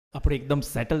આપણે એકદમ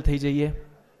સેટલ થઈ જઈએ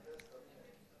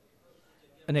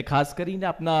અને ખાસ કરીને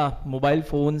આપના મોબાઈલ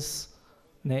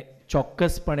ફોન્સને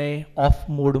ચોક્કસપણે ઓફ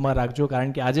મોડમાં રાખજો,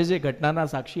 કારણ કે આજે જે ઘટનાના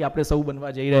સાક્ષી આપણે સૌ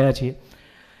બનવા જઈ રહ્યા છીએ.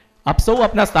 આપ સૌ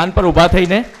આપના સ્થાન પર ઊભા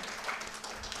થઈને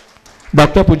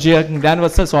ડૉક્ટર પૂજ્ય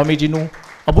જ્ઞાનવત્સલ સ્વામીજીનું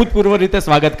અભૂતપૂર્વ રીતે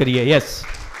સ્વાગત કરીએ. યસ.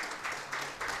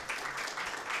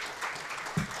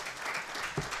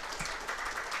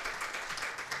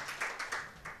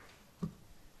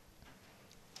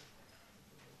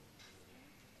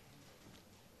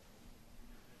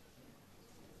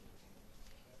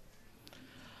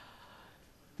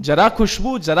 જરા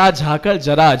ખુશ્બુ જરા ઝાકળ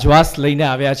જરા અજવાસ લઈને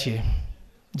આવ્યા છીએ.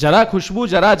 જરા ખુશ્બુ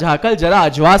જરા ઝાકળ જરા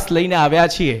અજવાસ લઈને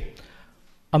આવ્યા છીએ.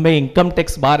 અમે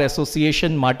ઇન્કમટેક્સ બાર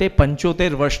એસોસિએશન માટે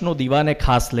 75 વર્ષનો દીવાને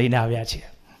ખાસ લઈને આવ્યા છીએ.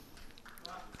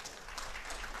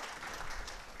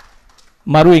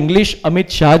 મારું ઇંગ્લિશ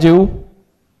અમિત શાહ જેવું,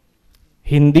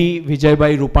 હિન્દી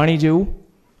વિજયભાઈ રૂપાણી જેવું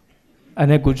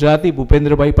અને ગુજરાતી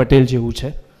ભૂપેન્દ્રભાઈ પટેલ જેવું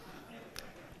છે,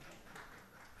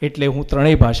 એટલે હું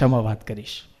ત્રણેય ભાષામાં વાત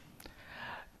કરીશ.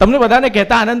 તમને બધાને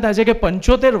કહેતા આનંદ થાય છે કે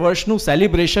 75 વર્ષનું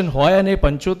સેલિબ્રેશન હોય અને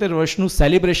 75 વર્ષનું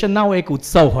સેલિબ્રેશન ના હોય, એક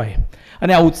ઉત્સવ હોય.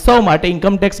 અને આ ઉત્સવ માટે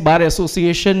ઇન્કમટેક્સ બાર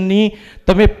એસોસિએશનની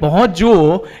તમે પહોંચ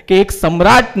જુઓ કે એક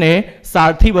સમ્રાટને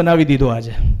સારથી બનાવી દીધો.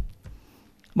 આજે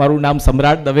મારું નામ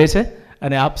સમ્રાટ દવે છે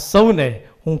અને આપ સૌને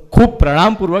હું ખૂબ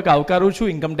પ્રણામપૂર્વક આવકારું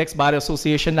છું ઇન્કમટેક્સ બાર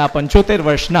એસોસિએશનના 75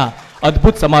 વર્ષના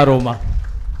અદ્ભુત સમારોહમાં.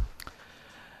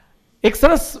 એક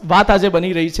સરસ વાત આજે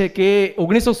બની રહી છે કે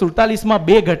 1947માં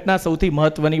બે ઘટના સૌથી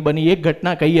મહત્વની બની. એક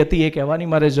ઘટના કઈ હતી એ કહેવાની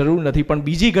મારે જરૂર નથી, પણ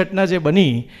બીજી ઘટના જે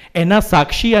બની એના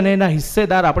સાક્ષી અને એના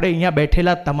હિસ્સેદાર આપણે અહીંયા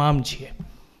બેઠેલા તમામ છીએ.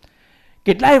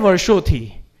 કેટલાય વર્ષોથી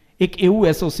એક એવું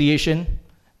એસોસિએશન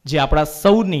જે આપણા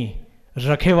સૌની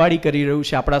રખેવાળી કરી રહ્યું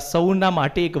છે, આપણા સૌના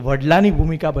માટે એક વડલાની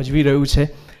ભૂમિકા ભજવી રહ્યું છે,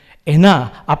 એના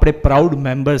આપણે પ્રાઉડ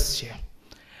મેમ્બર્સ છીએ.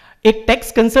 એક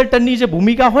ટેક્સ કન્સલ્ટન્ટની જે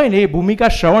ભૂમિકા હોય ને, એ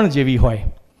ભૂમિકા શ્રવણ જેવી હોય.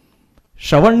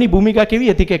 શ્રવણની ભૂમિકા કેવી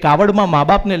હતી કે કાવડમાં મા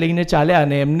બાપને લઈને ચાલ્યા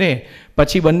અને એમને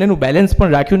પછી બંનેનું બેલેન્સ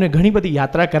પણ રાખ્યું ને ઘણી બધી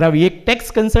યાત્રા કરાવી. એક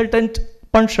ટેક્સ કન્સલ્ટન્ટ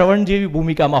પણ શ્રવણ જેવી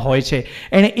ભૂમિકામાં હોય છે.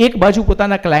 એણે એક બાજુ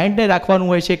પોતાના ક્લાયન્ટને રાખવાનું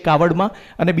હોય છે એક કાવડમાં,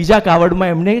 અને બીજા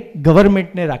કાવડમાં એમને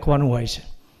ગવર્મેન્ટને રાખવાનું હોય છે.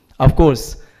 ઓફકોર્સ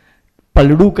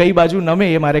પલડું કઈ બાજુ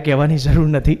નમે એ મારે કહેવાની જરૂર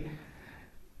નથી,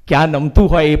 ક્યાં નમતું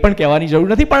હોય એ પણ કહેવાની જરૂર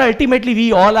નથી, પણ ultimately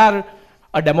we all are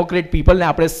a Democrat people ને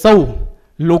આપણે સૌ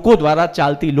લોકો દ્વારા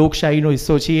ચાલતી લોકશાહીનો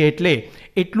હિસ્સો છીએ, એટલે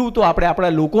એટલું તો આપણે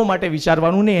આપણા લોકો માટે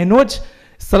વિચારવાનું. ને એનો જ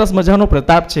સરસ મજાનો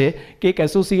પ્રતાપ છે કે એક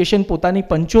એસોસિએશન પોતાની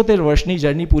 75 વર્ષની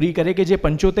જર્ની પૂરી કરે કે જે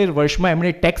 75 વર્ષમાં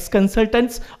એમણે ટેક્સ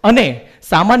કન્સલ્ટન્ટ્સ અને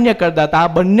સામાન્ય કરદાતા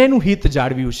આ બંનેનું હિત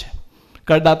જાળવ્યું છે.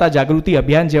 કરદાતા જાગૃતિ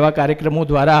અભિયાન જેવા કાર્યક્રમો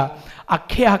દ્વારા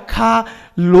આખા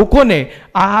લોકોને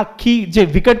આ આખી જે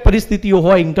વિકટ પરિસ્થિતિઓ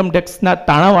હોય, ઇન્કમટેક્સના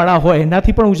તાણાવાળા હોય,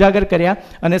 એનાથી પણ ઉજાગર કર્યા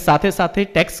અને સાથે સાથે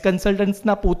ટેક્સ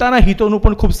કન્સલ્ટન્ટ્સના પોતાના હિતોનું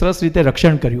પણ ખૂબ સરસ રીતે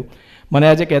રક્ષણ કર્યું. મને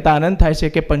આજે કહેતા આનંદ થાય છે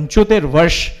કે 75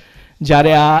 વર્ષ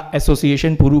જ્યારે આ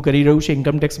એસોસિએશન પૂરું કરી રહ્યું છે,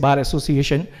 ઇન્કમટેક્સ બાર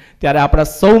એસોસિએશન, ત્યારે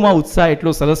આપણા સૌમાં ઉત્સાહ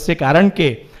એટલો સરસ છે, કારણ કે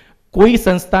કોઈ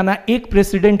સંસ્થાના એક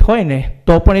પ્રેસિડેન્ટ હોય ને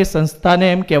તો પણ એ સંસ્થાને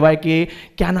એમ કહેવાય કે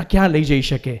ક્યાંના ક્યાં લઈ જઈ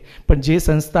શકે, પણ જે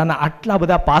સંસ્થાના આટલા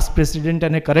બધા પાસ્ટ પ્રેસિડેન્ટ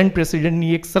અને કરંટ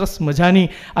પ્રેસિડેન્ટની એક સરસ મજાની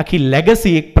આખી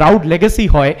લેગસી, એક પ્રાઉડ લેગસી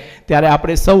હોય, ત્યારે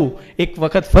આપણે સૌ એક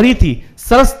વખત ફરીથી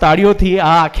સરસ તાળીઓથી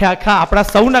આ આખા આપણા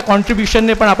સૌના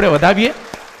કોન્ટ્રીબ્યુશનને પણ આપણે વધાવીએ.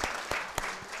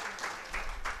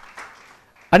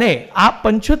 અને આ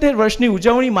 75 વર્ષની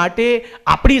ઉજવણી માટે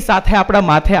આપણી સાથે આપણા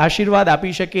માથે આશીર્વાદ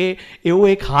આપી શકે એવો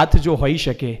એક હાથ જો હોઈ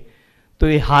શકે, તો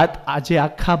એ હાથ આજે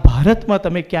આખા ભારતમાં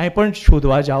તમે ક્યાંય પણ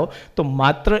શોધવા જાઓ તો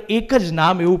માત્ર એક જ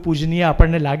નામ એવું પૂજનીય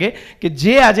આપણને લાગે કે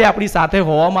જે આજે આપણી સાથે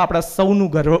હોવામાં આપણા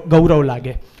સૌનું ગૌરવ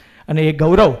લાગે. અને એ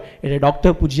ગૌરવ એટલે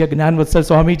ડૉક્ટર પૂજ્ય જ્ઞાનવત્સલ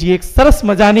સ્વામીજી. એક સરસ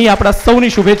મજાની આપણા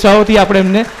સૌની શુભેચ્છાઓથી આપણે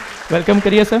એમને વેલકમ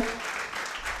કરીએ સર.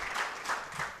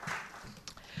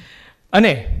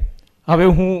 અને હવે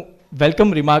હું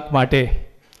વેલકમ રિમાર્ક માટે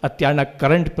અત્યારના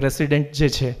કરંટ પ્રેસિડેન્ટ જે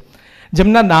છે,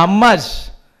 જેમના નામમાં જ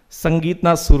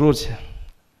સંગીતના સુરો છે,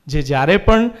 જે જ્યારે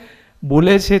પણ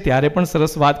બોલે છે ત્યારે પણ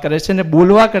સરસ વાત કરે છે અને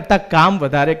બોલવા કરતાં કામ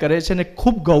વધારે કરે છે, અને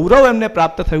ખૂબ ગૌરવ એમને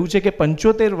પ્રાપ્ત થયું છે કે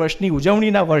 75 વર્ષની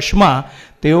ઉજવણીના વર્ષમાં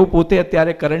તેઓ પોતે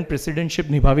અત્યારે કરંટ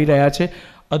પ્રેસિડેન્ટશિપ નિભાવી રહ્યા છે.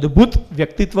 અદ્ભુત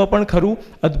વ્યક્તિત્વ પણ ખરું,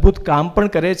 અદ્ભુત કામ પણ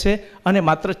કરે છે, અને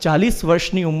માત્ર 40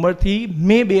 વર્ષની ઉંમરથી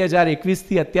મે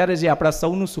 2021થી અત્યારે જે આપણા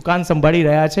સૌનું સુકાન સંભાળી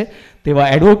રહ્યા છે તેવા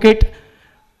એડવોકેટ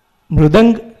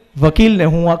મૃદંગ વકીલને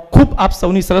હું આ ખૂબ આપ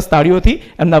સૌની સરસ તાળીઓથી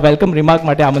એમના વેલકમ રિમાર્ક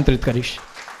માટે આમંત્રિત કરીશ.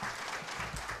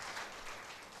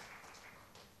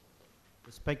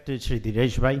 Respected Shri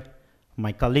Direshbhai,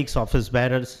 my colleagues, office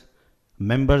bearers,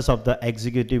 members of the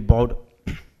executive board,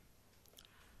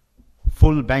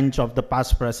 full bench of the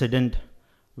past president,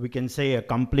 we can say a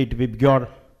complete vigor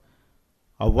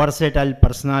a versatile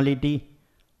personality,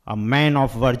 a man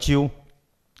of virtue,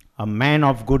 a man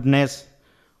of goodness,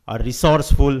 a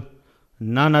resourceful,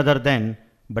 none other than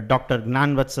but Dr.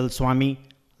 Gyanvatsal Swami,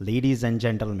 ladies and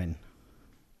gentlemen.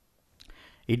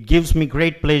 It gives me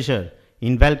great pleasure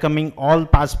in welcoming all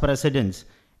past presidents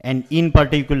and in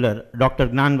particular Dr.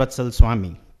 Gyanvatsal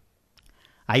Swami.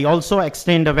 I also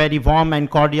extend a very warm and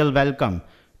cordial welcome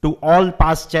to all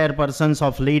past chairpersons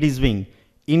of Ladies Wing,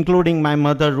 including my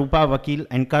mother Rupa Vakil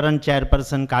and current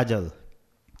chairperson Kajal.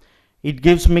 It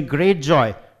gives me great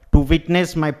joy to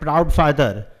witness my proud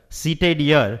father seated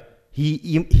here.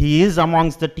 He is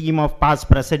amongst the team of past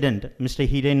president, Mr.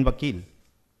 Hiren Vakil.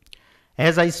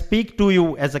 As I speak to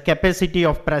you as a capacity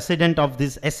of president of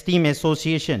this esteemed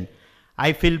association,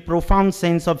 I feel profound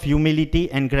sense of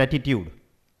humility and gratitude.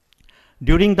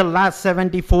 During the last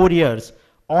 74 years,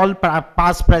 all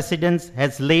past presidents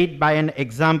has laid by an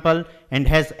example and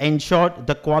has ensured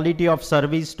the quality of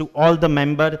service to all the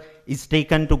members is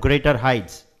taken to greater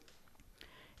heights.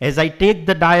 As I take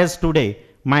the dais today,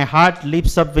 my heart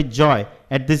leaps up with joy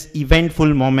at this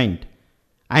eventful moment.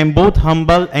 I am both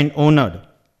humble and honored.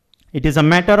 It is a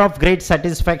matter of great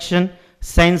satisfaction,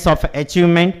 sense of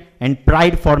achievement, and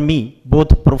pride for me,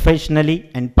 both professionally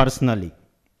and personally.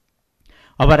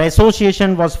 Our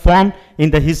association was formed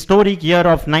in the historic year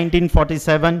of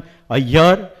 1947, a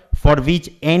year for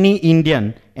which any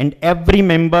Indian and every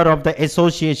member of the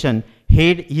association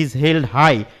head is held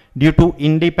high due to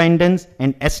independence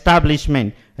and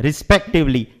establishment,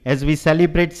 respectively, as we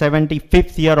celebrate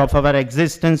 75th year of our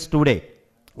existence today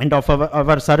and of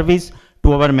our service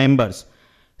to our members.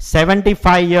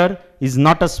 75 years is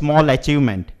not a small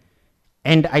achievement,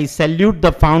 and I salute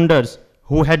the founders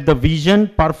who had the vision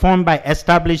performed by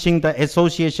establishing the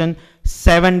association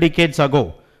 7 decades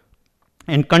ago,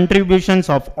 and contributions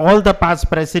of all the past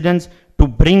presidents to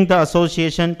bring the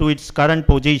association to its current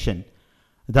position.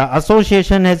 The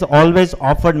association has always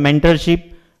offered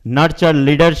mentorship, nurtured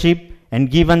leadership, and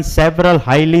given several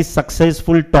highly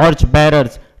successful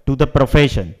torch-bearers to the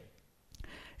profession.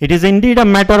 It is indeed a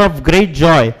matter of great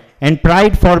joy and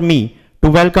pride for me to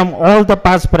welcome all the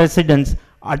past presidents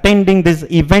attending this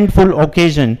eventful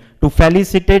occasion to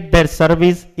felicitate their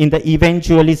service in the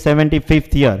eventually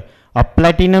 75th year, a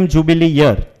platinum jubilee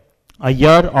year, a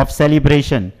year of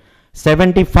celebration.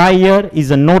 75 years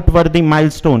is a noteworthy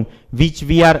milestone which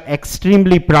we are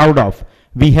extremely proud of.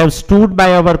 We have stood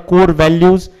by our core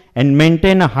values and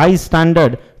maintain a high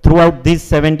standard throughout these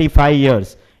 75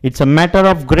 years. It's a matter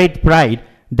of great pride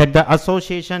that the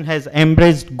association has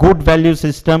embraced good value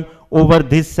system over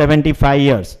these 75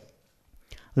 years.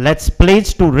 Let's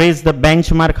pledge to raise the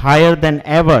benchmark higher than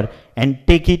ever and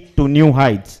take it to new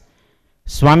heights.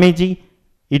 Swamiji,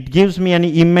 it gives me an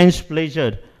immense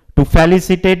pleasure to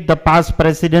felicitate the past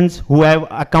presidents who have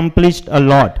accomplished a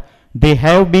lot. They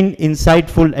have been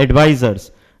insightful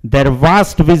advisors. Their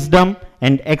vast wisdom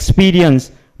and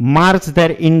experience marks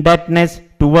their indebtedness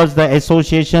towards the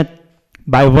association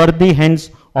by worthy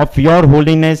hands of your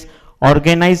holiness,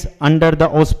 organized under the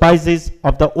auspices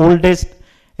of the oldest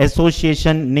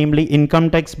association, namely Income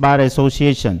Tax Bar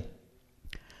Association.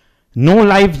 No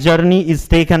life journey is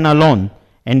taken alone,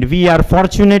 and we are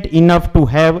fortunate enough to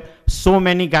have so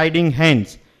many guiding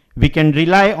hands. We can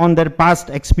rely on their past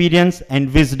experience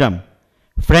and wisdom.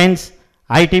 Friends,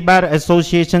 ITBA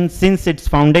Association, since its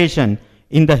foundation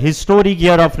in the historic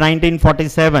year of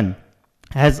 1947,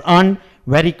 has earned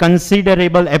very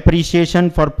considerable appreciation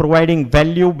for providing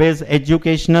value-based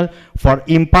educational, for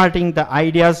imparting the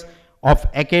ideas of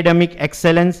academic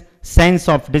excellence, sense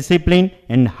of discipline,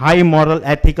 and high moral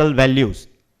ethical values.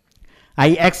 I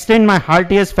extend my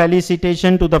heartiest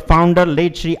felicitation to the founder,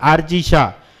 late Shri R.G.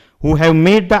 Shah, who have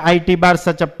made the IT Bar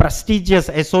such a prestigious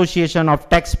association of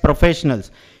tax professionals.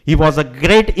 He was a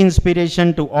great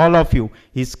inspiration to all of you.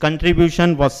 His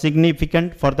contribution was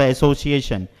significant for the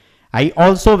association. I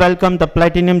also welcome the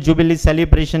Platinum Jubilee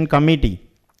Celebration Committee.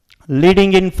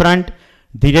 Leading in front,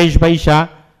 Dhiresh Bhai Shah,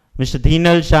 Mr.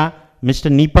 Dhinal Shah,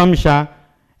 Mr. Nipam Shah,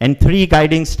 and 3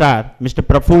 guiding star, Mr.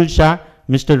 Praful Shah,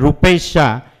 Mr. Rupesh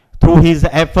Shah. Through his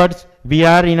efforts, we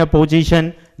are in a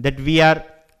position that we are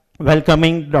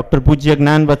welcoming Dr. Pujya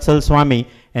Gyanvatsal Swami,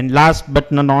 and last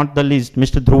but not the least,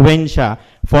 Mr. Dhruven Shah,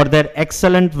 for their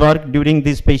excellent work during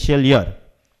this special year.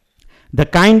 The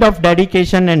kind of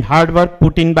dedication and hard work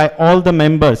put in by all the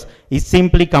members is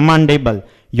simply commendable.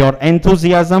 Your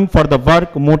enthusiasm for the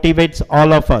work motivates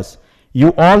all of us.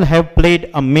 You all have played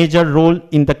a major role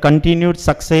in the continued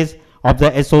success of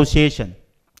the association.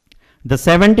 The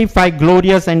 75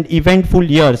 glorious and eventful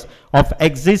years of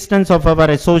existence of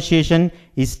our association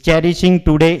is cherishing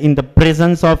today in the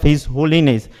presence of His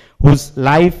Holiness, whose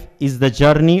life is the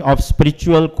journey of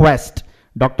spiritual quest,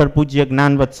 Dr. Pujya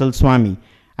Gyanvatsal Swami.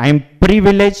 I am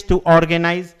privileged to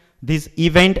organize this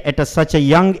event at such a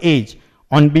young age.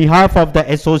 On behalf of the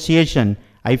association,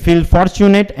 I feel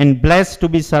fortunate and blessed to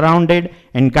be surrounded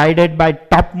and guided by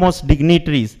topmost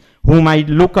dignitaries whom I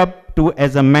look up to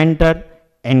as a mentor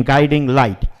and guiding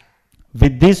light.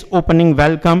 With this opening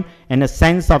welcome and a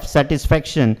sense of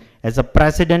satisfaction as a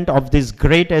president of this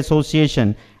great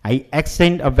association, I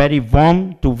extend a very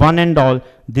warm to one and all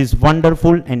this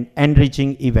wonderful and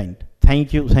enriching event.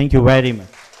 Thank you very much.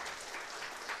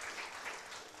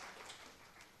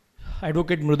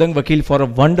 Advocate Mridang Vakil for a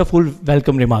wonderful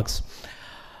welcome remarks.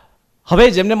 હવે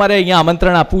જેમને મારે અહીંયા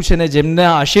આમંત્રણ આપવું છે ને જેમના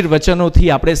આશીર્વચનોથી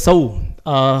આપણે સૌ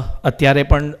અત્યારે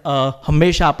પણ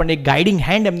હંમેશા આપણને ગાઈડિંગ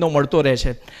હેન્ડ એમનો મળતો રહે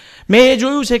છે. મેં એ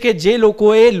જોયું છે કે જે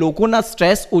લોકોએ લોકોના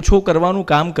સ્ટ્રેસ ઓછો કરવાનું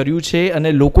કામ કર્યું છે અને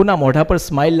લોકોના મોઢા પર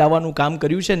સ્માઇલ લાવવાનું કામ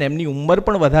કર્યું છે ને એમની ઉંમર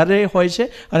પણ વધારે હોય છે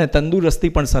અને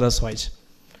તંદુરસ્તી પણ સરસ હોય છે.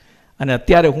 અને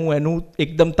અત્યારે હું એનું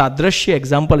એકદમ તાદ્રશ્ય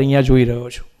એક્ઝામ્પલ અહીંયા જોઈ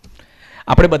રહ્યો છું.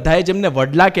 આપણે બધાએ જેમને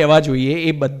વડલા કહેવા જોઈએ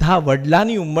એ બધા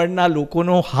વડલાની ઉંમરના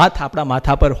લોકોનો હાથ આપણા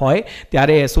માથા પર હોય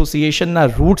ત્યારે એસોસિએશનના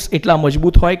રૂટ્સ એટલા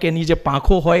મજબૂત હોય કે એની જે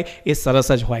પાંખો હોય એ સરસ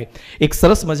જ હોય. એક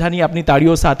સરસ મજાની આપની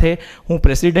તાળીઓ સાથે હું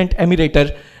પ્રેસિડેન્ટ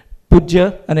એમિરેટર પૂજ્ય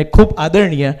અને ખૂબ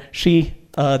આદરણીય શ્રી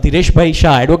ધીરેશભાઈ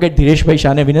શાહ, એડવોકેટ ધીરેશભાઈ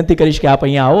શાહને વિનંતી કરીશ કે આપ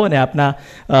અહીંયા આવો અને આપના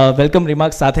વેલકમ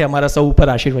રિમાર્ક્સ સાથે અમારા સૌ ઉપર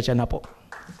આશીર્વચન આપો.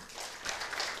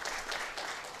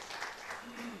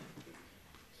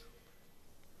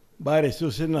 બાર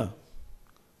એસોસિએશનના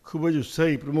ખૂબ જ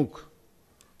ઉત્સાહી પ્રમુખ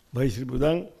ભાઈ શ્રી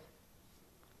બુદાંગ,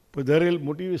 પધારેલ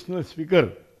મોટિવેશનલ સ્પીકર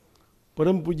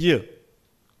પરમ પૂજ્ય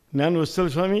જ્ઞાનવત્સલ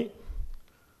સ્વામી,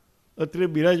 અત્રે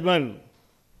બિરાજમાન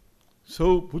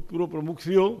સૌ ભૂતપૂર્વ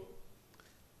પ્રમુખશ્રીઓ,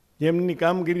 જેમની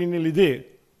કામગીરીને લીધે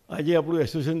આજે આપણું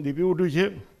એસોસિએશન દીપી ઉઠ્યું છે.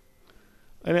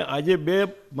 અને આજે બે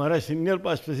મારા સિનિયર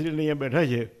પાસ પ્રેસિડેન્ટ અહીંયા બેઠા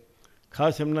છે.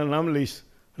 ખાસ એમના નામ લઈશ,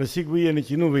 રસિકભાઈ અને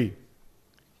ચીનુભાઈ.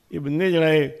 એ બંને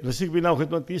જણાએ રસિકભાઈના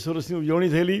વખતમાં 30 વર્ષની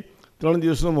ઉજવણી થયેલી, 3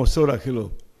 દિવસનો મહોત્સવ રાખેલો.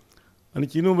 અને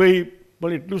ચીનુભાઈ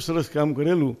પણ એટલું સરસ કામ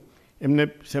કરેલું, એમને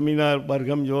સેમિનાર,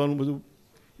 બહારગામ જવાનું બધું.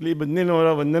 એટલે એ બંનેને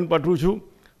મારા વંદન પાઠવું છું.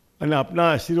 અને આપના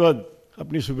આશીર્વાદ,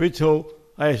 આપની શુભેચ્છાઓ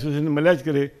આ એસોસિએશનને મળ્યા જ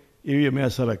કરે એવી અમે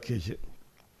આશા રાખીએ છીએ.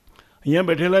 અહીંયા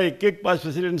બેઠેલા એક પાસ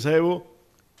પ્રેસિડેન્ટ સાહેબો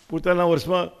પોતાના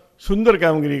વર્ષમાં સુંદર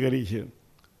કામગીરી કરી છે.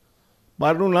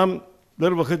 બારનું નામ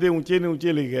દર વખતે ઊંચે ને ઊંચે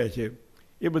લઈ ગયા છે.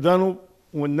 એ બધાનું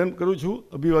હું વંદન કરું છું,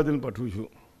 અભિવાદન પાઠવું છું.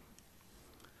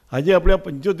 આજે આપણે આ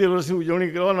 75 વર્ષની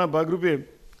ઉજવણી કરવાના ભાગરૂપે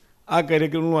આ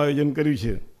કાર્યક્રમનું આયોજન કર્યું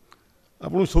છે.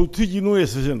 આપણું સૌથી જૂનું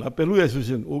એસોસિએશન, આ પહેલું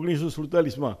એસોસિએશન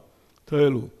 1947માં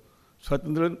થયેલું.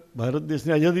 સ્વતંત્ર ભારત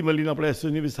દેશની આઝાદી મળીને આપણે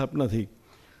એસોસિએશનની સ્થાપના થઈ.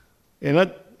 એના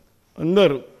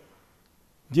અંદર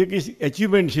જે કંઈ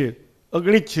એચિવમેન્ટ છે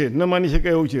અગણિત છે, ન માની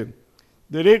શકાય એવું છે.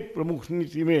 દરેક પ્રમુખની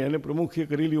ટીમે અને પ્રમુખે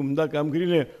કરેલી ઉમદા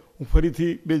કામગીરીને હું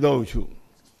ફરીથી બિરદાવું છું.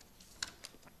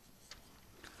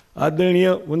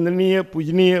 આદરણીય, વંદનીય,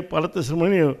 પૂજનીય,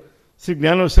 પારતશ્રમણીય શ્રી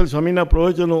જ્ઞાનવત્સલ સ્વામીના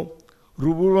પ્રવચનો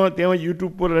રૂબરૂમાં તેમજ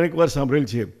યુટ્યુબ પર અનેક વાર સાંભળેલ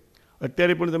છે.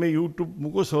 અત્યારે પણ તમે યુટ્યુબ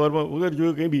મૂકો સવારમાં વગર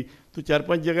જોયો કંઈ બી તો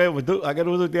 4-5 જગ્યાએ આગળ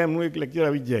વધો ત્યાં એમનું એક લેક્ચર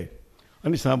આવી જ જાય.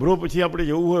 અને સાંભળો પછી આપણે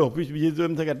જવું હોય ઓફિસ બીજે તો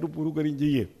એમ થાય કે આટલું પૂરું કરીને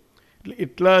જઈએ. એટલે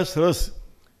એટલા સરસ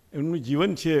એમનું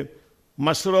જીવન છે.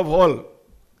 માસ્ટર ઓફ ઓલ,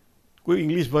 કોઈ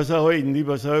ઇંગ્લિશ ભાષા હોય, હિન્દી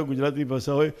ભાષા હોય, ગુજરાતી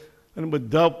ભાષા હોય, અને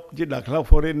બધા જે દાખલા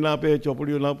ફોરેનના આપે,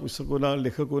 ચોપડીઓના, પુસ્તકોના,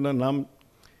 લેખકોના નામ,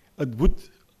 અદ્ભુત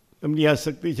એમની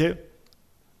યાદશક્તિ છે,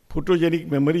 ફોટોજેનિક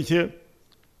મેમરી છે.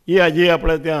 એ આજે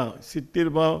આપણા ત્યાં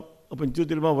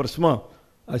 75મા વર્ષમાં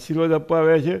આશીર્વાદ આપવા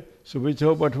આવ્યા છે,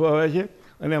 શુભેચ્છાઓ પાઠવા આવ્યા છે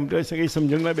અને અમને સગી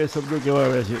સમજણના 2 શબ્દો કહેવા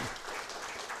આવ્યા છે.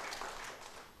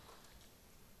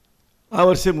 આ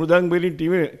વર્ષે મૃદાંગભાઈની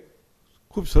ટીમે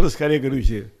ખૂબ સરસ કાર્ય કર્યું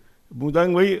છે.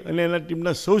 મૃદાંગભાઈ અને એના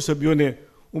ટીમના સૌ સભ્યોને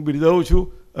હું બિરદાવું છું,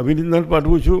 અભિનંદન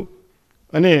પાઠવું છું.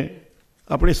 અને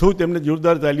આપણે સૌ તેમને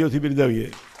જોરદાર તાલીઓથી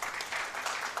બિરદાવીએ.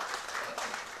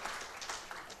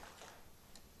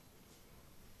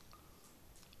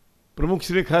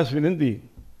 પ્રમુખશ્રીને ખાસ વિનંતી,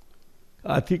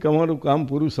 આથી અમારું કામ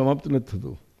પૂરું સમાપ્ત નથી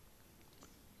થતું.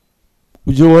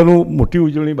 ઉજવવાનું મોટી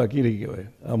ઉજવણી બાકી રહી કહેવાય.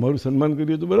 અમારું સન્માન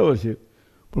કર્યું તો બરાબર છે,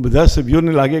 પણ બધા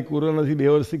સભ્યોને લાગે કોરોનાથી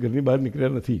 2 વર્ષથી ઘરની બહાર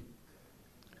નીકળ્યા નથી,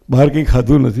 બહાર કંઈ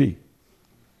ખાધું નથી.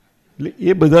 એટલે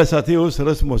એ બધા સાથે એવો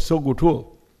સરસ મહોત્સવ ગોઠવો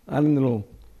આનંદનો,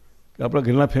 કે આપણા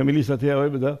ઘરના ફેમિલી સાથે આવે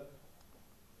બધા.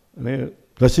 અને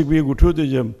રસિકભાઈએ ગોઠવ્યો હતો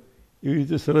જેમ એવી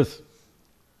રીતે સરસ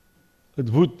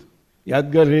અદ્ભુત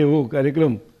યાદગાર રહે એવો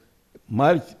કાર્યક્રમ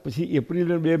માર્ચ પછી એપ્રિલ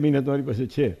 2 મહિના તમારી પાસે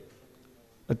છે.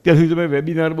 અત્યાર સુધી તમે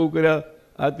વેબિનાર બહુ કર્યા,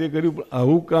 આ તે કર્યું, પણ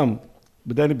આવું કામ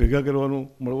બધાને ભેગા કરવાનું,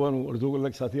 મળવાનું, અડધો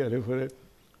કલાક સાથે હરે ફરે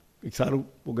એક સારું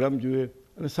પ્રોગ્રામ જોઈએ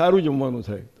અને સારું જમવાનું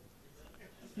થાય,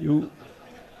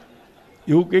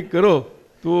 એવું કંઈક કરો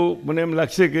તો મને એમ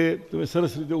લાગશે કે તમે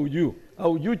સરસ રીતે ઉજવ્યું. આ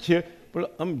ઉજવ્યું જ છે, પણ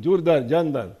આમ જોરદાર,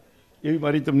 જાનદાર એવી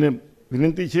મારી તમને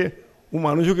વિનંતી છે. હું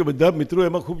માનું છું કે બધા મિત્રો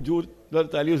એમાં ખૂબ જોરદાર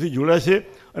તાલીઓથી જોડાશે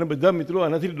અને બધા મિત્રો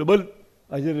આનાથી ડબલ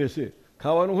હાજર રહેશે.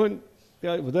 ખાવાનું હોય ને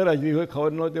ત્યાં વધારે હાજરી હોય,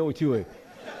 ખાવાનું ન હોય ત્યાં ઓછી હોય.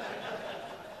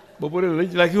 બપોરે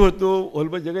લંચ રાખ્યું હોત તો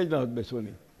હોલમાં જગ્યા જ ના હોત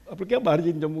બેસવાની. આપણે ક્યાં બહાર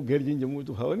જઈને જમવું, ઘેર જઈને જમવું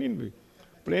તો ખાવાની ને ભાઈ.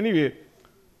 પણ એની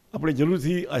આપણે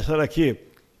જરૂરથી આશા રાખીએ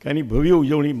કે આની ભવ્ય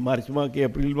ઉજવણી માર્ચમાં કે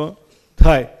એપ્રિલમાં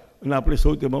થાય અને આપણે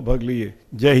સૌ તેમાં ભાગ લઈએ.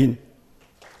 જય હિન્દ.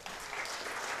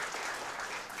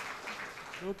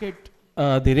 એડવોકેટ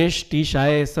ધીરેશ ટી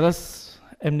શાહે સરસ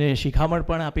એમને શિખામણ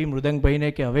પણ આપી મૃદંગભાઈને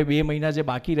કે હવે 2 મહિના જે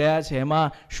બાકી રહ્યા છે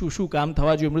એમાં શું શું કામ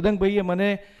થવા જોઈએ. મૃદંગભાઈએ મને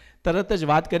તરત જ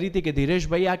વાત કરી હતી કે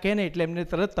ધીરેશભાઈ આ કહે ને એટલે એમને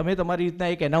તરત તમે તમારી રીતના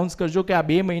એક એનાઉન્સ કરજો કે આ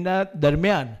 2 મહિના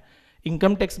દરમિયાન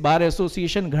ઇન્કમટેક્સ બાર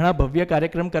એસોસિએશન ઘણા ભવ્ય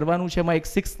કાર્યક્રમ કરવાનું છે. એમાં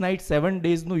એક 6 નાઇટ 7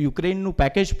 ડેઝનું યુક્રેનનું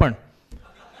પેકેજ પણ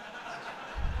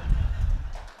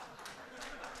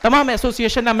તમામ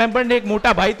એસોસિએશનના મેમ્બરને એક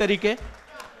મોટા ભાઈ તરીકે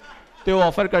તેઓ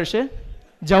ઓફર કરશે.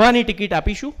 જવાની ટિકિટ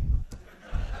આપીશું.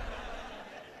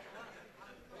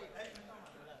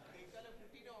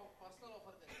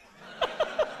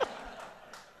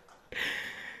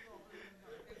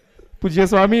 પૂજ્ય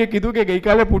સ્વામીએ કીધું કે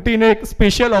ગઈકાલે પુટીને એક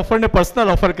સ્પેશિયલ ઓફર ને પર્સનલ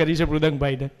ઓફર કરી છે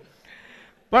મૃદંગભાઈને.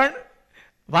 પણ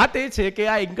વાત એ છે કે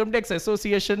આ ઇન્કમટેક્સ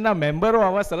એસોસિએશનના મેમ્બરો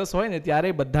આવા સરસ હોય ને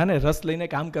ત્યારે બધાને રસ લઈને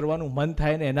કામ કરવાનું મન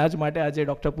થાય ને એના જ માટે આજે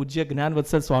ડૉક્ટર પૂજ્ય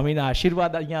જ્ઞાનવત્સલ સ્વામીના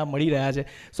આશીર્વાદ અહીંયા મળી રહ્યા છે.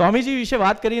 સ્વામીજી વિશે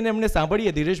વાત કરીને એમને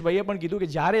સાંભળીએ. ધીરેશભાઈએ પણ કીધું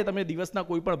કે જ્યારે તમે દિવસના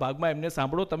કોઈ પણ ભાગમાં એમને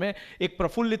સાંભળો તમે એક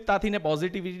પ્રફુલ્લિતતાથી ને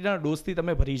પોઝિટિવિટીના ડોઝથી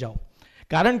તમે ભરી જાઓ.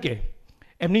 કારણ કે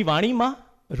એમની વાણીમાં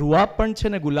રૂઆબ પણ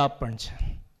છે ને ગુલાબ પણ છે.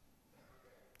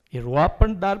 એ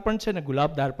રૂઆબદાર પણ છે ને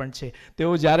ગુલાબદાર પણ છે.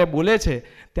 તેઓ જ્યારે બોલે છે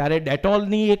ત્યારે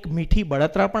ડેટોલની એક મીઠી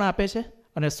બળતરા પણ આપે છે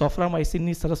અને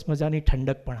સોફ્રામાઇસિનની સરસ મજાની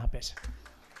ઠંડક પણ આપે છે.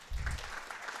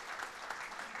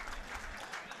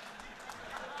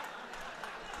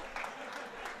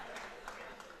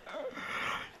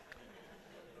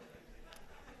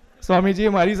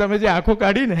 સ્વામીજીએ મારી સામે જે આંખો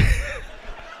કાઢીને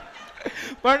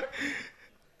પણ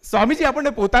સ્વામીજી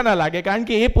આપણને પોતા ના લાગે, કારણ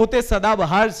કે એ પોતે સદા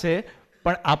બહાર છે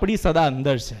પણ આપણી સદા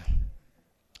અંદર છે.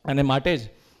 અને માટે જ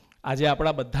આજે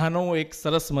આપણા બધાનો એક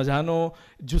સરસ મજાનો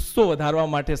જુસ્સો વધારવા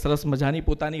માટે, સરસ મજાની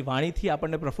પોતાની વાણીથી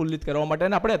આપણને પ્રફુલ્લિત કરવા માટે,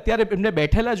 અને આપણે અત્યારે એમને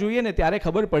બેઠેલા જોઈએ ને ત્યારે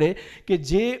ખબર પડે કે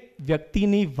જે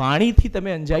વ્યક્તિની વાણીથી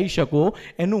તમે અંજાઈ શકો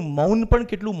એનું મૌન પણ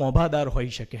કેટલું મોભાદાર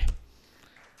હોઈ શકે.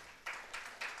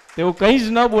 તેઓ કંઈ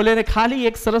જ ન બોલે ને ખાલી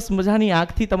એક સરસ મજાની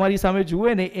આંખથી તમારી સામે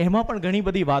જુએ ને એમાં પણ ઘણી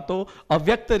બધી વાતો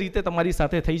અવ્યક્ત રીતે તમારી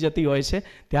સાથે થઈ જતી હોય છે.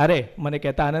 ત્યારે મને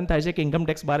કહેતા આનંદ થાય છે કે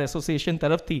ઇન્કમટેક્સ બાર એસોસિએશન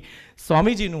તરફથી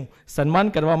સ્વામીજીનું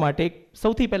સન્માન કરવા માટે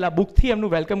સૌથી પહેલાં બુકથી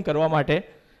એમનું વેલકમ કરવા માટે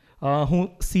હું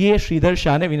CA શ્રીધર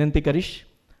શાહને વિનંતી કરીશ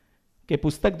કે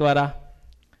પુસ્તક દ્વારા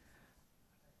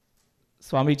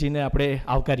સ્વામીજીને આપણે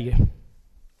આવકારીએ.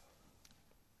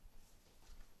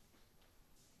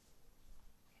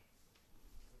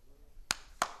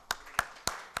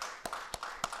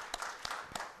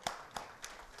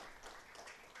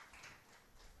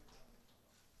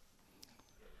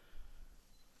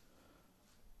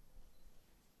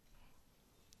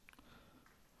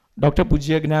 ડૉક્ટર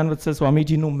પૂજ્ય જ્ઞાનવત્સલ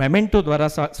સ્વામીજીનું મેમેન્ટો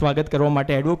દ્વારા સ્વાગત કરવા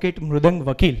માટે એડવોકેટ મૃદંગ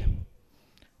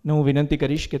વકીલને હું વિનંતી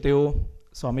કરીશ કે તેઓ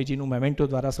સ્વામીજીનું મેમેન્ટો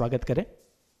દ્વારા સ્વાગત કરે.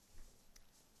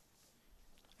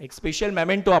 એક સ્પેશિયલ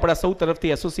મેમેન્ટો આપણા સૌ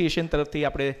તરફથી, એસોસિએશન તરફથી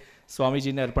આપણે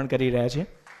સ્વામીજીને અર્પણ કરી રહ્યા છીએ.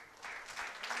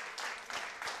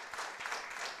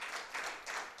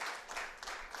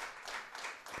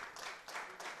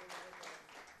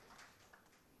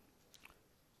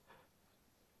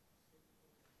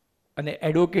 અને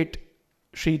એડવોકેટ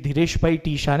શ્રી ધીરેશભાઈ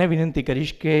ટી શાહને વિનંતી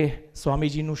કરીશ કે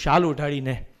સ્વામીજીનું શાલ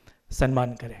ઓઢાડીને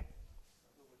સન્માન કરે.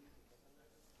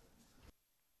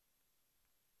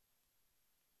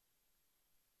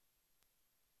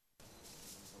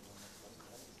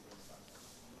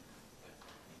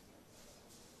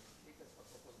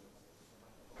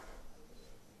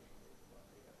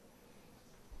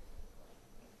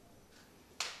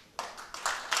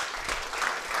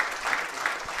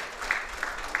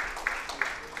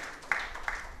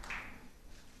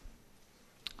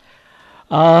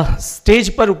 સ્ટેજ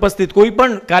પર ઉપસ્થિત કોઈ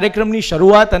પણ કાર્યક્રમની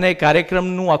શરૂઆત અને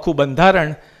કાર્યક્રમનું આખું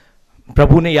બંધારણ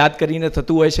પ્રભુને યાદ કરીને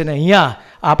થતું હોય છે. ને અહીંયા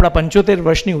આપણા 75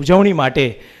 વર્ષની ઉજવણી માટે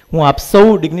હું આપ સૌ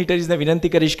ડિગ્નિટરીઝને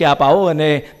વિનંતી કરીશ કે આપ આવો અને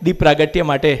દીપ પ્રાગટ્ય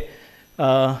માટે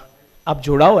આપ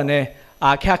જોડાઓ અને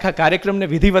આખા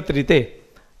કાર્યક્રમને વિધિવત રીતે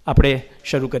આપણે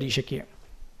શરૂ કરી શકીએ.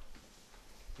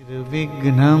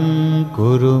 Virvignam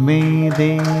kuru me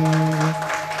dev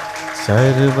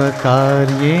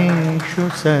sarvakaryeshu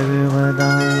sarvada.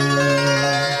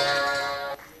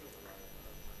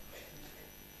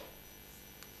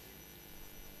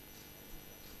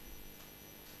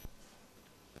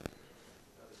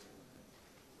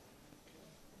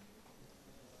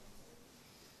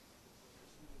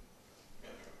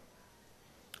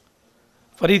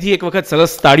 ફરીથી એક વખત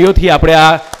સરસ તાળીઓથી આપણે આ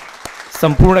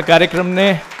સંપૂર્ણ કાર્યક્રમને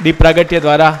દીપ પ્રાગટ્ય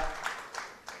દ્વારા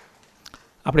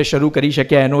આપણે શરૂ કરી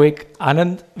શક્યા એનો એક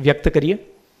આનંદ વ્યક્ત કરીએ.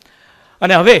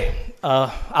 અને હવે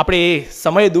આપણે એ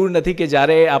સમય દૂર નથી કે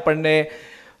જ્યારે આપણને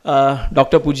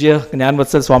ડૉક્ટર પૂજ્ય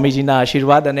જ્ઞાનવત્સલ સ્વામીજીના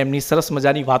આશીર્વાદ અને એમની સરસ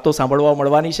મજાની વાતો સાંભળવા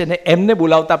મળવાની છે. અને એમને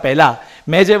બોલાવતા પહેલાં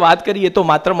મેં જે વાત કરી એ તો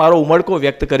માત્ર મારો ઉમળકો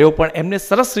વ્યક્ત કર્યો, પણ એમને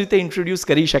સરસ રીતે ઇન્ટ્રોડ્યુસ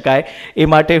કરી શકાય એ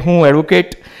માટે હું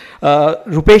એડવોકેટ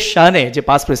રૂપેશ શાહને, જે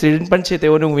પાસ્ટ પ્રેસિડેન્ટ પણ છે,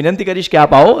 તેઓને હું વિનંતી કરીશ કે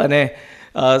આપ આવો અને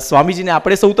સ્વામીજીને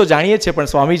આપણે સૌ તો જાણીએ છીએ, પણ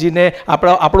સ્વામીજીને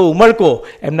આપણો ઉમળકો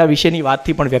એમના વિશેની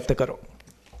વાતથી પણ વ્યક્ત કરો.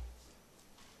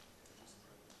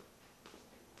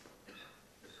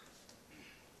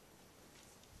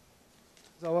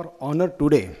 It's our honor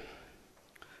today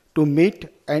to meet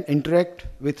and interact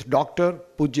with Dr.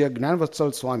 Pujya Gyanvatsal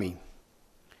Swami.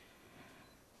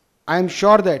 I am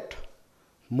sure that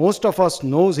most of us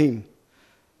knows him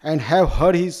and have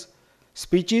heard his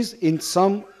speeches in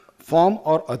some form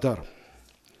or other.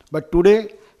 But today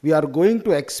we are going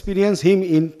to experience him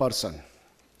in person.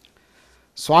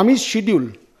 Swami's schedule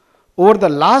over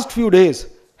the last few days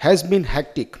has been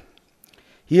hectic.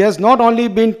 He has not only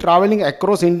been traveling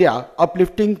across India,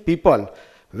 uplifting people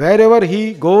wherever he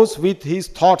goes with his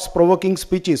thoughts-provoking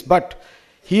speeches, but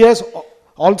he has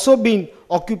also been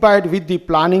occupied with the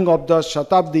planning of the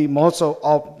Shatabdi Mahotsav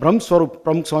of Brahmswarup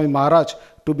Pramukh Swami Maharaj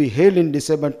to be held in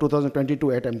December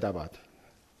 2022 at Ahmedabad.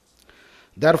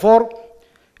 Therefore,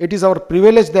 it is our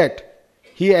privilege that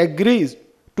he agrees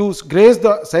to grace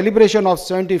the celebration of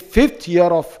 75th year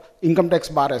of Income Tax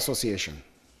Bar Association.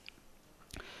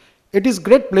 It is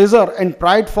great pleasure and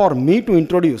pride for me to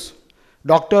introduce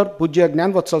Dr. Pujya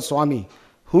Gyanvatsal Swami,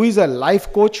 who is a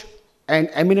life coach and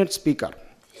eminent speaker.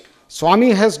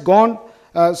 Swami has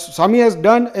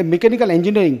done a mechanical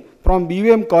engineering from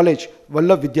BUM College,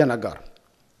 Vallabh Vidyanagar.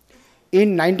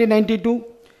 In 1992,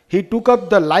 he took up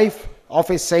the life of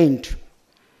a saint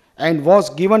and was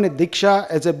given a Diksha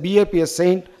as a BAPS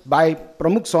saint by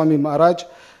Pramukh Swami Maharaj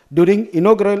during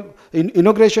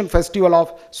inauguration festival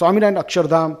of Swaminarayan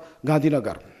Akshardham,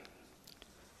 Gandhinagar.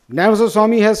 Gyanvatsal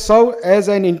Swami has served as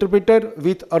an interpreter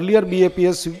with earlier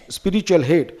BAPS spiritual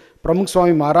head Pramukh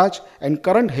Swami Maharaj and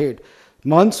current head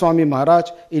Mahant Swami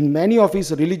Maharaj in many of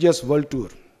his religious world tour.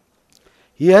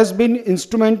 He has been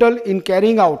instrumental in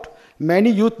carrying out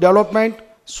many youth development,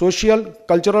 social,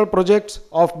 cultural projects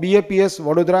of BAPS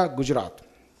Vadodara, Gujarat.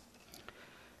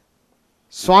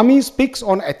 Swami speaks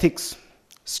on ethics,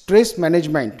 stress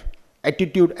management,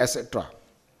 attitude, etc.,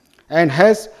 and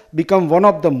has become one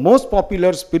of the most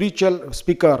popular spiritual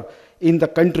speaker in the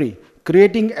country,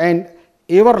 creating an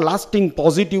everlasting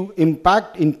positive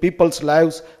impact in people's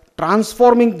lives,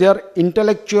 transforming their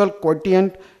intellectual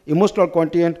quotient, emotional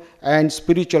quotient, and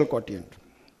spiritual quotient.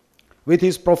 With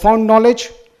his profound knowledge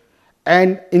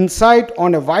and insight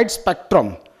on a wide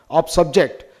spectrum of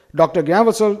subject, Dr.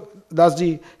 Gyanvatsal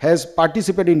Dasji has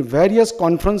participated in various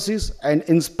conferences and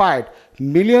inspired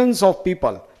millions of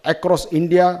people across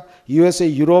India, USA,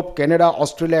 Europe, Canada,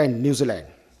 Australia, and New Zealand.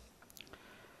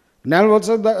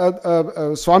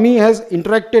 Gyanvatsal Swami has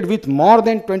interacted with more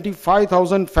than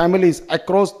 25,000 families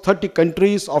across 30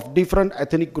 countries of different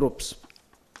ethnic groups.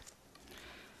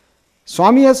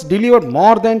 Swami has delivered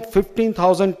more than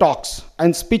 15,000 talks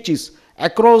and speeches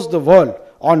across the world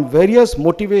on various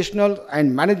motivational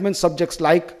and management subjects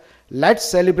like let's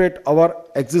celebrate our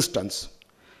existence,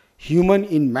 human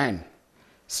in man,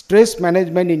 stress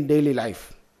management in daily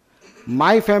life,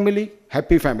 my family,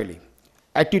 happy family,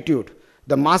 attitude,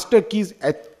 the master keys,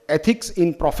 ethics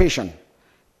in profession,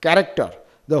 character,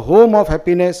 the home of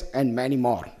happiness, and many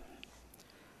more.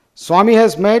 Swami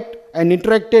has met and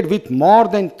interacted with more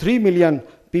than 3 million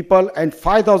people and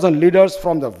 5,000 leaders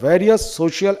from the various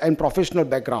social and professional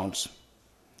backgrounds.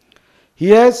 He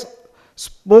has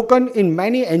spoken in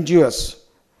many NGOs,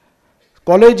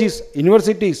 colleges,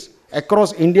 universities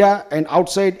across India and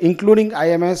outside, including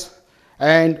IMS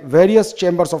and various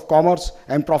chambers of commerce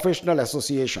and professional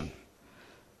association.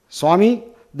 Swami,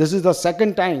 this is the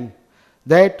second time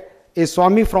that a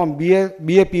Swami from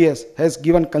BAPS has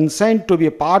given consent to be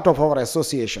a part of our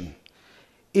association.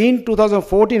 In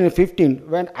 2014 and 15,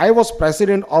 when I was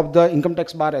president of the Income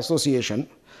Tax Bar Association,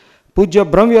 Pujya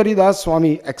Brahmyari Das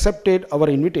Swami accepted our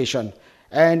invitation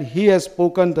and he has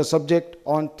spoken the subject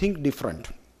on Think Different.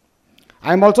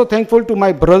 I am also thankful to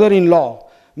my brother-in-law,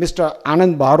 Mr.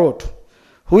 Anand Barot,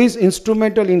 who is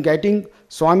instrumental in getting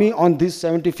Swami on this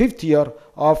 75th year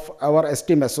of our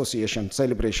Esteem Association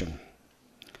celebration.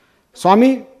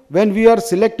 Swami, when we are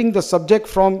selecting the subject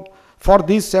for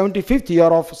this 75th year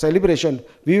of celebration,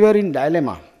 we were in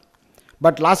dilemma.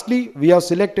 But lastly, we have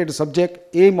selected the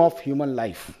subject, aim of human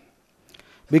life.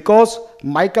 Because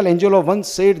Michelangelo once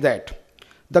said that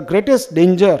the greatest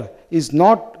danger is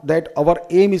not that our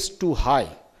aim is too high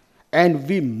and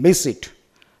we miss it,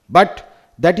 but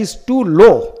that is too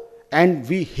low and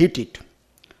we hit it.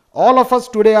 All of us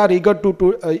today are eager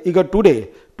today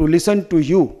to listen to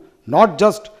you, not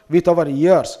just with our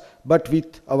ears, but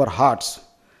with our hearts.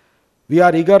 We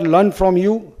are eager to learn from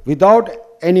you. Without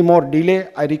any more delay,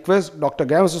 I request Dr.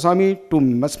 Gyanvatsal Swami to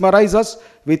mesmerize us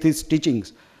with his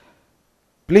teachings.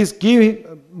 Please give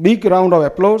a big round of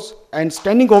applause and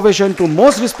standing ovation to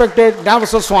most respected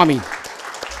Gyanvatsal Swami.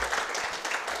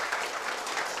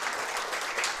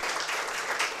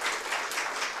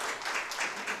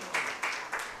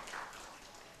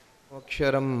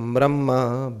 अक्षरं ब्रह्म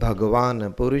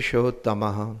भगवान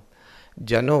पुरुषोत्तमः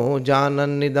जनो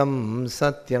जानन्निदं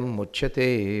सत्यं मुच्यते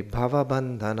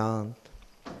भवबन्धनात्.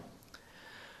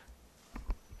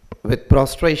 With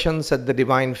prostrations at the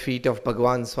divine feet of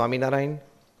Bhagavan Swami Narayan,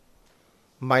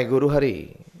 my Guru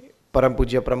Hari, Param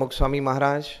Pujya Pramukh Swami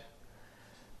Maharaj,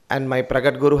 and my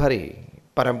Pragat Guru Hari,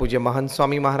 Param Pujya Mahant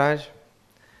Swami Maharaj,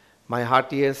 my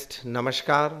heartiest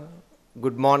namaskar,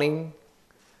 good morning,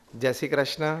 Jai Shri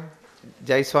Krishna,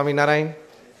 Jai Swami Narayan,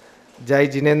 Jai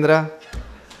Jinendra.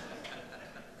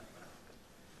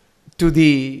 To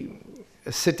the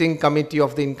sitting committee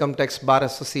of the Income Tax Bar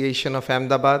Association of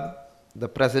Ahmedabad, the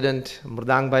President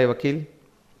Murdang Bhai Vakil,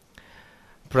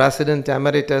 President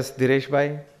Emeritus Diresh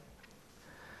Bhai,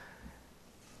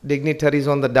 dignitaries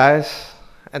on the dais,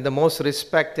 and the most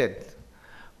respected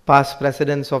past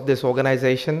presidents of this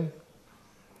organization,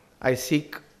 I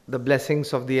seek the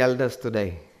blessings of the elders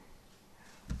today.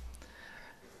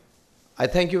 I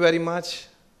thank you very much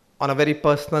on a very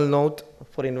personal note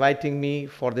for inviting me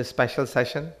for this special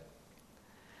session.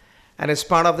 And as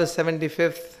part of the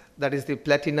 75th, that is the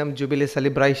Platinum Jubilee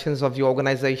celebrations of your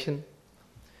organization,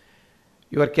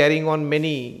 you are carrying on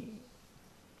many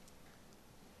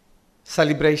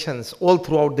celebrations all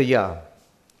throughout the year.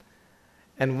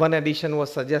 And one addition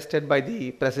was suggested by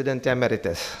the President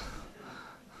Emeritus.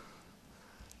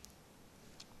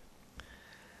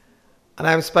 And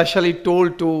I am specially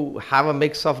told to have a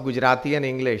mix of Gujarati and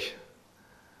English.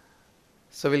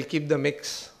 So we'll keep the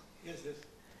mix. Yes.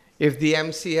 If the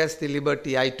MC has the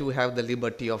liberty, I too have the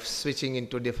liberty of switching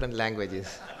into different languages.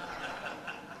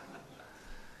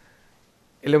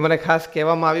 એટલે મને ખાસ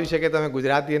કહેવામાં આવ્યું છે કે તમે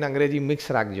ગુજરાતી અને અંગ્રેજી મિક્સ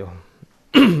રાખજો.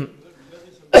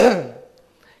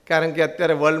 કારણ કે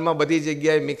અત્યારે વર્લ્ડમાં બધી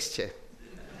જગ્યાએ મિક્સ છે.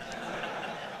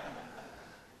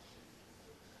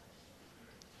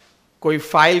 કોઈ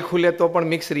ફાઇલ ખુલે તો પણ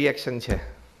મિક્સ રિએક્શન છે.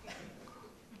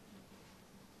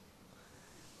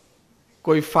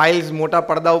 કોઈ ફાઇલ્સ મોટા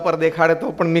પડદા ઉપર દેખાડે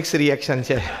તો પણ મિક્સ રિએક્શન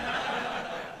છે.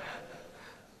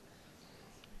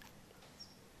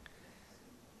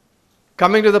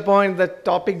 Coming to the point, the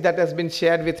topic that has been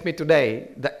shared with me today,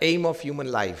 the aim of human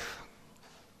life.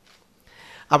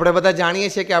 આપણે બધા જાણીએ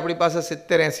છીએ કે આપણી પાસે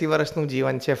 70-80 વર્ષનું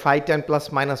જીવન છે, 5-10 plus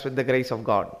minus with the grace of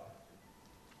God.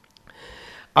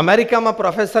 અમેરિકામાં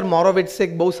પ્રોફેસર મોરોવિટ્સે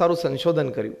એક બહુ સારું સંશોધન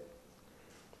કર્યું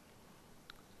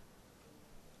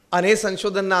અને એ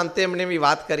સંશોધનના અંતે એમણે એવી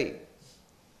વાત કરી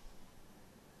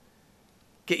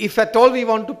કે if at all we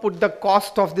want to put the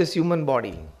cost of this human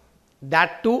body,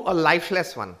 that too a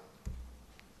lifeless one,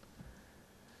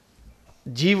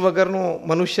 જીવ વગરનું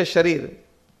મનુષ્ય શરીર,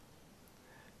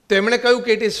 તો એમણે કહ્યું કે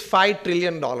it is $5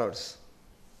 trillion.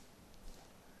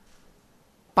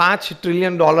 $5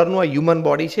 trillion આ હ્યુમન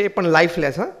બોડી છે, એ પણ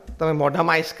લાઈફલેસ. હા, તમે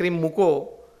મોઢામાં આઈસ્ક્રીમ મૂકો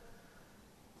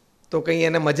તો કંઈ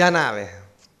એને મજા ના આવે,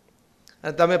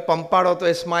 અને તમે પંપાડો તો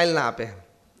એ સ્માઇલ ના આપે,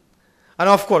 અને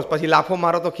ઓફકોર્સ પછી લાફો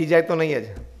મારો તો ખીજાય તો નહીં જ.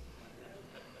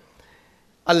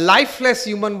 A lifeless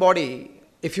human body,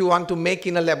 if you want to make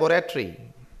in a laboratory,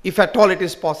 if at all it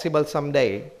is possible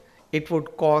someday, it would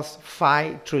cost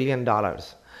 $5 trillion.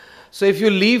 So if you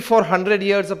live for 100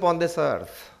 years upon this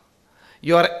earth,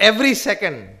 your every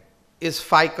second is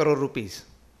 5 crore rupees.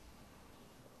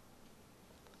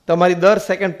 તમારી દર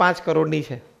second 5 કરોડની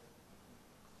છે.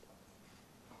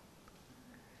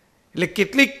 એટલે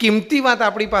કેટલી કિંમતી વાત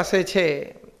આપણી પાસે છે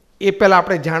એ પહેલાં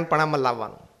આપણે જાણપણામાં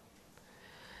લાવવાનું.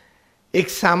 એક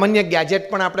સામાન્ય ગેજેટ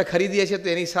પણ આપણે ખરીદીએ છીએ તો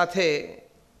એની સાથે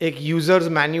એક યુઝર્સ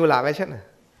મેન્યુઅલ આવે છે ને,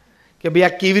 કે ભાઈ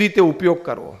આ કેવી રીતે ઉપયોગ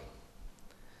કરવો.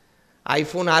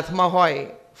 આઈફોન હાથમાં હોય,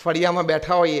 ફળિયામાં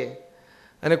બેઠા હોઈએ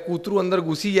અને કૂતરું અંદર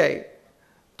ઘૂસી જાય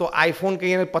તો આઈફોન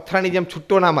કહીને પથરાની જેમ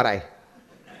છૂટો ના મરાય.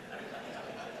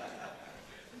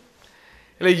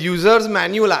 એટલે યુઝર્સ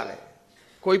મેન્યુઅલ આવે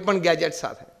કોઈ પણ ગેજેટ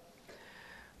સાથે.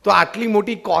 તો આટલી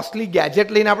મોટી કોસ્ટલી ગેજેટ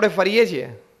લઈને આપણે ફરીએ છીએ,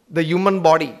 ધ હ્યુમન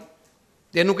બોડી,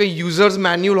 એનું કંઈ યુઝર્સ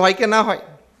મેન્યુઅલ હોય કે ના હોય?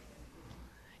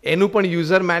 એનું પણ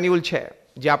યુઝર મેન્યુઅલ છે,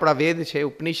 જે આપણા વેદ છે,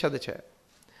 ઉપનિષદ છે,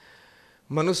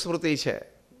 મનુસ્મૃતિ છે,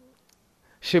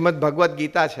 શ્રીમદ ભગવદ્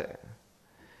ગીતા છે,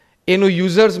 એનું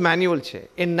યુઝર્સ મેન્યુઅલ છે.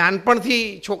 એ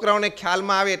નાનપણથી છોકરાઓને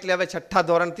ખ્યાલમાં આવે એટલે હવે 6ઠ્ઠા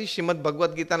ધોરણથી શ્રીમદ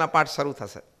ભગવદ્ ગીતાના પાઠ શરૂ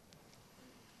થશે.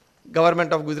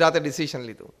 ગવર્મેન્ટ ઓફ ગુજરાતે ડિસિઝન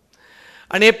લીધું.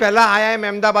 અને એ પહેલાં IIM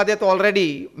અમદાવાદે તો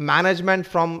already management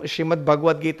from Shrimad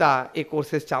Bhagavad Gita A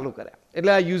courses ચાલુ કર્યા.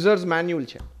 એટલે આ યુઝર્સ મેન્યુઅલ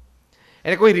છે.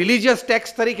 એને કોઈ રિલિજિયસ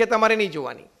ટેક્સ્ટ તરીકે તમારે નહીં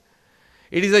જોવાની.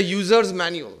 It is a users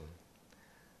manual.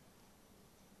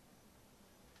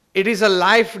 It is a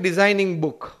life designing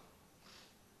book.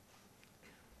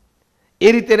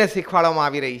 એ રીતે એને શીખવાડવામાં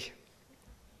આવી રહી છે.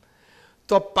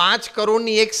 તો 5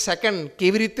 કરોડની 1 સેકન્ડ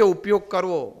કેવી રીતે ઉપયોગ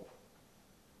કરવો,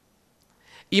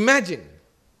 ઇમેજિન.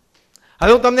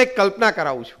 હવે હું તમને એક કલ્પના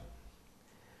કરાવું છું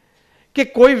કે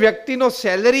કોઈ વ્યક્તિનો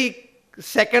સેલરી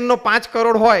સેકન્ડનો 5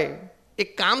 કરોડ હોય, એ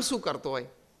કામ શું કરતો હોય?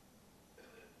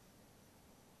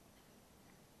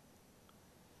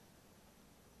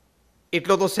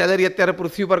 એટલો તો સેલરી અત્યારે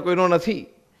પૃથ્વી પર કોઈનો નથી.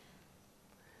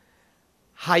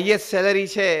 હાઈએસ્ટ સેલરી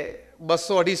છે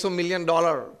 $200-250 million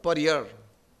પર year,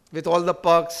 with all the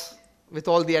પર્ક્સ, with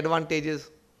all the advantages.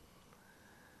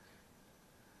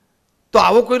 તો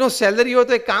આવો કોઈનો સેલરી હોય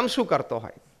તો એ કામ શું કરતો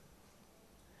હોય?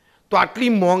 તો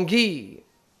આટલી મોંઘી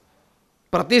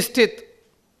પ્રતિષ્ઠિત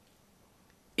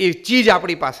એ ચીજ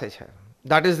આપણી પાસે છે.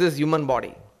 That is this human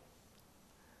body.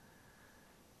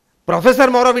 Professor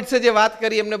મોરોવિટ્સે જે વાત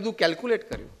કરી, એમને બધું કેલ્ક્યુલેટ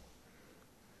કર્યું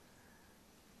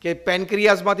કે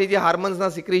પેનક્રિયાસમાંથી જે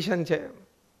હાર્મોન્સના સિક્રેશન છે,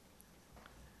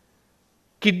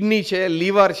 કિડની છે,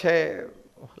 લીવર છે,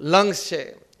 લંગ્સ છે,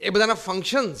 એ બધાના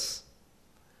ફંક્શન્સ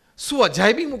શું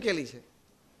અજાયબી મૂકેલી છે.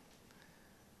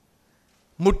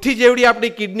 મુઠ્ઠી જેવડી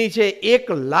આપણી કિડની છે,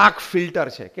 1 લાખ ફિલ્ટર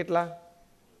છે. કેટલા?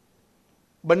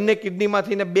 બંને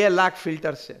કિડનીમાંથી ને 2 લાખ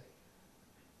ફિલ્ટર્સ છે.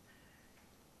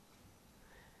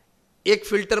 એક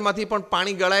ફિલ્ટરમાંથી પણ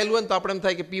પાણી ગળાયેલું હોય ને તો આપણે એમ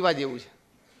થાય કે પીવા જેવું છે.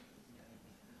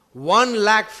 1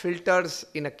 lakh filters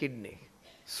in a kidney.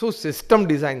 શું સિસ્ટમ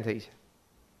ડિઝાઇન થઈ છે.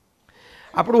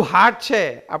 આપણું હાર્ટ છે,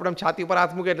 આપણે છાતી પર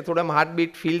હાથ મૂકે એટલે થોડા હાર્ટ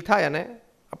બીટ ફીલ થાય અને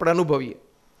આપણે અનુભવીએ.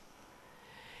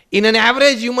 In an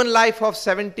average human life of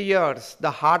 70 years,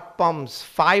 the heart pumps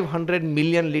 500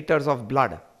 million liters of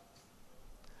blood.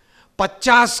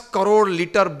 50 crore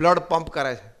litre blood pump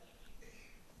કરે છે.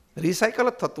 રિસાયકલ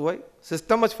જ થતું હોય,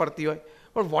 સિસ્ટમ જ ફરતી હોય,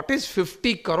 પણ વોટ ઇઝ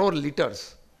 50 કરોડ લીટર્સ?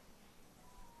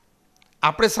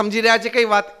 આપણે સમજી રહ્યા છીએ કઈ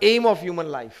વાત? Aim of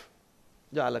human life.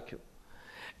 જો આ લખ્યું,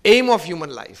 એઇમ ઓફ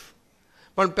હ્યુમન લાઈફ.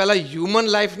 પણ પહેલા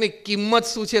હ્યુમન લાઈફની કિંમત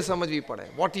શું છે સમજવી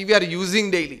પડે. What we are using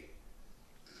daily.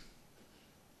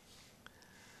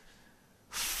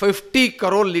 50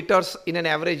 crore litres in an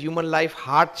average human life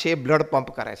heart છે બ્લડ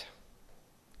પંપ કરે છે.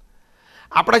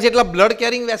 આપણા જેટલા બ્લડ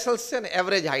કેરિંગ વેસલ્સ છે ને,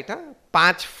 એવરેજ હાઇટ,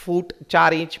 5 ફૂટ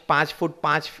 4 ઇંચ, 5 ફૂટ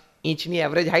 5 ઇંચની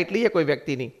એવરેજ હાઇટ લઈએ કોઈ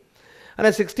વ્યક્તિની, અને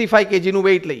 65 kgનું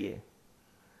વેઇટ લઈએ,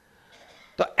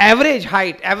 તો average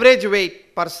height, average weight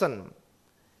person,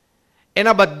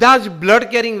 એના બધા જ બ્લડ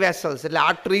કેરિંગ વેસલ્સ એટલે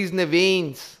આર્ટરીઝ ને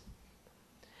વેઇન્સ,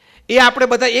 એ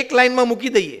આપણે બધા એક લાઇનમાં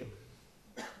મૂકી દઈએ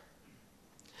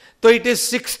તો ઇટ ઇઝ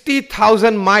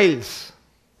 60,000 માઇલ્સ.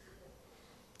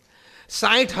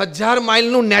 60,000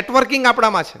 માઇલનું નેટવર્કિંગ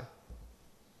આપણામાં છે.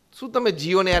 શું તમે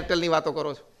જીઓ ને એરટેલની વાતો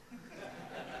કરો છો?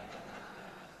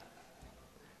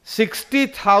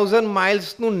 60,000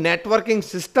 માઇલ્સનું નેટવર્કિંગ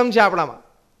સિસ્ટમ છે આપણામાં.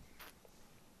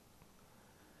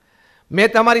 મેં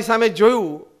તમારી સામે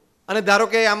જોયું અને ધારો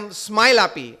કે આમ સ્માઇલ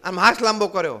આપી, આમ હાથ લાંબો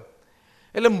કર્યો,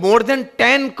 એટલે more than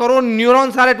 10 crore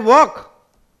neurons R at work.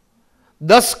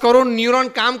 10 crore neuron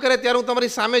કામ કરે ત્યારે હું તમારી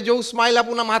સામે જોઉં, સ્માઇલ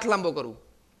આપું, આમ હાથ લાંબો કરું,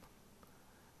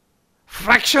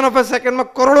 ફ્રેક્શન ઓફ અ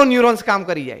સેકન્ડમાં કરોડો ન્યુરોન્સ કામ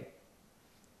કરી જાય.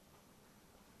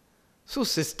 શું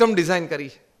સિસ્ટમ ડિઝાઇન કરી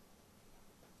છે.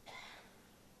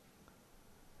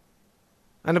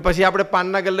 અને પછી આપણે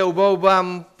પાનના ગલ્લે ઊભા ઊભા આમ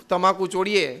તમાકુ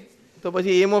ચોડીએ તો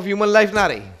પછી એમ ઓફ હ્યુમન લાઈફ ના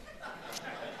રહી.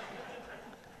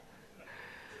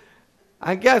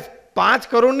 આ ક્યાં 5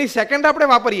 કરોડની સેકન્ડ આપણે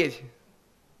વાપરીએ છીએ.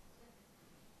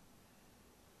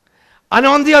 અને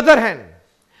on the other hand,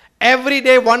 every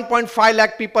day 1.5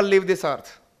 lakh people leave this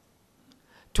earth.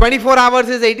 24 hours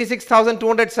is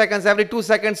 86,200 seconds. Every 2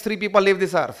 seconds 3 people leave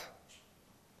this earth.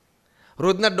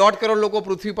 રોજના 1.5 કરોડ લોકો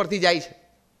પૃથ્વી પરથી જાય છે.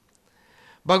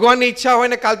 ભગવાનની ઈચ્છા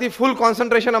હોય ને કાલથી ફૂલ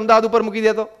કોન્સન્ટ્રેશન અમદાવાદ ઉપર મૂકી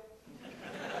દેતો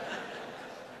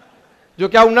જો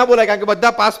કે આવું ના બોલાય, કારણ કે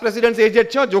બધા પાસ્ટ પ્રેસિડેન્ટ એજેડ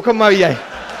છે, જોખમમાં આવી જાય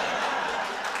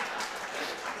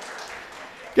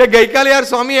કે ગઈકાલે યાર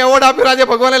સ્વામી એવોર્ડ આપ્યો, આજે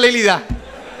ભગવાને લઈ લીધા.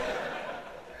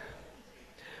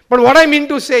 પણ what I mean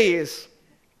to say is,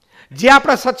 જે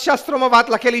આપણા સત્શાસ્ત્રોમાં વાત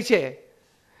લખેલી છે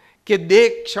કે દેહ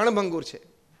ક્ષણભંગુર છે,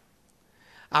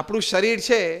 આપણું શરીર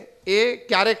છે એ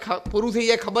ક્યારે પૂરું થઈ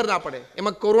જાય ખબર ના પડે.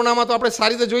 એમાં કોરોનામાં તો આપણે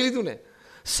સારી રીતે જોઈ લીધું ને,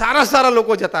 સારા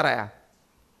લોકો જતા રહ્યા.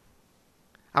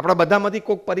 આપણા બધામાંથી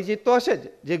કોઈક પરિચિત તો હશે જ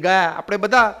જે ગયા. આપણે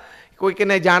બધા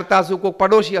કોઈકને જાણતા હશું, કોઈક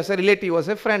પડોશી હશે, રિલેટિવ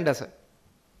હશે, ફ્રેન્ડ હશે.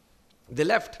 They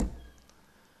left.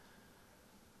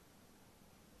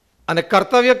 અને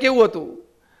કર્તવ્ય કેવું હતું?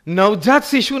 નવજાત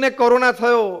શિશુને કોરોના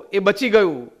થયો એ બચી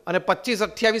ગયું, અને 25,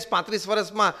 28,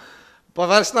 35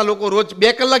 વર્ષના લોકો રોજ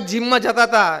 2 કલાક જીમમાં જતા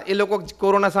હતા, એ લોકો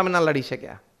કોરોના સામે ના લડી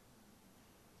શક્યા.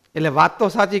 એટલે વાત તો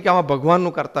સાચી કે આમાં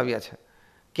ભગવાનનું કર્તવ્ય છે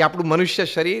કે આપણું મનુષ્ય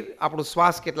શરીર, આપણું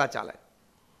શ્વાસ કેટલા ચાલે.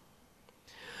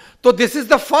 તો this is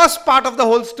the first part of the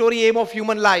hall story, M of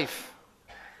human life,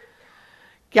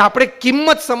 કે આપણે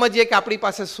કિંમત સમજીએ કે આપણી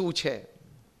પાસે શું છે.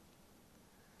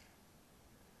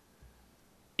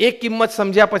 એ કિંમત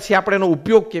સમજ્યા પછી આપણે એનો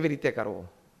ઉપયોગ કેવી રીતે કરવો.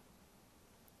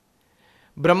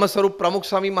 બ્રહ્મ સ્વરૂપ પ્રમુખ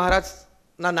સ્વામી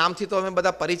મહારાજના નામથી તો અમે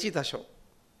બધા પરિચિત હશો,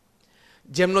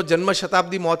 જેમનો જન્મ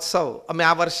શતાબ્દી મહોત્સવ અમે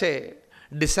આ વર્ષે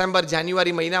ડિસેમ્બર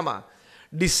જાન્યુઆરી મહિનામાં,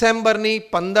 ડિસેમ્બરની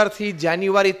 15 થી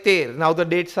જાન્યુઆરી 13, નાઉ the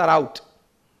dates R out,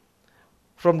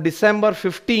 from December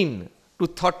 15 to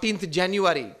 13th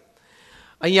જાન્યુઆરી,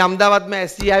 અહીંયા અમદાવાદમાં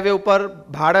એસજી હાઈવે ઉપર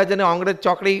ભાડજ અને ઓંગ્રેજ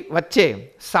ચોકડી વચ્ચે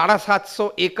 750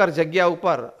 એકર જગ્યા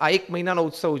ઉપર આ 1 મહિનાનો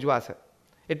ઉત્સવ ઉજવાશે.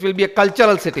 It will be a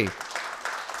cultural city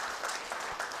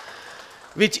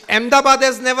which Ahmedabad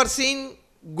has never seen,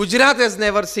 Gujarat has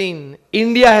never seen,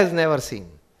 India has never seen.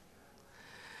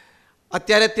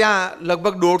 અત્યારે ત્યાં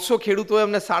લગભગ 150 ખેડૂતોએ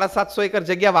અમને 750 એકર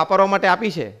જગ્યા વાપરવા માટે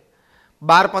આપી છે.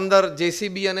 12-15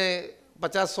 જેસીબી અને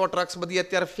 50-100 ટ્રક્સ બધી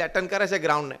અત્યારે ફ્લેટન કરે છે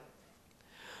ગ્રાઉન્ડને.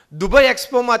 દુબઈ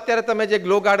એક્સપોમાં અત્યારે તમે જે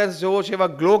ગ્લો ગાર્ડન્સ જોવો છો,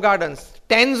 એવા glow gardens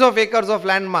 10s of acres of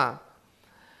લેન્ડમાં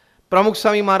પ્રમુખ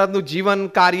સ્વામી મહારાજનું જીવન,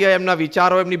 કાર્ય, એમના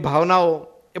વિચારો, એમની ભાવનાઓ,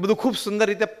 એ બધું ખૂબ સુંદર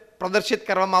રીતે પ્રદર્શિત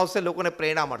કરવામાં આવશે. લોકોને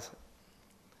પ્રેરણા મળશે.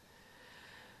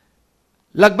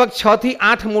 લગભગ 6 થી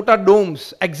 8 મોટા domes,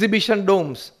 exhibition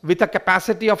domes with a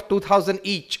capacity of 2000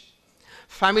 inch.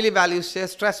 Family values છે,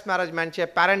 સ્ટ્રેસ મેનેજમેન્ટ છે,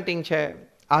 પેરેન્ટિંગ છે,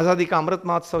 આઝાદી કા અમૃત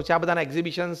મહોત્સવ છે, આ બધાના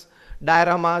exhibitions,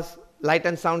 ડાયરામાસ, light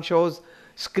and sound shows,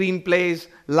 screen plays,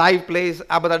 live plays,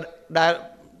 આ બધા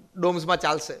ડોમ્સમાં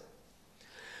ચાલશે.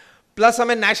 પ્લસ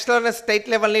અમે નેશનલ અને સ્ટેટ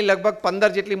લેવલની લગભગ 15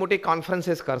 જેટલી મોટી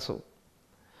કોન્ફરન્સીસ કરશું,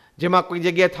 જેમાં કોઈ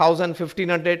જગ્યાએ 1000,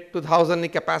 1500,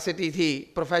 2000ની કેપેસિટીથી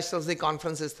પ્રોફેશનલ્સની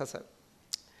કોન્ફરન્સીસ થશે.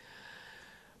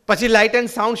 પછી લાઇટ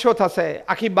એન્ડ સાઉન્ડ શો થશે.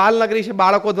 આખી બાલનગરી છે,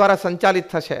 બાળકો દ્વારા સંચાલિત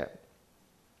થશે.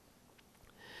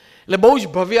 એટલે બહુ જ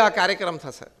ભવ્ય આ કાર્યક્રમ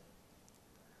થશે.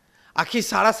 આખી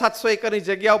 750 એકરની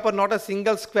જગ્યા ઉપર not a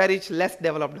single square inch less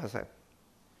developed હશે.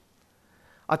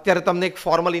 અત્યારે તમને એક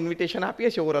ફોર્મલ ઇન્વિટેશન આપીએ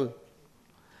છીએ ઓરલ,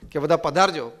 કે બધા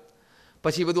પધારજો,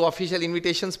 પછી બધું ઓફિશિયલ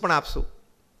ઇન્વિટેશન્સ પણ આપશું.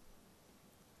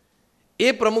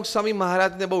 એ પ્રમુખ સ્વામી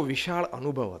મહારાજને બહુ વિશાળ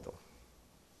અનુભવ હતો.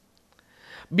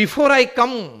 Before I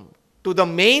come to the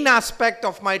main aspect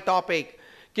of my topic,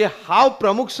 કે હાઉ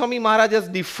પ્રમુખ Swami Maharaj has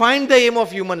defined the M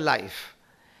of human life,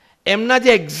 એમના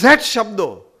જે એક્ઝેક્ટ શબ્દો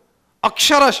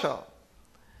અક્ષરશ,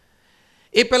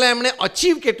 એ પહેલા એમણે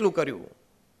અચીવ કેટલું કર્યું.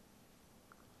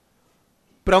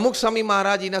 પ્રમુખ Swami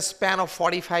Maharaj, in a span of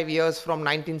 45 years from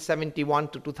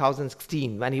 1971 to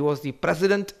 2016, when he was the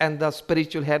president and the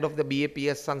spiritual head of the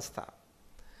BAPS સંસ્થા,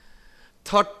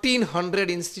 1300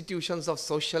 institutions of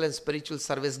social and spiritual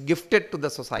service gifted to the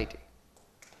society.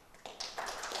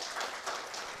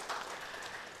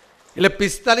 એટલે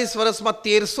 45 વર્ષમાં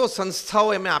 1300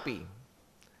 સંસ્થાઓ એમને આપી.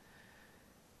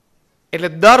 એટલે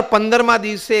દર 15મા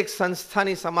દિવસે એક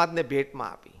સંસ્થાની સમાજને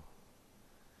ભેટમાં આપી.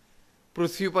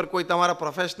 પૃથ્વી પર કોઈ તમારા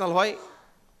પ્રોફેશનલ હોય,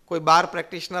 કોઈ બાર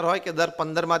પ્રેક્ટિશનર હોય કે દર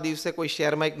 15મા દિવસે કોઈ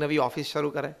શહેરમાં એક નવી ઓફિસ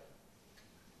શરૂ કરે?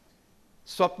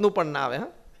 સ્વપ્નું પણ ના આવે,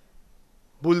 હા,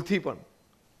 ભૂલથી પણ.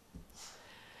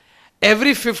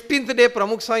 એવરી 15th ડે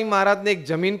પ્રમુખ સ્વામી મહારાજને એક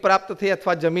જમીન પ્રાપ્ત થઈ,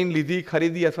 અથવા જમીન લીધી,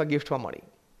 ખરીદી અથવા ગિફ્ટમાં મળી.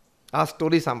 આ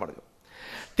સ્ટોરી સાંભળજો.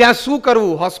 ત્યાં શું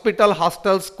કરવું? Hospital,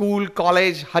 hostel, school,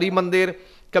 college, હરિમંદિર,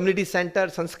 community centre,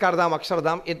 Sanskardham,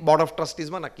 Akshardham, A board of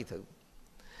ટ્રસ્ટીઝમાં નક્કી થયું.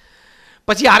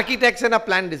 પછી આર્કિટેક્ટ્સ એના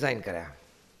પ્લાન ડિઝાઇન કર્યા.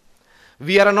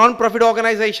 We are a non profit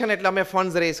organisation, એટલે અમે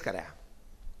ફંડ્સ રેઝ કર્યા.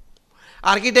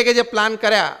 આર્કિટેક્ટે જે પ્લાન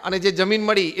કર્યા અને જે જમીન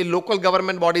મળી એ લોકલ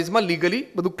ગવર્મેન્ટ બોડીઝમાં લીગલી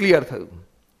બધું ક્લિયર થયું.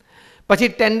 પછી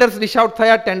ટેન્ડર્સ ડિશ આઉટ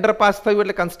થયા, ટેન્ડર પાસ થયું,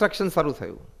 એટલે કન્સ્ટ્રક્શન શરૂ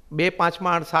થયું. 2, 5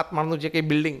 માળ, 7 માળનું જે કંઈ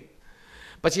બિલ્ડિંગ.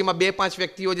 પછી એમાં 2-5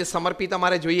 વ્યક્તિઓ જે સમર્પિત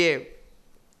અમારે જોઈએ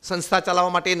સંસ્થા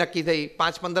ચલાવવા માટે નક્કી થઈ.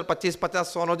 5, 15, 25, 50,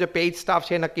 100નો જે પેઇડ સ્ટાફ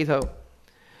છે એ નક્કી થયો.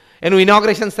 એનું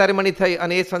ઇનોગ્રેશન સેરેમની થઈ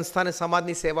અને એ સંસ્થાને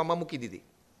સમાજની સેવામાં મૂકી દીધી.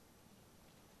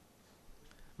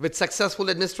 With successful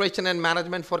administration and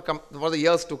management for the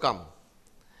years to come.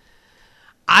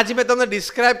 આજ મેં તમને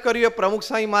ડિસ્ક્રાઇબ કર્યું એ પ્રમુખ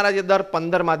સ્વામી મહારાજે દર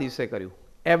 15મા દિવસે કર્યું.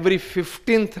 Every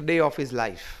 15th day of his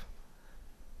life.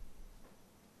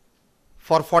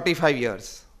 For 45 years.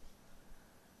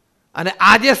 અને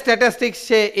આ જે સ્ટેટિસ્ટિક્સ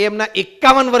છે એ એમના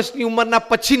 51 વર્ષની ઉંમરના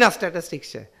પછીના સ્ટેટિસ્ટિક્સ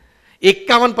છે.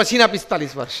 51 પછીના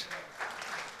 45 વર્ષ.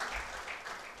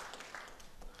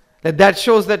 That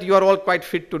shows that you are all quite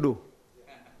fit to do.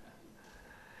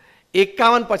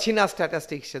 51 પછીના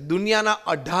સ્ટેટિસ્ટિક્સ છે. દુનિયાના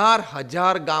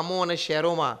 18,000 ગામો અને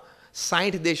શહેરોમાં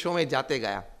 60 દેશોમાં જાતે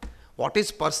ગયા. What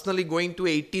is personally going to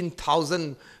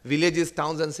 18,000 villages,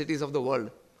 towns and cities of the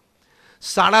world?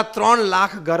 3.5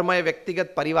 lakh ઘરમાં એ વ્યક્તિગત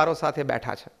પરિવારો સાથે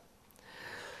બેઠા છે.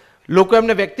 લોકો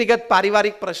એમને વ્યક્તિગત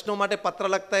પારિવારિક પ્રશ્નો માટે પત્ર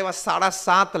લખતા એવા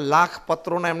 7.5 લાખ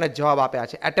પત્રોના એમને જવાબ આપ્યા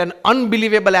છે. At an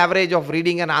unbelievable average of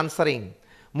reading and answering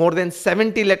more than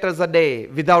 70 letters a day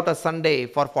without a Sunday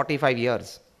for 45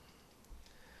 years.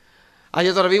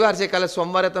 આજે તો રવિવાર છે, કાલે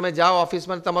સોમવારે તમે જાઓ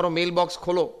ઓફિસમાં, તમારો મેલ બોક્સ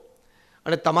ખોલો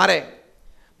અને તમારે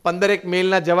 15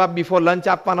 મેલના જવાબ બિફોર લંચ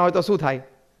આપવાના હોય તો શું થાય?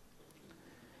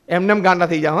 એમને ગાંડા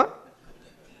થઈ જાઓ.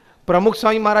 પ્રમુખ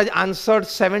Swami Maharaj answered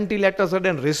 70 letters a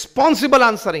day, responsible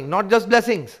answering, not just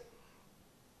blessings.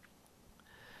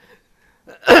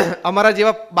 અમારા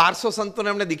જેવા 1200 સંતોને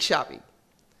એમને દીક્ષા આપી.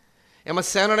 એમાં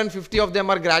 750 of them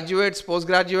are graduates, post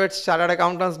graduates, chartered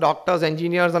accountants, doctors,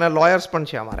 engineers અને lawyers પણ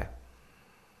છે અમારે.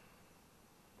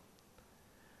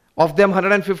 Of them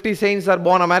 150 saints are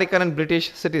born American and British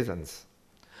citizens.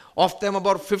 Of them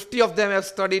about 50 of them have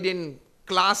studied in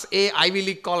Class A Ivy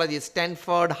League colleges,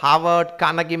 Stanford, Harvard,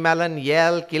 Carnegie Mellon,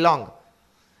 Yale, Keelong.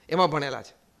 એમાં ભણેલા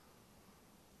છે.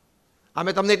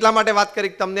 અમે તમને એટલા માટે વાત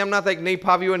કરી કે તમને એમ ના થાય કે નહીં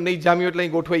ફાવ્યું અને નહીં જામ્યું એટલે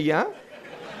અહીં ગોઠવાઈ ગયા.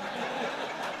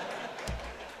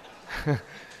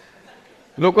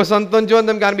 લોકો સંતોન જો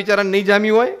તમે કે બિચારાને નહીં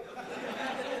જામ્યું હોય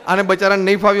અને બિચારાને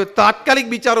નહીં ફાવ્યું, તાત્કાલિક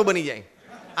બિચારો બની જાય.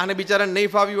 આને બિચારાને નહીં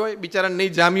ફાવ્યું હોય, બિચારાને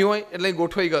નહીં જામ્યું હોય એટલે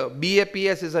ગોઠવાઈ ગયો.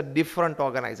 BAPS is a different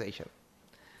organization.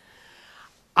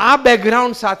 આ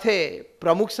બેકગ્રાઉન્ડ સાથે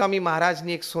પ્રમુખ સ્વામી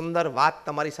મહારાજની એક સુંદર વાત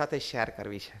તમારી સાથે શેર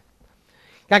કરવી છે.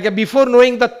 કારણ કે before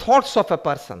knowing the thoughts of a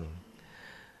person,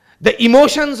 the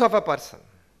emotions of a person,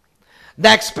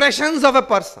 the expressions of a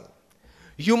person,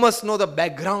 you must no the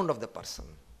background of the person.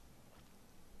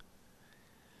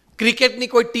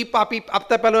 ક્રિકેટની કોઈ ટીપ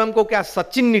આપતા પહેલા એમ કહું કે આ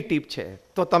સચિનની ટીપ છે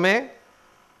તો તમે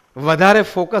વધારે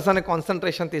ફોકસ અને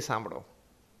કોન્સન્ટ્રેશનથી સાંભળો.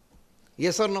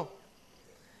 યસ ઓર નો?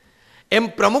 એમ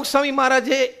પ્રમુખ સ્વામી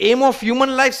મહારાજે એમ ઓફ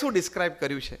હ્યુમન લાઈફ શું ડિસ્ક્રાઇબ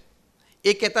કર્યું છે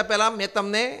એ કહેતા પહેલા મેં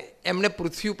તમને એમને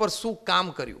પૃથ્વી ઉપર શું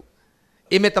કામ કર્યું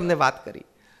એ મેં તમને વાત કરી.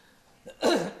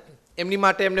 એમની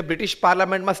માટે એમને British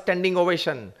પાર્લામેન્ટમાં standing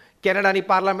ovation, કેનેડાની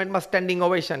પાર્લામેન્ટમાં standing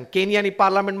ovation, કેનિયાની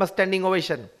પાર્લામેન્ટમાં standing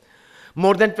ovation,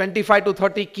 more than 25 to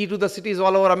 30 key to the cities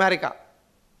all over America.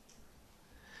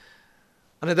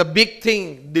 અને ધ બિગ થિંગ,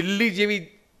 દિલ્હી જેવી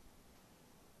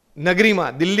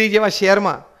નગરીમાં, દિલ્હી જેવા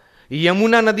શહેરમાં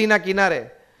યમુના નદીના કિનારે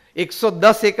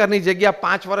 110 એકરની જગ્યા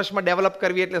 5 વર્ષમાં ડેવલપ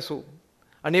કરવી એટલે શું?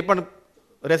 અને એ પણ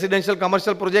રેસિડેન્શિયલ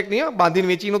કમર્શિયલ પ્રોજેક્ટ નહીં, બાંધીને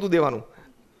વેચી નહોતું દેવાનું.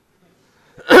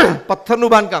 પથ્થરનું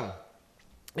બાંધકામ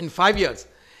in 5 years.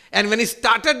 And when he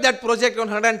started that project on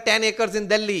 110 acres in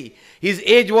Delhi, his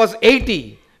age was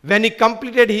 80. When he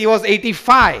completed, he was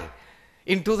 85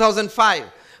 in 2005.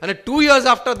 And 2 years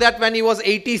after that, when he was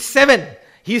 87,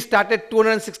 he started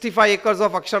 265 acres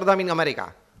of Akshardham in America.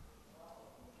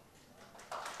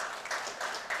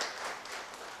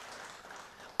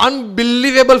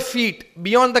 Unbelievable feat,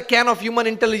 beyond the ken of human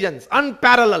intelligence,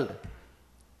 unparalleled.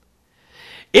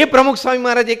 એ પ્રમુખ સ્વામી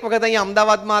મહારાજ એક વખત અહીંયા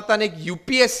અમદાવાદમાં હતા અને એક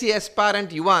UPSC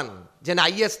એસ્પાયરન્ટ યુવાન જેને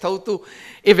IAS થવું હતું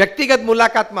એ વ્યક્તિગત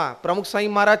મુલાકાતમાં પ્રમુખ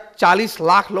સ્વામી મહારાજ 40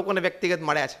 લાખ લોકોને વ્યક્તિગત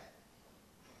મળ્યા છે.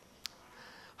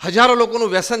 હજારો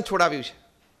લોકોનું વ્યસન છોડાવ્યું છે.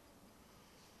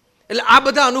 એટલે આ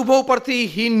બધા અનુભવ પરથી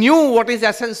he knew what is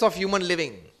essence of human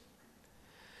living.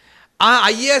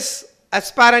 આ IAS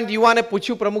એસ્પાયરન્ટ યુવાને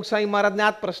પૂછ્યું પ્રમુખ સ્વામી મહારાજને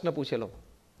આ જ પ્રશ્ન પૂછેલો,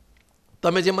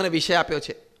 તમે જે મને વિષય આપ્યો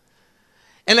છે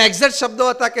એના એક્ઝેક્ટ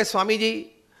શબ્દો હતા કે સ્વામીજી,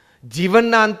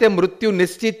 જીવનના અંતે મૃત્યુ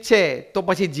નિશ્ચિત છે તો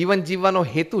પછી જીવન જીવવાનો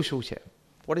હેતુ શું છે?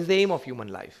 What is the M of human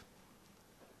life?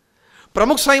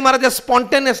 પ્રમુખ સ્વામી મહારાજે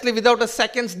spontaneously, without a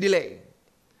seconds delay,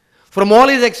 from all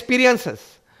his experiences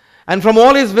and from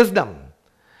all his wisdom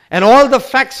and all the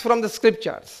facts from the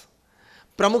scriptures,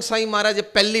 પ્રમુખ સ્વામી મહારાજે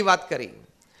પહેલી વાત કરી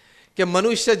કે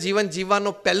મનુષ્ય જીવન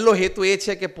જીવવાનો પહેલો હેતુ એ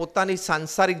છે કે પોતાની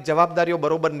સાંસારિક જવાબદારીઓ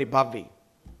બરોબર નિભાવવી.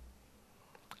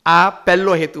 આ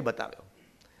પહેલો હેતુ બતાવ્યો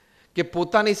કે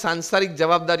પોતાની સાંસારિક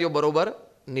જવાબદારીઓ બરોબર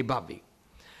નિભાવવી.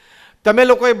 તમે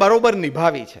લોકોએ બરોબર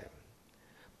નિભાવી છે,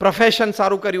 પ્રોફેશન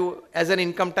સારું કર્યું એઝ એન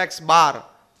ઇન્કમ ટેક્સ બાર,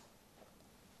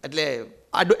 એટલે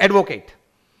એડવોકેટ.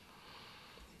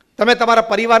 તમે તમારા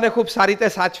પરિવારને ખૂબ સારી રીતે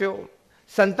સાચવ્યો,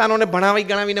 સંતાનોને ભણાવી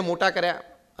ગણાવીને મોટા કર્યા,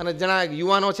 અને ઘણા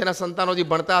યુવાનો છે એના સંતાનો જે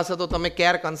ભણતા હશે તો તમે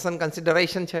કેર, કન્સર્ન,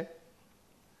 કન્સિડરેશન છે.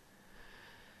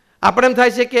 આપણે એમ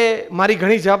થાય છે કે મારી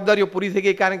ઘણી જવાબદારીઓ પૂરી થઈ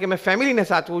ગઈ કારણ કે મેં ફેમિલીને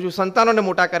સાચવું છું, સંતાનોને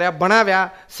મોટા કર્યા,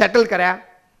 ભણાવ્યા, સેટલ કર્યા,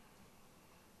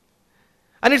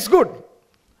 and it's good.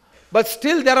 But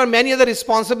still there are many other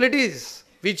responsibilities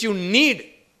which you need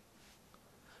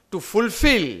to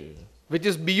fulfill, which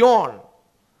is beyond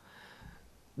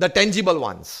the tangible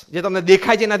ones. જે તમને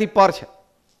દેખાય છે એનાથી પર છે.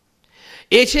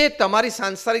 એ છે તમારી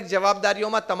સાંસારિક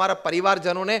જવાબદારીઓમાં તમારા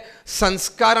પરિવારજનોને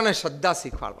સંસ્કાર અને શ્રદ્ધા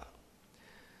શીખવાડવા.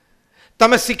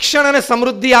 તમે શિક્ષણ અને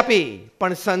સમૃદ્ધિ આપી,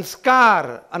 પણ સંસ્કાર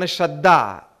અને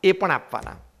શ્રદ્ધા એ પણ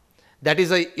આપવાના. That is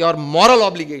your moral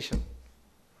obligation.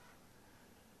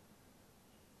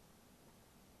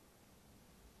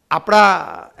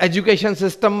 આપણા એજ્યુકેશન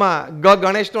સિસ્ટમમાં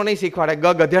ગણેશનો નહીં શીખવાડે,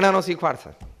 ગધેડાનો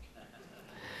શીખવાડશે.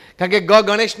 કારણ કે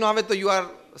ગણેશનો આવે તો you are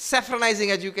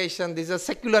સેફ્રનાઇઝિંગ education. This is a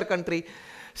secular country.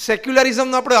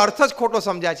 સેક્યુલરિઝમનો આપણે અર્થ જ ખોટો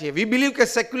સમજ્યા છીએ. વી બિલીવ કે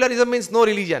સેક્યુલરિઝમ મીન્સ નો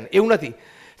રિલિજન. એવું નથી.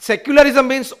 Secularism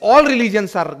means all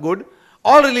religions are good,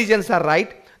 all religions R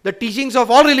right, the teachings of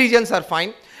all religions are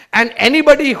fine, and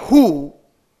anybody who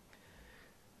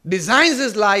designs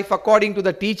his life according to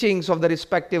the teachings of the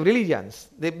respective religions,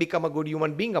 they become a good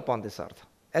human being upon this earth.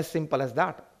 As simple as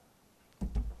that.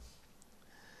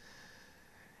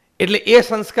 એટલે એ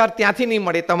સંસ્કાર ત્યાંથી નહીં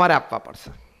મળે, તમારે આપવા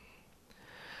પડશે.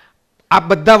 આ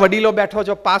બધા વડીલો બેઠો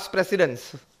છો, પાસ્ટ પ્રેસિડેન્ટ્સ,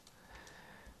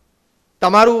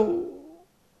 તમારું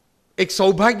એક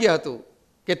સૌભાગ્ય હતું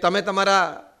કે તમે તમારા,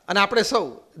 અને આપણે સૌ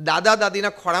દાદા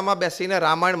દાદીના ખોળામાં બેસીને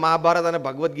રામાયણ, મહાભારત અને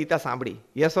ભગવદ્ ગીતા સાંભળી.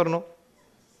 Yes or no?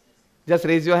 Just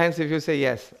raise your hands if you say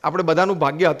yes. આપણે બધાનું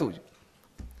ભાગ્ય હતું જ.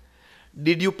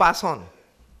 Did you pass on?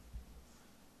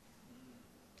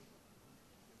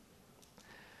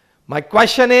 My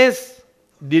question is,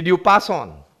 did you pass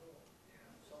on?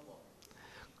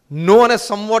 No અને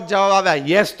somewhat જવાબ આવ્યા.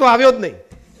 Yes તો આવ્યો જ નહીં.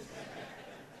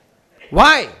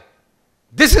 Why?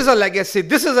 This is a legacy.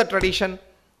 This is a tradition.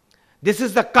 This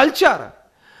is the culture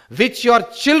which your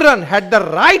children had the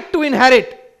right to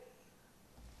inherit.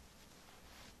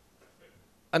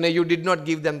 અને you did not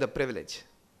give them the privilege.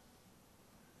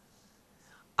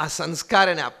 આ સંસ્કાર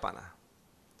એને આપવાના.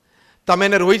 તમે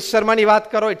એને રોહિત શર્માની વાત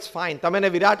કરો, ઇટ્સ ફાઇન. તમે એને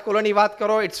વિરાટ કોહલીની વાત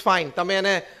કરો, ઇટ્સ ફાઇન. તમે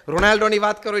એને રોનાલ્ડોની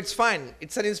વાત કરો, it's fine.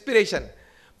 It's N inspiration.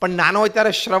 પણ નાનો હોય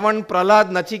ત્યારે શ્રવણ, પ્રહલાદ,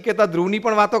 નચિકેતા, ધ્રુવની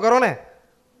પણ વાતો કરો ને,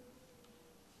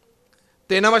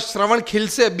 તો એનામાં શ્રવણ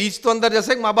ખીલશે, બીજ તો અંદર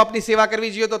જશે કે મા બાપની સેવા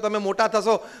કરવી જોઈએ. તો તમે મોટા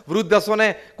થશો, વૃદ્ધ હશો ને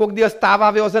કોઈક દિવસ તાવ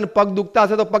આવ્યો હશે ને પગ દુખતા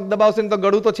હશે તો પગ દબાવશે ને તો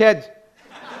ગળું તો છે જ,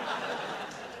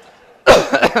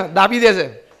 દાબી દેશે.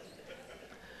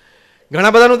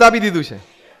 ઘણા બધાનું દાબી દીધું છે.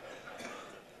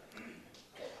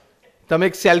 તમે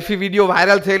એક સેલ્ફી વિડીયો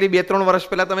વાયરલ થયેલી 2-3 વર્ષ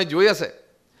પહેલા તમે જોઈ હશે.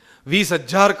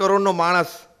 20,000 કરોડનો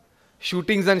માણસ,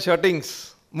 શૂટિંગ્સ એન્ડ શર્ટિંગ્સ,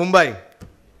 મુંબઈ.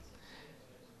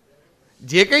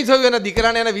 જે કંઈ થયું એના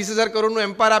દીકરાને એને 20,000 કરોડનું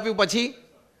એમ્પાયર આપ્યું, પછી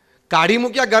કાઢી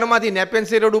મૂક્યા ઘરમાંથી.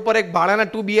 નેપેન્સી રોડ ઉપર એક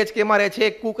ભાડાના 2 BHK માં રહે છે,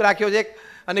 એક કુક રાખ્યો છે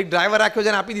અને એક ડ્રાઈવર રાખ્યો છે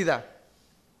અને આપી દીધા.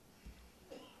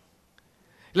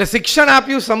 એટલે શિક્ષણ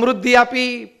આપ્યું, સમૃદ્ધિ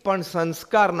આપી, પણ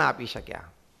સંસ્કાર ના આપી શક્યા.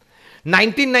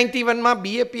 1991માં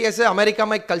BAPS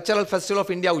અમેરિકામાં એક કલ્ચરલ ફેસ્ટિવલ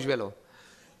ઓફ ઇન્ડિયા ઉજવેલો.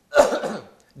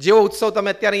 જેવો ઉત્સવ તમે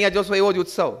અત્યારે અહીંયા જોશો એવો જ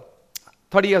ઉત્સવ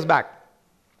 30 years back.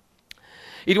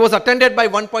 It was attended by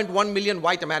 1.1 million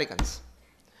white Americans.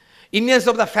 Indians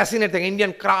of the fascinating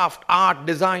Indian craft, art,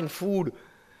 design, food,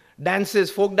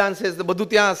 dances, folk dances, બધું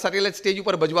ત્યાં સેટેલાઇટ સ્ટેજ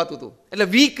ઉપર ભજવાતું હતું. એટલે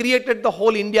we created the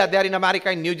whole India there in America,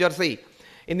 in New Jersey,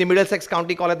 in the Middlesex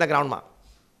County College ના ગ્રાઉન્ડમાં.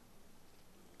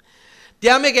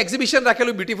 ત્યાં અમે એક એક્ઝિબિશન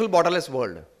રાખેલું, બ્યુટીફુલ બોર્ડરલેસ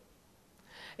વર્લ્ડ.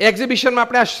 એ એક્ઝિબિશનમાં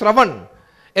આપણે આ શ્રવણ,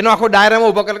 એનો આખો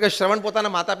ડાયરામાં ઉભો કરેલો કે શ્રવણ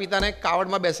પોતાના માતા પિતાને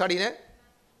કાવડમાં બેસાડીને,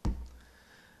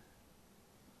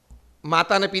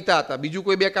 માતાને પિતા હતા, બીજું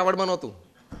કોઈ 2 કાવડમાં નહોતું,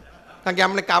 કારણ કે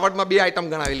આપણે કાવડમાં 2 આઈટમ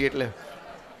ગણાવેલી, એટલે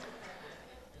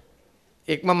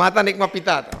એકમાં માતા ને એકમાં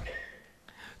પિતા હતા.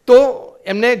 તો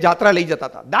એમને જાત્રા લઈ જતા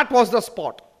હતા. That was the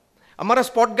spot. અમારા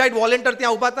સ્પોટ ગાઈડ વોલેન્ટિયર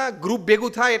ત્યાં ઊભા હતા. ગ્રુપ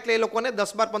ભેગું થાય એટલે એ લોકોને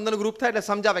 10-12-15 ગ્રુપ થાય એટલે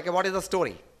સમજાવે કે વોટ ઇઝ ધ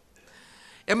સ્ટોરી.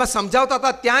 એમાં સમજાવતા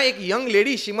હતા. ત્યાં એક young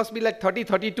lady, she must be like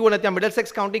 30-32, અને ત્યાં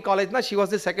મિડલસેક્સ કાઉન્ટી કોલેજના she was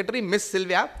the secretary, miss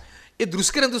સિલ્વિયા, એ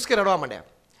ધ્રુસકે રડવા માંડ્યા.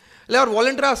 એટલે ઓર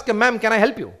વોલેન્ટિયર આસ્ક કે ma'am can I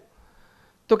help you?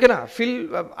 તો કે ના, ફીલ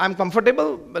આઈ એમ કમ્ફર્ટેબલ,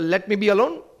 લેટ મી બી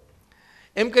અલોન.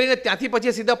 એમ કરીને ત્યાંથી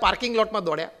પછી સીધા પાર્કિંગ લોટમાં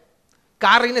દોડ્યા.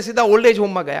 કાર લઈને સીધા ઓલ્ડ એજ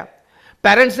હોમમાં ગયા.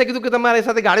 પેરેન્ટ્સને કીધું કે તમારી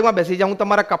સાથે ગાડીમાં બેસી જાઓ, હું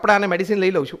તમારા કપડાં અને મેડિસિન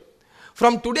લઈ લઉં છું.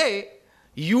 From today,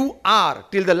 you are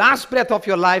till the last breath of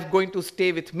your life going to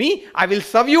stay with me. I will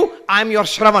serve you. I am your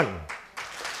Shravan.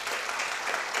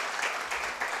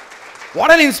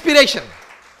 What an inspiration.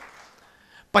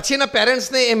 પછી એના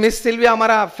પેરેન્ટ્સને એ મિસ સિલ્વિયા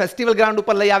અમારા ફેસ્ટિવલ ગ્રાઉન્ડ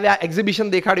ઉપર લઈ આવ્યા, exhibition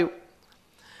દેખાડ્યું.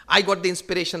 I got the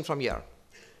inspiration from here.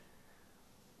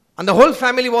 And the whole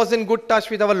family was in good touch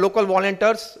with our local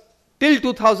volunteers till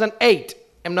 2008.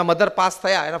 એમના mother pass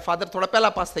થયા, એના ફાધર થોડા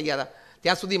પહેલાં પાસ થઈ ગયા હતા.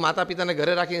 ત્યાં સુધી માતા પિતાને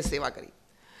ઘરે રાખીને સેવા કરી.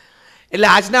 એટલે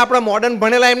આજના આપણા મોડર્ન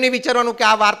ભણેલા એમ નહીં વિચારવાનું કે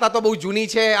આ વાર્તા તો બહુ જૂની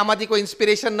છે, આમાંથી કોઈ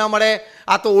ઇન્સ્પિરેશન ન મળે,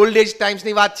 આ તો ઓલ્ડ એજ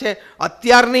ટાઈમ્સની વાત છે.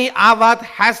 અત્યારની આ વાત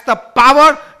has the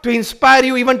power to inspire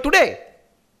you even today.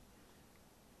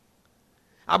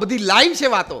 આ બધી લાઈવ છે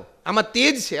વાતો, આમાં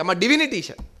તેજ છે, આમાં ડિવિનિટી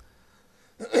છે.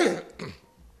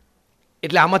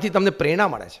 એટલે આમાંથી તમને પ્રેરણા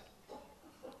મળે છે.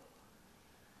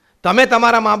 તમે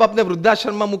તમારા મા બાપને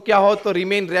વૃદ્ધાશ્રમમાં મૂક્યા હો તો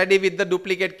remain ready with the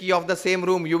duplicate key of the same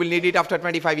room. You will need it after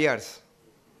 25 years.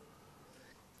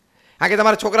 હા, કે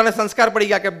તમારા છોકરાને સંસ્કાર પડી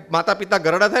ગયા કે માતા પિતા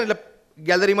ઘરડા થાય ને એટલે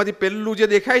ગેલેરીમાંથી પહેલું જે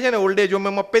દેખાય છે ને ઓલ્ડ એજ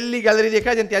હોમમાં પહેલી ગેલેરી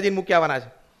દેખાય છે ને ત્યાં જઈને મૂકી આવવાના છે.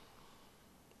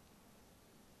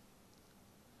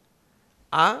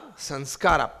 આ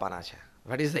સંસ્કાર આપવાના છે.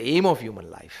 What is the M of human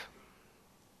life.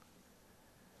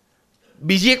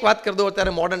 બીજી એક વાત કરી દો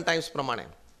અત્યારે મોડર્ન ટાઈમ્સ પ્રમાણે.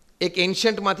 એક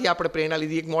એન્શિયન્ટમાંથી આપણે પ્રેરણા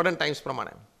લીધી, એક મોડર્ન ટાઈમ્સ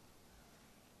પ્રમાણે.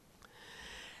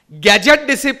 ગેજેટ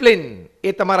ડિસિપ્લિન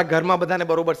એ તમારા ઘરમાં બધાને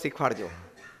બરોબર શીખવાડજો.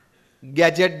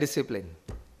 Gadget discipline.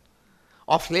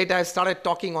 Of late I started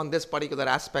talking on this particular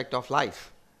aspect of life.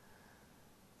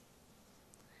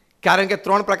 કારણ કે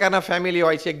 3 પ્રકારના ફેમિલી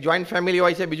હોય છે. એક જોઈન્ટ ફેમિલી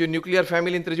હોય છે, બીજું ન્યુક્લિયર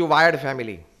ફેમિલી, ત્રીજું વાયર્ડ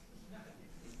ફેમિલી.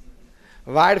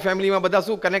 વાયર્ડ ફેમિલીમાં બધા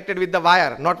શું connected with the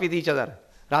wire, not with each other.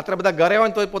 રાત્રે બધા ઘરે હોય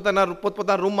ને તો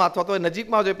પોતપોતાના રૂમમાં અથવા તો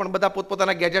નજીકમાં હોય પણ બધા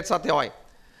પોતપોતાના ગેજેટ સાથે હોય.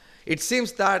 ઇટ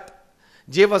સીમ્સ દેટ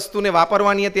જે વસ્તુને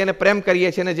વાપરવાની હતી એને પ્રેમ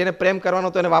કરીએ છીએ અને જેને પ્રેમ કરવાનો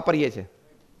તો એને વાપરીએ છીએ.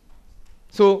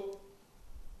 સો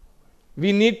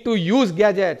we need to use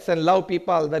gadgets and love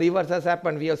people. The reverse has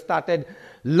happened. We have started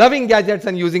loving gadgets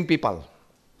and using people.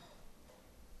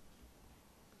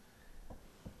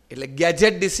 એટલે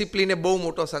ગેજેટ ડિસિપ્લિન એ બહુ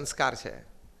મોટો સંસ્કાર છે.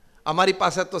 અમારી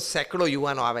પાસે તો સેંકડો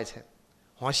યુવાનો આવે છે,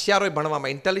 હોશિયાર હોય,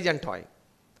 ભણવામાં ઇન્ટેલિજન્ટ હોય,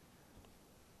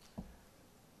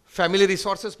 ફેમિલી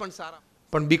રિસોર્સિસ પણ સારા,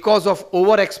 પણ because of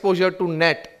over exposure two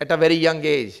net at a very young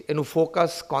એજ એનું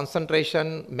ફોકસ,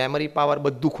 કોન્સન્ટ્રેશન, મેમરી પાવર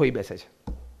બધું ખોઈ બેસે છે.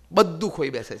 બધું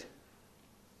ખોઈ બેસે છે.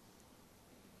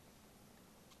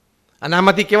 અને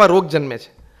આમાંથી કેવા રોગ જન્મે છે.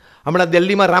 હમણાં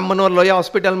દિલ્હીમાં રામ મનોહર લોહિયા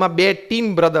હોસ્પિટલમાં 2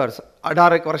 ટીન બ્રધર્સ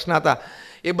 18 વર્ષના હતા.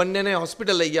 એ બંનેને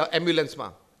હોસ્પિટલ લઈ ગયા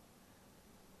એમ્બ્યુલન્સમાં.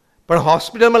 પણ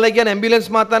હોસ્પિટલમાં લઈ ગયા ને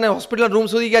એમ્બ્યુલન્સમાં હતા ને હોસ્પિટલ રૂમ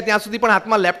સુધી ગયા ત્યાં સુધી પણ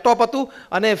હાથમાં લેપટોપ હતું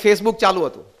અને ફેસબુક ચાલુ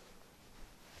હતું.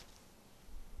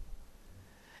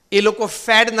 એ લોકો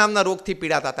ફેડ નામના રોગથી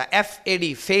પીડાતા હતા. FAD,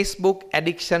 Facebook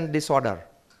addiction disorder.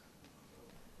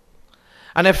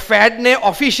 અને ફેડને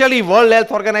officially world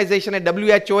health organisation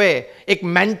WHO એક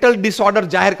મેન્ટલ ડિસઓર્ડર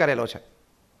જાહેર કરેલો છે.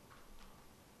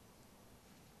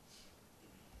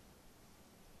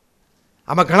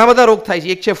 આમાં ઘણા બધા રોગ થાય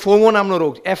છે. એક છે ફોમો નામનો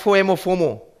રોગ, FOMO,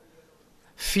 FOMO,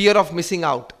 fear of missing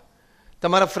out.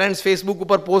 તમારા ફ્રેન્ડ્સ ફેસબુક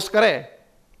ઉપર પોસ્ટ કરે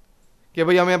કે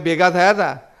ભાઈ અમે ભેગા થયા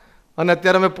હતા અને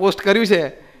અત્યારે અમે પોસ્ટ કર્યું છે,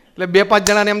 એટલે 2-5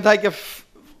 જણાને એમ થાય કે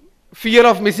ફિયર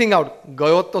ઓફ મિસિંગ આઉટ.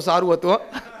 ગયો તો સારું હતું,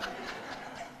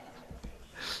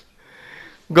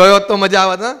 ગયો તો મજા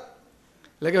આવત.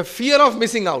 એટલે કે ફિયર ઓફ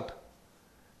મિસિંગ આઉટ.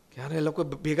 ક્યારે એ લોકો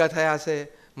ભેગા થયા હશે,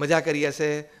 મજા કરી હશે,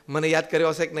 મને યાદ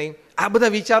કર્યો હશે કે નહીં, આ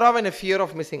બધા વિચારો આવે ને, ફિયર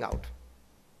ઓફ મિસિંગ આઉટ.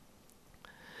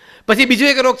 પછી બીજો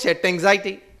એક રોગ છે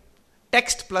એન્ઝાઇટી,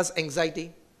 ટેક્સ્ટ પ્લસ એન્ઝાઇટી.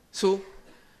 શું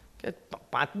કે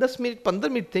 5-10 મિનિટ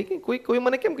 15 મિનિટ થઈ ગઈ, કોઈ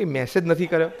મને કેમ કંઈ મેસેજ નથી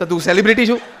કર્યો, તો તું સેલિબ્રિટી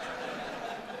છું,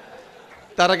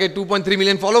 તારા કંઈ 2.3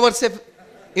 મિલિયન ફોલોવર્સ છે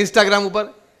ઇન્સ્ટાગ્રામ ઉપર,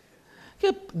 કે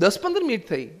 10-15 મિનિટ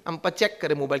થઈ, આમ ચેક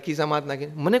કરે મોબાઈલ ખિસ્સામાં હાથ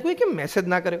નાખીને, મને કોઈ કેમ મેસેજ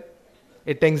ના કર્યો.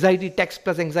 એ એન્ઝાઇટી, ટેક્સ્ટ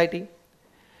પ્લસ એન્ઝાઇટી.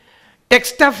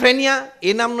 ટેક્સ્ટાફ્રેનિયા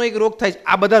એ નામનો એક રોગ થાય છે.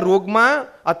 આ બધા રોગમાં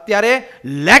અત્યારે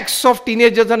લેક્સ ઓફ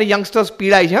ટીનેજર્સ અને યંગસ્ટર્સ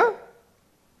પીડાય છે.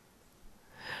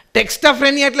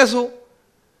 ટેક્સ્ટાફ્રેનિયા એટલે શું?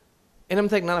 એને એમ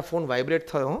થાય કે ના ફોન વાઇબ્રેટ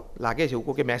થયો, લાગે છે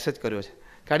એવું કે મેસેજ કર્યો છે,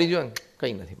 કાઢી જો,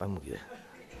 કંઈ નથી, મૂકી દે.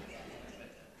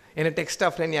 એને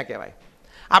ટેક્સ્ટાફ્રેનિયા કહેવાય.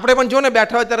 આપણે પણ જો ને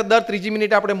બેઠા હોય ત્યારે દર 3જી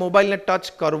મિનિટ આપણે મોબાઈલને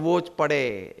ટચ કરવો જ પડે,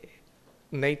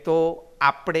 નહીં તો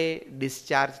આપણે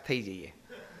ડિસ્ચાર્જ થઈ જઈએ.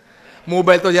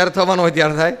 મોબાઈલ તો જ્યારે થવાનો હોય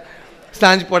ત્યારે થાય,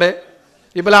 સાંજ પડે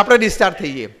એ પહેલાં આપણે ડિસ્ચાર્જ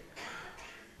થઈ જઈએ.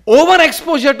 Over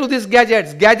exposure two this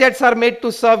gadgets. Gadgets are made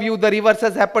two સર્વ you. The reverse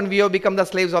has happened. We have become the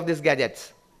slaves of this gadgets.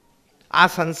 આ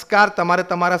સંસ્કાર તમારે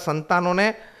તમારા સંતાનોને,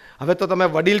 હવે તો તમે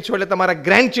વડીલ છો એટલે તમારા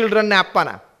ગ્રેન્ડ ચિલ્ડ્રનને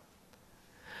આપવાના.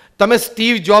 તમે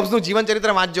સ્ટીવ જોબ્સનું જીવન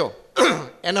ચરિત્ર વાંચજો.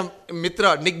 એના મિત્ર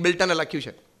નિક બિલ્ટને લખ્યું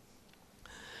છે.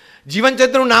 જીવન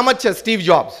ચરિત્રનું નામ જ છે સ્ટીવ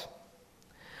જોબ્સ.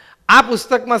 આ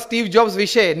પુસ્તકમાં સ્ટીવ જોબ્સ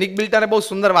વિશે નિક બિલ્ટને બહુ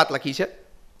સુંદર વાત લખી છે.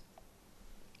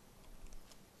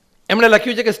 એમણે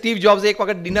લખ્યું છે કે સ્ટીવ જોબ્સે એક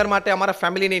વખત ડિનર માટે અમારા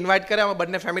ફેમિલીને ઇન્વાઇટ કર્યા. અમે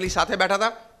બંને ફેમિલી સાથે બેઠા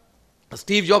હતા.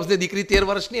 સ્ટીવ જોબ્સની દીકરી 13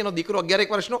 વર્ષની, એનો દીકરો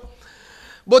 11 વર્ષનો.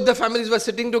 Both the families var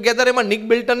sitting together. એમાં નિક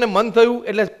બિલ્ટનને મન થયું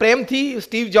એટલે પ્રેમથી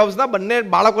સ્ટીવ જોબ્સના બંને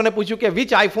બાળકોને પૂછ્યું કે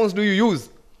વિચ આઈફોન્સ ડુ યુ યુઝ.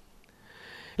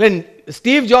 એટલે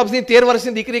સ્ટીવ જોબ્સની 13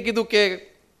 વર્ષની દીકરીએ કીધું કે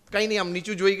કંઈ નહીં, આમ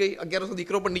નીચું જોઈ ગઈ. 11 વર્ષનો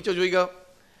દીકરો પણ નીચો જોઈ ગયો.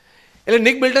 એટલે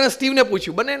નિક બિલ્ટને સ્ટીવને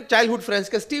પૂછ્યું, બંને ચાઇલ્ડહુડ ફ્રેન્ડ્સ,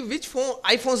 કે Steve which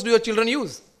આઈફોન્સ do your children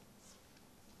use.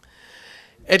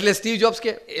 એટલે સ્ટીવ જોબ્સ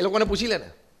કે એ લોકોને પૂછી લે ને.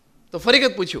 તો ફરી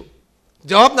વખત પૂછ્યું,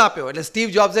 જવાબ ના આપ્યો. એટલે સ્ટીવ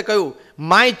જોબ્સે કહ્યું,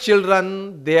 my children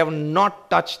they have not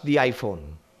touch the iPhone.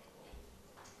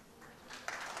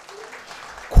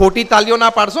 ખોટી તાલીઓ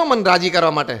ના પાડશો મને રાજી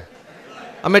કરવા માટે.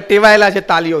 અમે ટેવાયેલા છે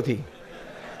તાલીઓથી.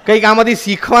 કંઈક આમાંથી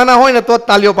શીખવાના હોય ને તો જ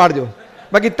તાલીઓ પાડજો,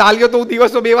 બાકી તાલીઓ તો હું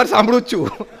દિવસમાં 2 વાર સાંભળું જ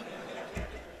છું.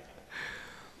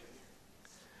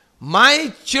 My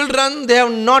children, they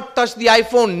have not touched the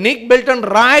iPhone. Nick Bilton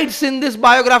writes in this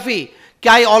biography કે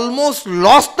I almost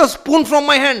lost the spoon from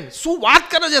my hand. શું વાત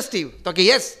કરે છે સ્ટીવ? તો કે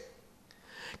યસ,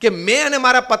 કે મેં અને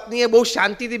મારા પત્નીએ બહુ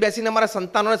શાંતિથી બેસીને મારા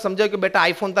સંતાનોને સમજાવ્યું કે બેટા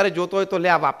આઈફોન તારે જોતો હોય તો લે,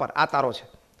 આ વાપર, આ તારો છે.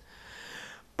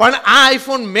 પણ આ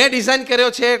આઈફોન મેં ડિઝાઇન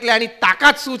કર્યો છે એટલે આની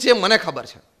તાકાત શું છે મને ખબર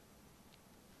છે.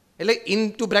 એટલે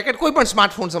ઇન ટુ બ્રેકેટ કોઈ પણ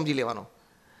સ્માર્ટફોન સમજી લેવાનો.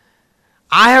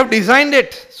 I have designed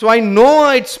it, so I know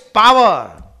its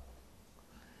power.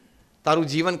 તારું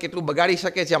જીવન કેટલું બગાડી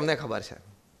શકે છે અમને ખબર છે.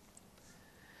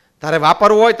 તારે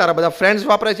વાપરવું હોય, તારા બધા ફ્રેન્ડ્સ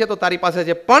વાપરે છે તો તારી પાસે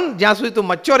છે, પણ જ્યાં સુધી તું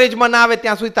મચ્યોર એજમાં ના આવે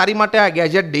ત્યાં સુધી તારી માટે આ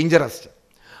ગેજેટ ડેન્જરસ છે.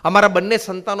 અમારા બંને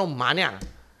સંતાનો માન્યા.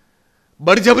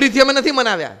 બળજબરીથી અમે નથી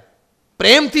મનાવ્યા,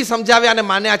 પ્રેમથી સમજાવ્યા અને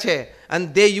માન્યા છે. And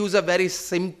they use a very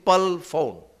simple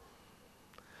phone.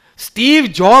 Steve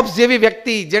jobs જેવી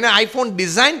વ્યક્તિ જેણે આઈફોન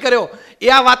ડિઝાઇન કર્યો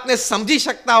એ આ વાતને સમજી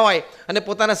શકતા હોય અને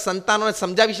પોતાના સંતાનોને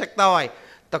સમજાવી શકતા હોય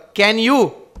તો કેન યુ?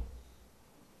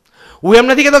 હું એમ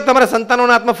નથી કહેતો કે તમારા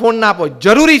સંતાનોના હાથમાં ફોન ના આપો,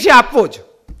 જરૂરી છે આપવો જ.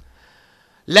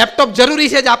 લેપટોપ જરૂરી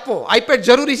છે જ આપવો, આઈપેડ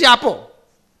જરૂરી છે આપો,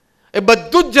 એ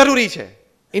બધું જ જરૂરી છે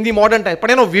ઇન ધી મોડર્ન ટાઈમ.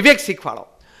 પણ એનો વિવેક શીખવાડો.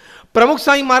 પ્રમુખ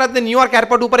સ્વામી મહારાજને ન્યુયોર્ક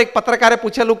એરપોર્ટ ઉપર એક પત્રકારે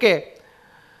પૂછેલું કે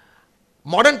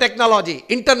modern technology,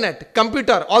 internet,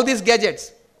 computer, all this gadgets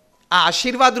આ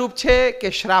આશીર્વાદ રૂપ છે કે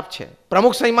શ્રાપ છે?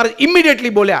 પ્રમુખ સ્વામી મહારાજ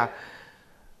ઇમિડિયેટલી બોલ્યા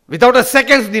વિધાઉટ અ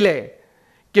સેકન્ડ્સ ડિલે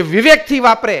કે વિવેકથી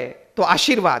વાપરે તો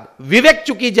આશીર્વાદ, વિવેક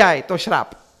ચૂકી જાય તો શ્રાપ.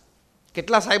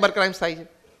 કેટલા સાયબર ક્રાઇમ્સ થાય છે?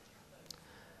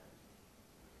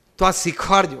 તો આ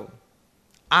શીખવાડજો.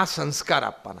 આ સંસ્કાર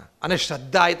આપવાના અને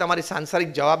શ્રદ્ધા એ તમારી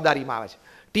સાંસારિક જવાબદારીમાં આવે છે.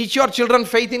 ટીચ your children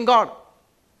faith in God.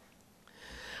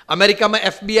 અમેરિકામાં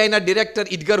એફબીઆઈના ડિરેક્ટર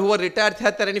ઇડગર હુવર રિટાયર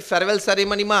થયા ત્યારે એની farewell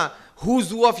સેરેમનીમાં whose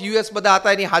who of US બધા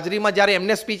હતા. એની હાજરીમાં જ્યારે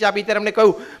એમને સ્પીચ આપી ત્યારે એમને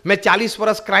કહ્યું, મેં 40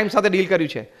 વર્ષ ક્રાઇમ સાથે ડીલ કર્યું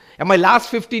છે. And my last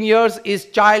 15 years is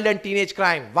child and teenage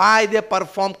crime. Why they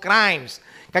perform crimes?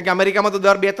 કારણ કે અમેરિકામાં તો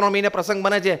દર 2-3 મહિને પ્રસંગ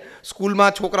બને છે,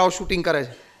 સ્કૂલમાં છોકરાઓ શૂટિંગ કરે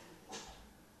છે.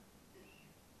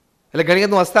 એટલે ઘણી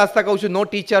વખત હું હસતા હસતા કહું છું, નો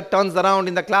teacher turns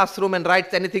around in the classroom and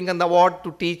rights anything on the board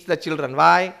to teach the children.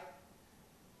 Y?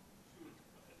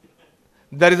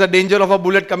 There is a danger of a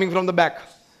bullet coming from the back.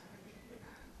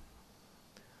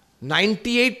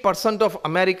 98% of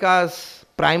America's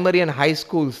primary and high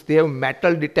schools, they have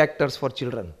metal detectors for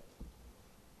children.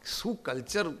 શું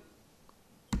culture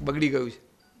બગડી ગયું છે.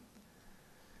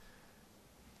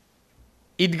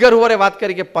 ઇડગર હુવરે વાત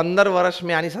કરી કે 15 વર્ષ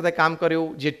મેં આની સાથે કામ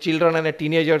કર્યું. જે ચિલ્ડ્રન અને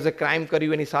ટીનેજર્સે ક્રાઇમ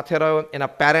કર્યું એની સાથે રહ્યો, એના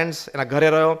પેરેન્ટ્સ એના ઘરે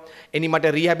રહ્યો, એની માટે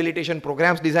રિહેબિલિટેશન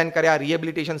પ્રોગ્રામ્સ ડિઝાઇન કર્યા,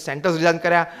 રિહેબિલિટેશન સેન્ટર્સ ડિઝાઇન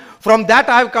કર્યા. From that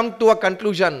I have come to a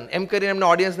conclusion. એમ કરીને એમને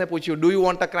ઓડિયન્સને પૂછ્યું, do you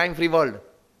want a crime free world?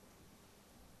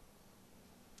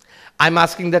 I M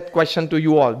asking that question to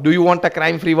you all. Do you want a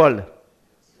crime free world?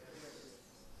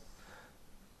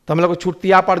 તમે લોકો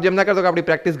છૂટતી આ પાડજો, એમ ના કરતો કે આપણી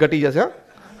પ્રેક્ટિસ ઘટી જશે.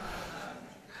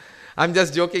 I'm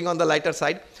just joking on the lighter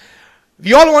side.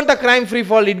 We all want a crime-free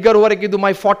world. Edgar Hoover કીધું,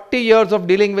 my 40 years of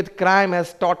dealing with crime has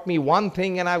taught me one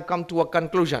thing and I've come to a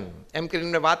conclusion. એમ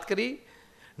કરીને વાત કરી.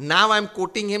 Now I'm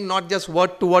quoting him not just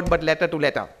word to word but letter to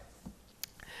letter.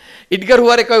 Edgar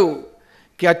Hoover કહ્યું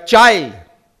કે a child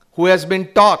who has been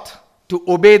taught to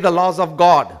obey the laws of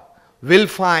God will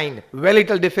find very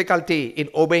little difficulty in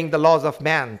obeying the laws of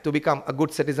man to become a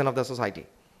good citizen of the society.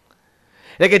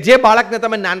 એટલે કે જે બાળકને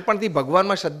તમે નાનપણથી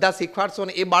ભગવાનમાં શ્રદ્ધા શીખવાડશો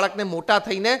ને એ બાળકને મોટા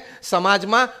થઈને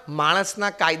સમાજમાં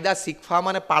માણસના કાયદા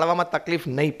શીખવામાં અને પાળવામાં તકલીફ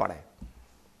નહીં પડે.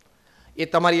 એ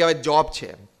તમારી હવે જોબ છે,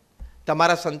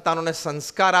 તમારા સંતાનોને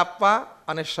સંસ્કાર આપવા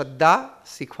અને શ્રદ્ધા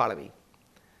શીખવાડવી.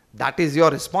 That is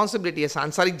your responsibility. એ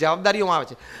સાંસારિક જવાબદારીઓમાં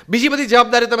આવે છે. બીજી બધી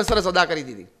જવાબદારીઓ તમે સરસ અદા કરી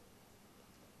દીધી,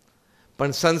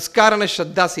 પણ સંસ્કાર અને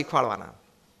શ્રદ્ધા શીખવાડવાના.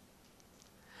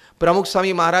 પ્રમુખ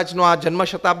સ્વામી મહારાજનો આ જન્મ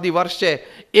શતાબ્દી વર્ષ છે.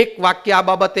 એક વાક્ય આ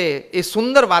બાબતે એ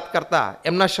સુંદર વાત કરતા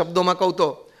એમના શબ્દોમાં કહું તો,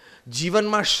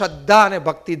 જીવનમાં શ્રદ્ધા અને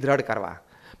ભક્તિ દ્રઢ કરવા.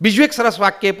 બીજું એક સરસ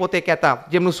વાક્ય પોતે કહેતા,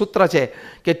 જેમનું સૂત્ર છે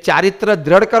કે ચારિત્ર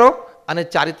દ્રઢ કરો અને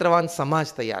ચારિત્રવાન સમાજ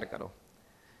તૈયાર કરો.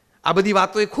 આ બધી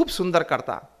વાતો એ ખૂબ સુંદર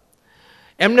કરતા.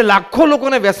 એમને લાખો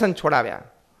લોકોને વ્યસન છોડાવ્યા,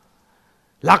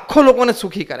 લાખો લોકોને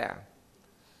સુખી કર્યા.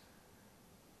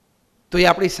 તો એ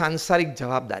આપણી સાંસારિક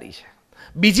જવાબદારી છે.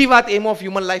 બીજી વાત એમ ઓફ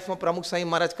હ્યુમન લાઈફમાં પ્રમુખ સ્વામી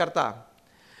મહારાજ કરતા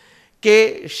કે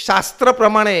શાસ્ત્ર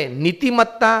પ્રમાણે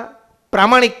નીતિમત્તા,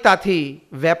 પ્રામાણિકતાથી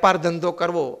વેપાર ધંધો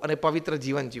કરવો અને પવિત્ર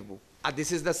જીવન જીવવું. આ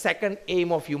this is the second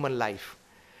M of human life.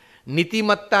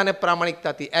 નીતિમત્તા અને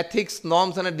પ્રામાણિકતાથી, એથિક્સ,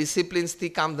 નોર્મ્સ અને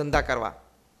ડિસિપ્લિન્સથી કામ ધંધા કરવા.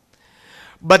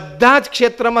 બધા જ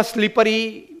ક્ષેત્રમાં સ્લીપરી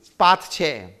પાથ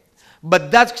છે,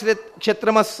 બધા જ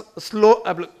ક્ષેત્રમાં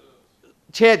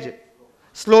છે જ,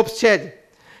 સ્લોપ્સ છે જ,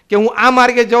 કે હું આ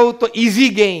માર્ગે જાઉં તો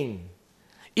easy gain,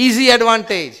 easy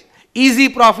advantage,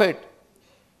 easy profit,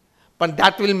 પણ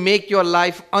that will make your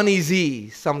life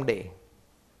uneasy someday.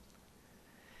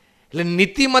 એટલે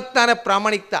નીતિમત્તા અને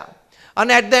પ્રામાણિકતા.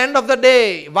 અને at the end of the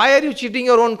day, why are you cheating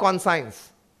your own conscience?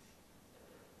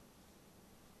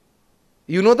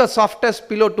 You know the softest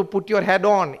pillow to put your head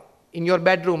on in your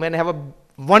bedroom and have a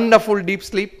wonderful deep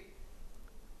sleep?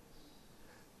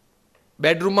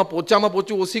 બેડરૂમમાં પોચામાં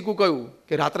પોચું ઓસીકું કહ્યું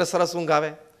કે રાત્રે સરસ ઊંઘ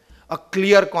આવે. અ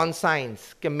clear કોન્સાયન્સ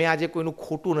કે મેં આજે કોઈનું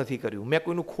ખોટું નથી કર્યું, મેં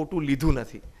કોઈનું ખોટું લીધું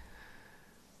નથી.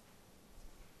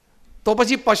 તો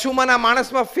પછી પશુમાંના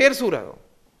માણસમાં ફેર શું રહ્યો?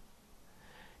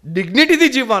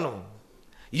 ડિગ્નિટીથી જીવવાનું.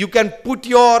 You can put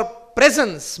your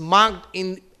presence marked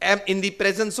in the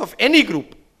presence of any group.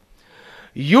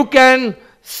 You can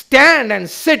stand and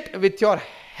sit with your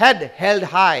head held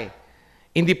high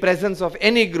in the presence of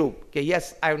any group. Okay, yes,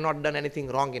 I have not done anything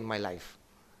wrong in my life.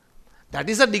 That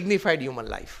is a dignified human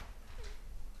life.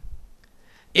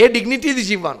 એ ડિગ્નિટીથી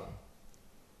જીવવાનું.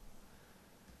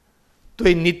 તો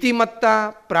એ નીતિમત્તા,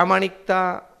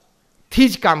 પ્રામાણિકતાથી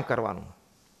જ કામ કરવાનું.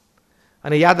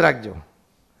 અને યાદ રાખજો,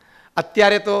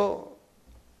 અત્યારે તો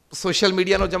સોશિયલ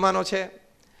મીડિયાનો જમાનો છે.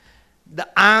 The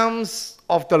arms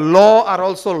of the law are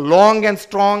also long and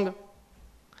strong.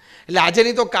 એટલે આજે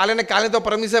નહીં તો કાલે ને કાલે તો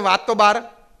પરમિશે વાત તો બહાર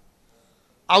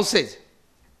આવશે જ.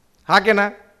 હા કે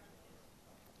ના?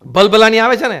 ભલભલાની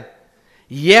આવે છે ને,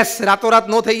 યસ રાતોરાત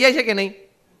નો થઈ જાય છે કે નહીં?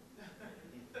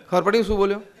 ખબર પડી શું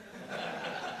બોલ્યો?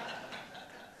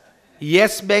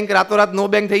 યસ બેંક રાતોરાત નો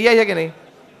બેંક થઈ જાય છે કે નહીં?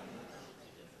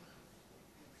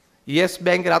 યસ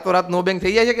બેંક રાતોરાત નો બેંક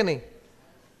થઈ જાય છે કે નહીં?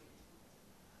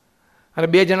 અને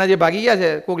બે જણા જે ભાગી ગયા છે,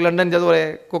 કોઈક લંડન જતો રહે,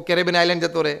 કોઈક કેરેબિયન આઇલેન્ડ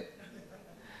જતો રહે,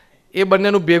 એ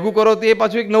બંનેનું ભેગું કરો તો એ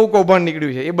પાછું એક નવું કૌભાંડ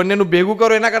નીકળ્યું છે. એ બંનેનું ભેગું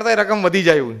કરો એના કરતાં રકમ વધી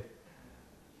જાય એવું.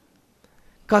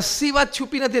 કશી વાત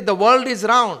છુપી નથી. The world is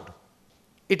round,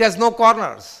 it has no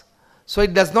corners, so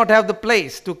it does not have the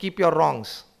place to keep your રોંગ્સ.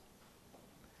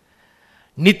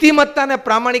 નીતિમત્તા અને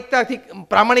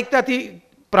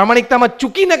પ્રામાણિકતામાં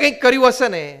ચૂકીને કંઈક કર્યું હશે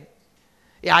ને,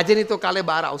 એ આજે નહીં તો કાલે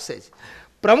બહાર આવશે જ.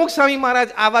 પ્રમુખ સ્વામી મહારાજ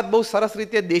આ વાત બહુ સરસ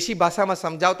રીતે દેશી ભાષામાં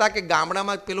સમજાવતા કે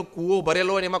ગામડામાં પેલો કૂવો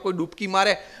ભરેલો હોય ને એમાં કોઈ ડૂબકી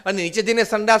મારે અને નીચે જઈને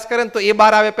સંડાસ કરે ને તો એ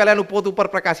બહાર આવે પહેલા એનું પોત ઉપર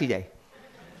પ્રકાશી જાય.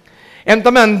 એમ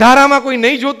તમે અંધારામાં કોઈ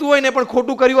નહીં જોતું હોય ને પણ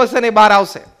ખોટું કર્યું હશે ને એ બહાર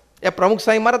આવશે. એ પ્રમુખ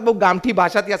સ્વામી મહારાજ બહુ ગામઠી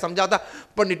ભાષા ત્યાં સમજાવતા,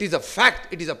 પણ it is a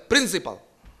fact, it is a principal.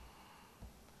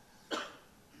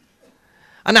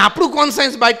 અને આપણું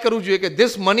કોન્સાયન્સ બાઇટ કરવું જોઈએ કે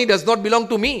this money does not belong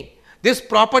to me, this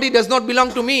property does not belong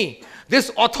to me, this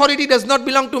authority does not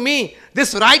belong to me,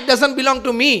 this right doesn't belong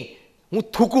to me. હું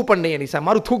થૂકું પણ નહીં એની સામે,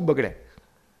 મારું થૂક બગડે.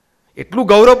 એટલું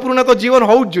ગૌરવપૂર્ણ તો જીવન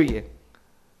હોવું જ જોઈએ.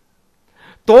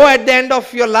 તો at the end of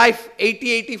your life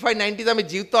 80, 85, 90 તમે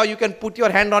જીવતા હોય, you can put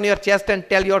your hand on your chest and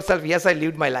tell your self, yes I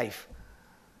lived my life.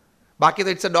 બાકી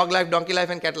તો it's a dog life, donkey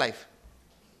life and cat life.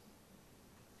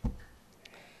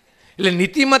 એટલે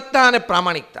નીતિમત્તા અને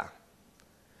પ્રામાણિકતા.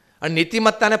 અને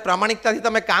નીતિમત્તા અને પ્રામાણિકતાથી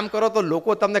તમે કામ કરો તો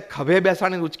લોકો તમને ખભે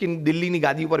બેસાડીને ઉચકીને દિલ્હીની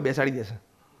ગાદી ઉપર બેસાડી દેશે.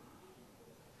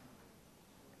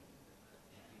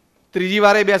 ત્રીજી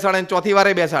વારે બેસાડે, ચોથી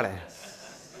વારે બેસાડે.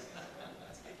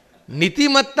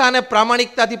 નીતિમત્તા અને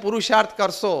પ્રામાણિકતાથી પુરુષાર્થ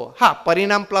કરશો. હા,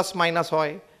 પરિણામ પ્લસ માઇનસ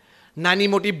હોય,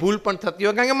 નાની મોટી ભૂલ પણ થતી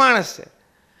હોય, કારણ કે માણસ છે.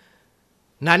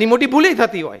 નાની મોટી ભૂલે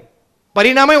થતી હોય,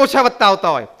 પરિણામે ઓછા વધતા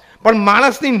આવતા હોય, પણ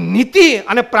માણસની નીતિ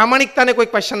અને પ્રામાણિકતાને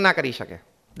કોઈ ક્વેશ્ચન ના કરી શકે.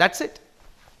 That's it.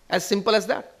 As simple as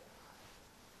that.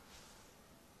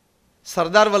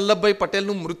 Sardar Vallabhbhai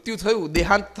પટેલનું મૃત્યુ થયું,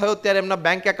 દેહાંત થયો ત્યારે એમના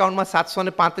બેંક એકાઉન્ટમાં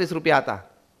 735 રૂપિયા હતા.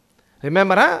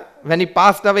 Remember, when he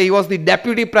passed away, he was the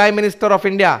Deputy Prime Minister of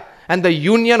India and the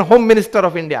Union Home Minister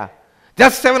of India.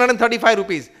 Just 735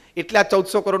 rupees. એટલે આ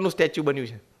 1400 કરોડનું સ્ટેચ્યુ બન્યું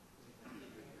છે.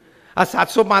 આ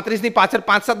 735 ની પાછળ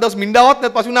 5, 7, 10 મીંડા હોત ને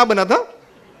પાછું ના બનત.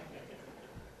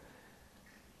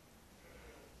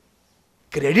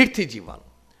 ક્રેડિટથી જીવવાનું.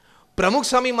 પ્રમુખ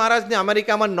સ્વામી મહારાજને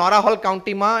અમેરિકામાં નોરાહોલ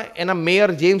કાઉન્ટીમાં એના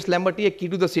mayor James લેમ્બર્ટીએ key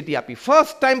to the city આપી.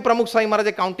 ફર્સ્ટ ટાઈમ પ્રમુખ સ્વામી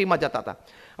મહારાજે કાઉન્ટીમાં જતા હતા.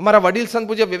 અમારા વડીલ સંત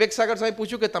પૂજ્ય વિવેક સાગર સ્વામી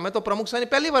પૂછ્યું કે તમે તો પ્રમુખ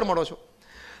સ્વામીને પહેલી વાર મળો છો,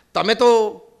 તમે તો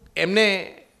એમને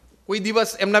કોઈ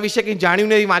દિવસ એમના વિશે કંઈ જાણ્યું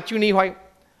નહીં, વાંચ્યું નહીં હોય.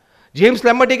 જેમ્સ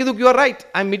લેમ્બર્ટીએ કીધું you are right,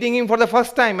 I M meeting him for the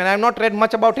first time and I am not red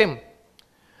much about હિમ.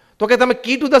 તો કે તમે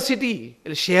કી ટુ ધ સિટી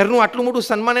એટલે શહેરનું આટલું મોટું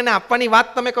સન્માન એને આપવાની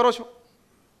વાત તમે કરો છો,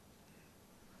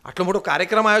 આટલો મોટો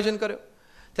કાર્યક્રમ આયોજન કર્યો.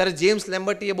 ત્યારે જેમ્સ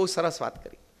લેમ્બર્ટીએ બહુ સરસ વાત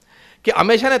કરી કે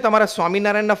અમે છે ને તમારા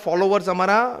સ્વામિનારાયણના ફોલોવર્સ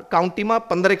અમારા કાઉન્ટીમાં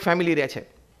 15 ફેમિલી રહે છે,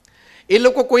 એ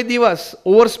લોકો કોઈ દિવસ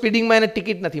ઓવર સ્પીડિંગમાં એને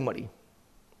ટિકિટ નથી મળી,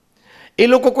 એ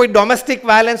લોકો કોઈ ડોમેસ્ટિક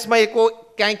વાયોલન્સમાં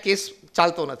ક્યાંય કેસ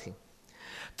ચાલતો નથી.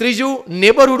 ત્રીજું,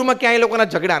 નેબરહુડમાં ક્યાંય એ લોકોના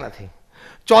ઝઘડા નથી.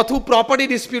 ચોથું, પ્રોપર્ટી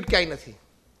ડિસ્પ્યુટ ક્યાંય નથી.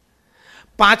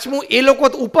 પાંચમું, એ લોકો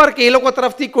ઉપર કે એ લોકો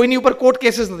તરફથી કોઈની ઉપર કોર્ટ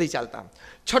કેસીસ નથી ચાલતા.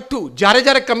 છઠ્ઠું,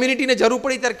 જ્યારે કમ્યુનિટીને જરૂર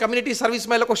પડી ત્યારે કમ્યુનિટી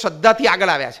સર્વિસમાં એ લોકો શ્રદ્ધાથી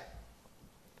આગળ આવ્યા છે.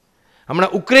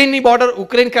 હમણાં ઉક્રેનની બોર્ડર,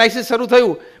 ઉક્રેન ક્રાઇસિસ શરૂ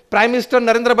થયું, પ્રાઇમ મિનિસ્ટર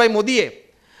નરેન્દ્રભાઈ મોદીએ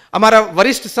અમારા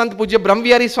વરિષ્ઠ સંત પૂજ્ય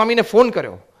બ્રહ્મવિહારી સ્વામીને ફોન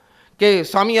કર્યો કે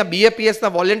સ્વામી આ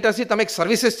BAPSના વોલેન્ટિયર્સથી તમે એક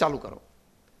સર્વિસીસ ચાલુ કરો.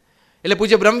 એટલે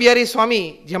પૂજ્ય બ્રહ્મવિહારી સ્વામી,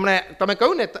 જે હમણાં તમે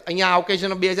કહ્યું ને અહીંયા આ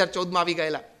ઓકેઝન 2014માં આવી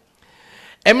ગયેલા,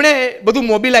 એમણે બધું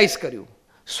મોબિલાઇઝ કર્યું,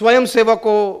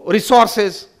 સ્વયંસેવકો,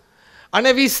 રિસોર્સિસ,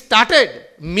 અને we started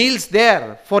meals there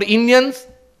four Indian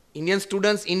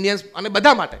students, Indians અને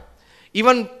બધા માટે,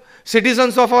 even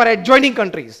citizens of our adjoining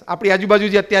countries, આપણી આજુબાજુ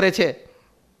જે અત્યારે છે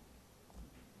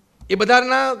એ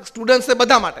બધાના સ્ટુડન્ટ્સ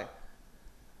બધા માટે.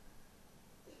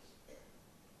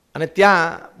 અને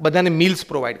ત્યાં બધાને મીલ્સ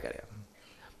પ્રોવાઈડ કર્યા,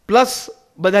 પ્લસ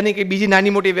બધાની કંઈ બીજી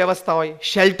નાની મોટી વ્યવસ્થા હોય,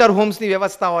 શેલ્ટર હોમ્સની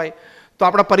વ્યવસ્થા હોય તો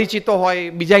આપણા પરિચિતો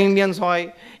હોય, બીજા ઇન્ડિયન્સ હોય,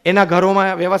 એના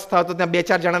ઘરોમાં વ્યવસ્થા હોય તો ત્યાં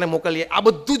 2-4 જણાને મોકલીએ. આ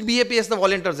બધું જ BAPSના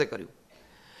વોલેન્ટિયર્સે કર્યું.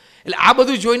 એટલે આ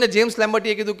બધું જોઈને જેમ્સ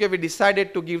લેમ્બર્ટીએ કીધું કે we decided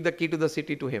to give the key to the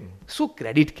city to him. શું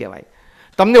ક્રેડિટ કહેવાય!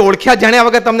 તમને ઓળખ્યા જાણ્યા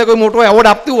વગર તમને કોઈ મોટો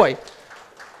એવોર્ડ આપતું હોય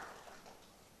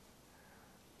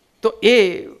તો એ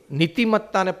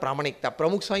નીતિમત્તા અને પ્રામાણિકતા.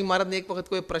 પ્રમુખ સ્વામી મહારાજને એક વખત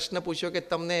કોઈ પ્રશ્ન પૂછ્યો કે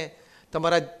તમને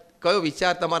તમારા કયો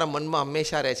વિચાર તમારા મનમાં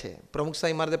હંમેશા રહે છે? પ્રમુખ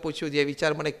સ્વામી મહારાજે પૂછ્યું જે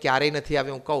વિચાર મને ક્યારેય નથી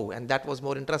આવ્યો હું કહું, and that was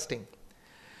more interesting.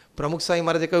 પ્રમુખ સ્વામી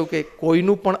મહારાજે કહ્યું કે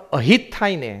કોઈનું પણ અહિત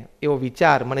થાય ને એવો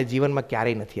વિચાર મને જીવનમાં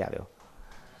ક્યારેય નથી આવ્યો.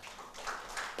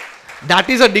 That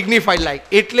is a ડિગ્નિફાઈડ life.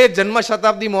 એટલે જન્મ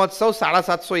શતાબ્દી મહોત્સવ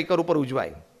 750 એકર ઉપર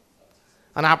ઉજવાય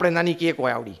અને આપણે નાની કેક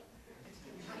હોય આવડી,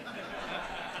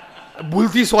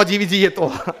 ભૂલથી 100 જીવી જઈએ તો.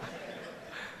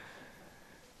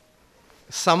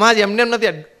 સમાજ એમને એમ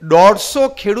નથી. 150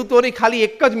 ખેડૂતોની ખાલી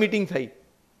એક જ મીટિંગ થઈ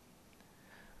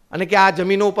અને કે આ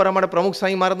જમીનો ઉપર અમારે પ્રમુખ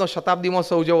સ્વામી મહારાજનો શતાબ્દી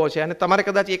મહોત્સવ ઉજવવો છે અને તમારે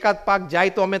કદાચ એકાદ પાક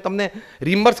જાય તો અમે તમને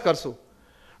રિમ્બર્સ કરશું.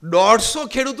 150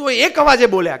 ખેડૂતોએ એક અવાજે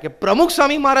બોલ્યા કે પ્રમુખ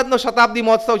સ્વામી મહારાજનો શતાબ્દી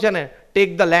મહોત્સવ છે ને, ટેક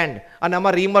ધ લેન્ડ, અને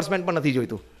અમારે રિમ્બર્સમેન્ટ પણ નથી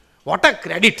જોઈતું. What a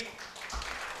credit!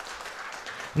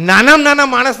 નાનામાં નાના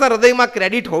માણસના હૃદયમાં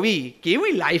ક્રેડિટ હોવી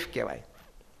કેવી લાઈફ કહેવાય.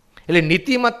 એટલે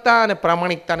નીતિમત્તા અને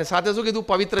પ્રામાણિકતાને સાથે શું કીધું?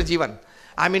 પવિત્ર જીવન.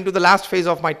 આઈ એમ in to the last phase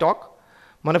of my talk.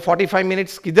 મને 45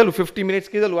 મિનિટ્સ કીધેલું, 50 મિનિટ્સ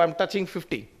કીધેલું, આઈ એમ ટચિંગ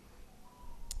 50.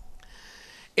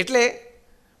 એટલે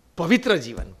પવિત્ર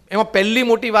જીવન, એમાં પહેલી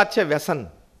મોટી વાત છે વ્યસન.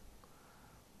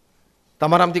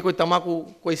 તમારામાંથી કોઈ તમાકુ,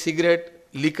 કોઈ સિગરેટ,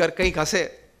 લીકર કંઈક હશે,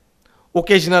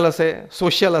 ઓકેઝનલ હશે,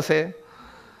 સોશિયલ હશે,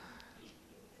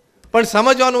 પણ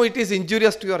સમજવાનું it is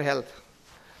injurious to your health.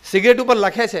 Cigarette ઉપર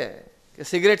લખે છે કે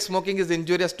cigarette smoking is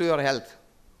injurious to your health.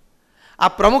 આ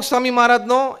પ્રમુખ સ્વામી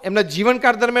મહારાજનો એમના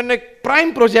જીવનકાળ દરમિયાનનો એક પ્રાઇમ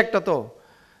પ્રોજેક્ટ હતો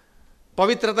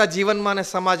પવિત્રતા જીવનમાં અને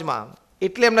સમાજમાં.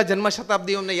 એટલે એમના જન્મ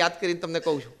શતાબ્દી અમને યાદ કરીને તમને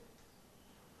કહું છું.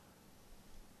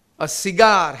 A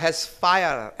cigar has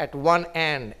fire at one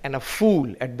end and a fool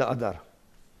at the other.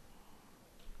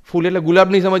 ફૂલ એટલે ગુલાબ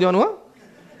નહીં સમજવાનું, હા?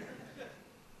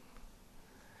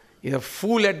 is a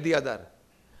fool at the other.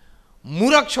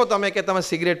 મૂર્ખ છો તમે કે તમે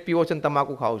સિગરેટ પીવો છો અને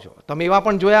તમાકુ ખાઓ છો. તમે એવા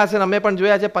પણ જોયા હશે ને અમે પણ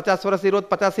જોયા છે 50 વર્ષથી રોજ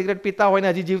 50 સિગરેટ પીતા હોય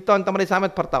ને હજી જીવતા હોય તમારી સામે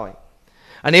જ ફરતા હોય.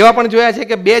 અને એવા પણ જોયા છે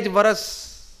કે 2 જ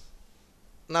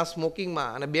વર્ષના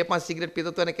સ્મોકિંગમાં અને 2-5 સિગરેટ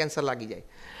પીતો તો એને કેન્સર લાગી જાય.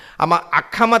 આમાં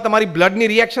આખામાં તમારી બ્લડની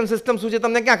રિએક્શન સિસ્ટમ શું છે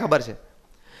તમને ક્યાં ખબર છે?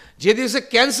 જે દિવસે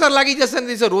કેન્સર લાગી જશે ને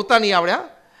દિવસે રોતા નહીં આવડ્યા.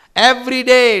 Every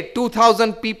day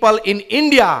 2000 people in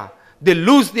India they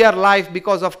lose their life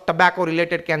because of tobacco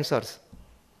related cancers.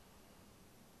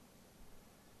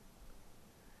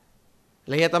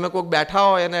 એટલે અહીંયા તમે કોઈક બેઠા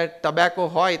હોય અને ટબેકો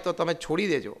હોય તો તમે છોડી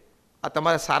દેજો. આ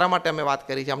તમારા સારા માટે અમે વાત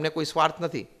કરી છે, અમને કોઈ સ્વાર્થ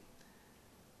નથી.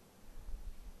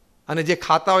 અને જે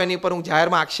ખાતા હોય એની પર હું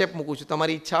જાહેરમાં આક્ષેપ મૂકું છું.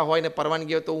 તમારી ઈચ્છા હોય ને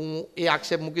પરવાનગી હોય તો હું એ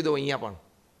આક્ષેપ મૂકી દઉં. અહીંયા પણ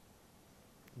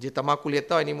જે તમાકુ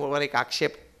લેતા હોય એની પર એક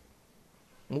આક્ષેપ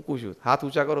મૂકું છું. હાથ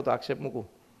ઊંચા કરો તો આક્ષેપ મૂકું.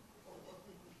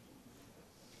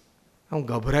 હું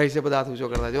ગભરાય છે બધા હાથ ઊંચો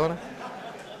કરતા, જો ને.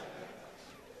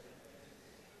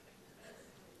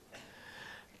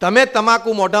 તમે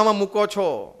તમાકુ મોઢામાં મૂકો છો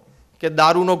કે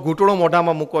દારૂનો ઘૂંટડો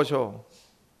મોઢામાં મૂકો છો,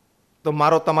 તો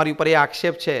મારો તમારી ઉપર એ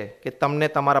આક્ષેપ છે કે તમને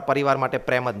તમારા પરિવાર માટે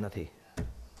પ્રેમ જ નથી.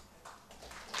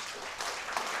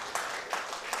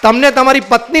 તમને તમારી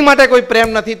પત્ની માટે કોઈ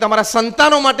પ્રેમ નથી, તમારા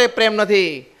સંતાનો માટે પ્રેમ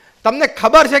નથી. તમને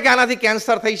ખબર છે કે આનાથી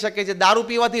કેન્સર થઈ શકે છે, દારૂ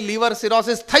પીવાથી લીવર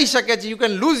સિરોસિસ થઈ શકે છે, you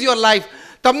can loose your life.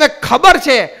 તમને ખબર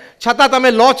છે છતાં તમે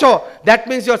લો છો. That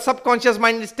means your subconscious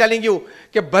mind is telling you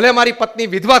કે ભલે મારી પત્ની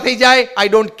વિધવા થઈ જાય, આઈ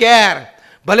ડોન્ટ કેર.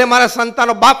 ભલે મારા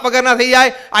સંતાનો બાપ વગરના થઈ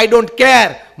જાય, આઈ ડોન્ટ કેર.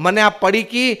 મને આ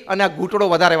પડીકી અને આ ઘૂંટડો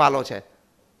વધારે વાલો છે.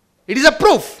 It is a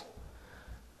proof.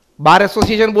 Bar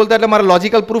association બોલતા એટલે મારે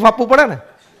લોજિકલ પ્રૂફ આપવું પડે ને.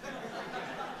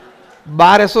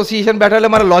 બાર એસોસિએશન બેઠા એટલે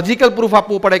મારે લોજિકલ પ્રૂફ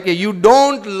આપવું પડે કે you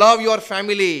don't love your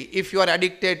family if you are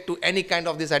addicted two any kind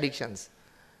of this એડિક્શન્સ.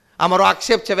 આ મારો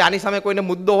આક્ષેપ છે. આની સામે કોઈને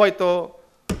મુદ્દો હોય તો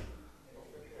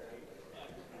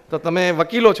તમે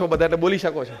વકીલો છો બધા, એટલે બોલી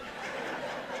શકો છો.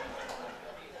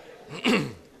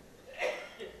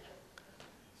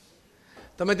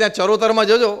 તમે ત્યાં ચરોતરમાં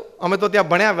જજો. અમે તો ત્યાં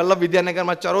ભણ્યા વલ્લભ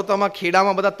વિદ્યાનગરમાં. ચરોતરમાં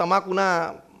ખેડામાં બધા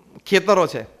તમાકુના ખેતરો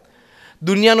છે.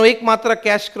 દુનિયાનો એકમાત્ર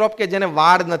કેશ ક્રોપ કે જેને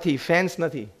વાડ નથી, ફેન્સ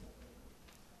નથી.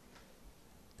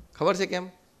 ખબર છે કેમ?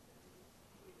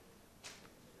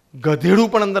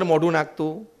 ગધેડું પણ અંદર મોઢું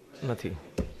નાખતું નથી.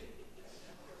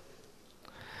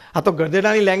 આ તો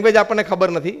ગધેડાની લેંગ્વેજ આપણને ખબર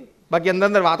નથી, બાકી અંદર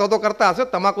અંદર વાતો તો કરતા હશે.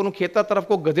 તમાકુનું ખેતર તરફ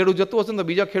કોઈ ગધેડું જતું હશે ને તો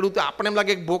બીજો ખેડૂત આપણે એમ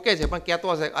લાગે ભોકે છે, પણ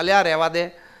કહેતો હશે અલ્યા રહેવા દે,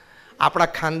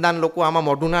 આપણા ખાનદાન લોકો આમાં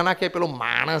મોઢું ના નાખે, પેલો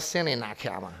માણસ છે ને એ નાખે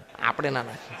આમાં, આપણે ના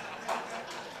નાખીએ.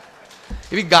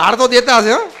 એવી ગાળ તો દેતા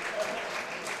હશે.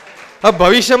 હવે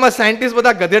ભવિષ્યમાં સાયન્ટિસ્ટ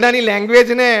બધા ગધેડાની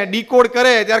લેંગ્વેજને ડીકોડ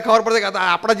કરે ત્યારે ખબર પડશે કે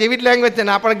આપણા જેવી જ લેંગ્વેજ છે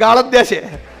ને આપણે ગાળ જ દે છે.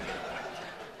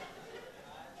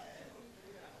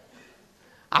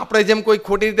 આપણે જેમ કોઈ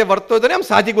ખોટી રીતે વર્તતો હોય તો એમ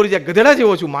સાજી બોલી જાય, ગધેડા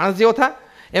જેવો છું, માણસ જેવો થા.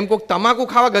 એમ કોઈક તમાકુ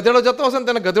ખાવા ગધેડો જતો હશે ને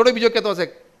તેને ગધેડો બીજો કહેતો હશે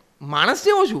માણસ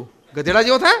જેવો છું, ગધેડા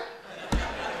જેવો થા.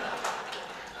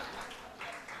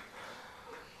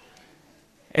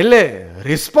 એટલે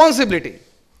રિસ્પોન્સિબિલિટી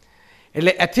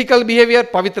એટલે એથિકલ બિહેવિયર,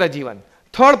 પવિત્ર જીવન.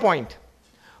 થર્ડ પોઈન્ટ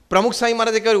પ્રમુખ સ્વામી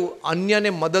મહારાજે કહ્યું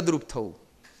અન્યને મદદરૂપ થવું.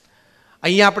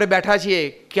 અહીંયા આપણે બેઠા છીએ,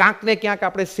 ક્યાંક ને ક્યાંક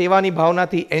આપણે સેવાની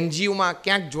ભાવનાથી એનજીઓમાં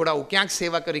ક્યાંક જોડાવું, ક્યાંક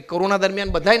સેવા કરી. કોરોના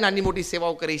દરમિયાન બધાએ નાની મોટી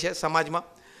સેવાઓ કરી છે સમાજમાં,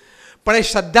 પણ એ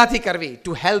શ્રદ્ધાથી કરવી.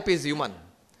 To help is human.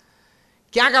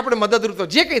 ક્યાંક આપણે મદદરૂપ તો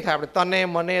જે કંઈ થાય આપણે તને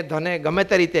મને ધને ગમે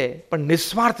તે રીતે, પણ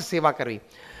નિસ્વાર્થ સેવા કરવી.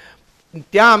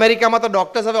 ત્યાં અમેરિકામાં તો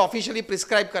ડૉક્ટર્સ હવે ઓફિશિયલી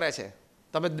પ્રિસ્ક્રાઇબ કરે છે.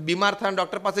 તમે બીમાર થાય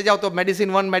ડૉક્ટર પાસે જાઓ તો મેડિસિન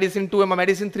 1, મેડિસિન 2, એમાં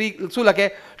મેડિસિન 3 શું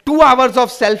લખે? 2 hours of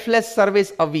selfless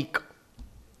service a week.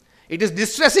 It is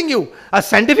ડિસ્ટ્રેસિંગ you. આ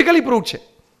સાયન્ટિફિકલી પ્રૂવ છે.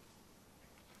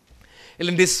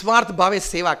 એટલે નિસ્વાર્થ ભાવે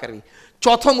સેવા કરવી.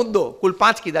 ચોથો મુદ્દો, કુલ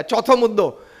 5 કીધા. ચોથો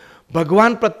મુદ્દો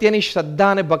ભગવાન પ્રત્યેની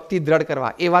શ્રદ્ધા અને ભક્તિ દ્રઢ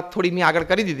કરવા. એ વાત થોડી મેં આગળ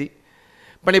કરી દીધી,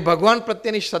 પણ એ ભગવાન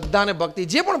પ્રત્યેની શ્રદ્ધા અને ભક્તિ,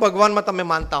 જે પણ ભગવાનમાં તમે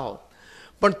માનતા હો,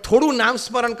 પણ થોડું નામ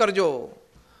સ્મરણ કરજો,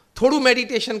 થોડું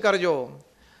મેડિટેશન કરજો,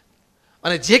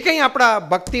 અને જે કંઈ આપણા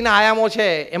ભક્તિના આયામો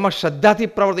છે એમાં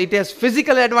શ્રદ્ધાથી પ્રવૃત્તિ. It has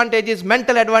physical advantages,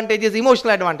 mental advantages,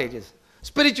 emotional advantages,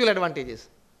 spiritual advantages.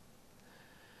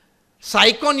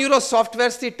 સાયકોન્યુરો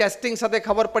સોફ્ટવેર્સથી testing સાથે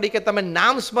ખબર પડી કે તમે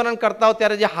નામ સ્મરણ કરતા હો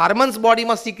ત્યારે જે હાર્મોન્સ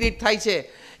બોડીમાં સિક્રિટ થાય છે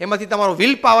એમાંથી તમારો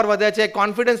વિલ પાવર વધે છે,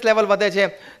 કોન્ફિડન્સ લેવલ વધે છે,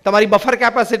 તમારી બફર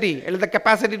કેપેસિટી એટલે the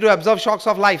capacity two absorb shocks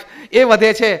of life એ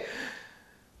વધે છે.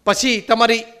 પછી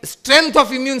તમારી સ્ટ્રેન્થ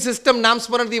ઓફ ઇમ્યુન સિસ્ટમ નામ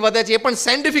સ્મરણથી વધે છે. એ પણ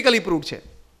સાયન્ટિફિકલી પ્રૂવ છે.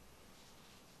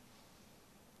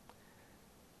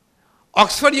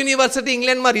 ઓક્સફર્ડ યુનિવર્સિટી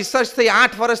ઇંગ્લેન્ડમાં રિસર્ચ થઈ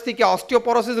 8 વર્ષથી કે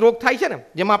ઓસ્ટિયોપોરોસિસ રોગ થાય છે ને,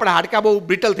 જેમાં આપણે હાડકાં બહુ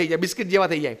બ્રિટલ થઈ જાય, બિસ્કિટ જેવા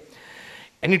થઈ જાય.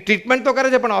 એની ટ્રીટમેન્ટ તો કરે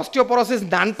છે, પણ ઓસ્ટિયોપોરોસિસ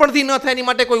નાનપણથી ન થાય એની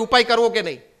માટે કોઈ ઉપાય કરવો કે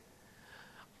નહીં.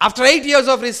 After 8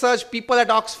 years of research, people at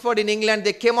Oxford in England,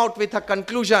 they came out with a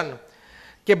conclusion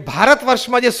કે ભારત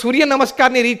વર્ષમાં જે સૂર્ય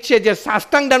નમસ્કારની રીત છે, જે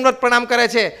સાષ્ટાંગ દંડવત પ્રણામ કરે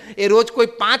છે, એ રોજ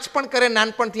કોઈ 5 પણ કરે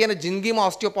નાનપણથી અને જિંદગીમાં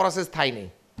ઓસ્ટિયોપોરોસિસ થાય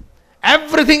નહીં.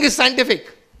 Everything is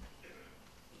scientific.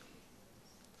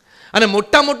 અને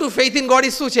મોટા મોટું ફેથ ઇન ગોડ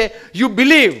ઇઝ શું છે? You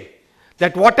believe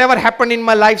that whatever happened in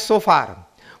my life so far,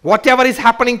 whatever is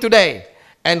happening today,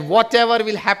 and whatever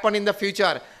will happen in the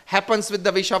future happens with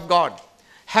the wish of God,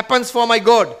 happens for my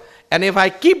good, and if I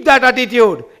keep that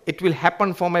attitude, it will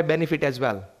happen for my benefit as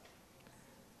well.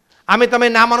 આમે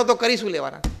તમે ના માનો તો કરી શું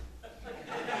લેવાના?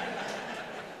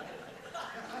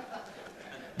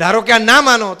 ધારો કે આ ના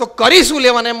માનો તો કરી શું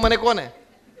લેવાના એમ મને કોને?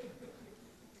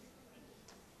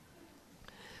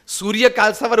 સૂર્ય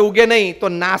કાલ સવારે ઉગે નહીં તો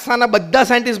નાસાના બધા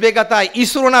સાયન્ટિસ્ટ ભેગા થાય,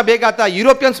 ઈસરોના ભેગા થાય,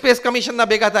 યુરોપિયન સ્પેસ કમિશનના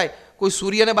ભેગા થાય, કોઈ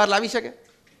સૂર્યને બહાર લાવી શકે?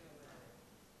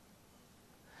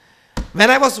 When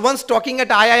I was once talking at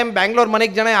IIM Bangalore, મને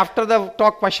એક જણાએ after the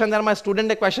talk question there my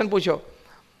student A question પૂછ્યો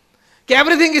કે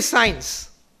everything is science,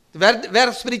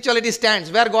 where spirituality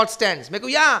stands, where God stands. મેં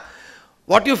કહ્યું, yeah,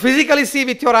 what you physically see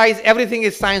with your eyes, everything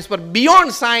is science, but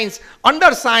beyond science,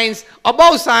 under science,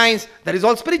 above science, there is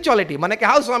all spirituality. મને કે,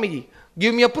 how Swamiji?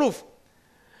 Give me a proof.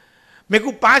 મેં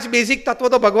કહ્યું, 5 basic તત્વો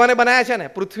તો ભગવાને બનાવ્યા છે ને,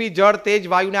 પૃથ્વી, જળ, તેજ,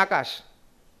 વાયુ ને આકાશ.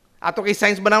 આ તો કંઈ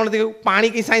સાયન્સ બનાવવું નથી.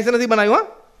 પાણી કંઈ સાયન્સે નથી બનાવ્યું. હા,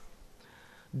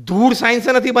 ધૂળ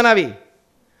સાયન્સે નથી બનાવી.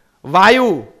 વાયુ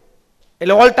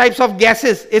એટલે ઓલ ટાઈપ્સ ઓફ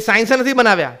ગેસીસ એ સાયન્સે નથી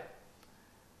બનાવ્યા.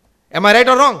 એમ આઈ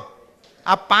રાઈટ ઓર રોંગ?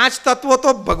 આ 5 તત્વો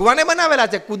તો ભગવાને બનાવેલા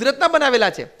છે, કુદરતના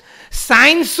બનાવેલા છે.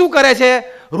 સાયન્સ શું કરે છે?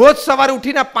 રોજ સવારે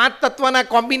ઉઠીને 5 તત્વના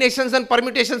કોમ્બિનેશન્સ અને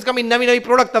પરમ્યુટેશન્સ કમી નવી નવી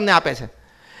પ્રોડક્ટ તમને આપે છે.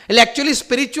 એટલે actually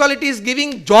spirituality is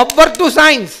giving job work to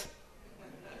science.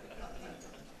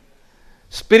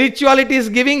 Spirituality is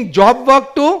giving job work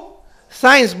to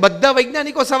science. બધા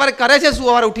વૈજ્ઞાનિકો સવારે કરે છે શું?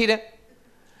 સવારે ઉઠીને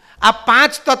આ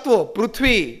 5 તત્વો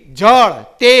પૃથ્વી, જળ,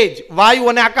 તેજ, વાયુ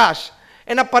અને આકાશ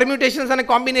એના પરમ્યુટેશન્સ અને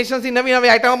કોમ્બિનેશન્સથી નવી નવી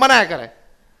આઈટમો બનાવ્યા કરે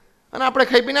અને આપણે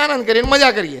ખાઈ પીને આનંદ કરીએ,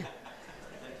 મજા કરીએ.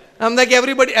 સમજાય કે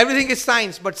everything is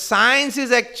science, but science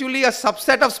is actually a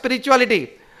subset of spirituality.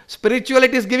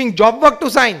 Spirituality is giving job work to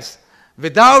science.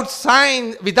 Without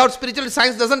spirituality,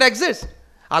 science doesn't exist.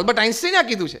 Albert આઇન્સ્ટાઈને આ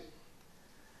કીધું છે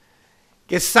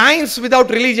કે science without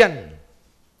religion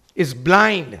is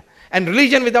blind and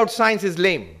religion without science is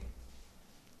lame.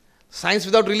 Science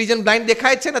without religion blind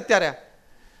દેખાય છે ને અત્યારે.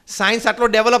 Science આટલો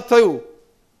develop થયું,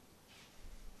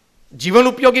 જીવન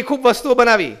ઉપયોગી ખૂબ વસ્તુઓ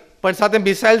બનાવી, પણ સાથે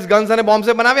મિસાઇલ્સ, ગન્સ અને બોમ્બ્સ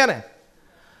બનાવ્યા ને.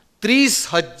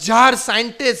 30,000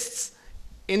 scientist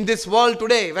in this world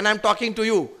today, when I'm talking to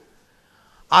you,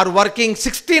 are working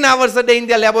 16 hours a day in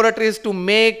their laboratories to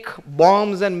make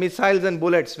bombs and missiles and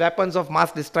bullets, weapons of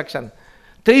mass destruction.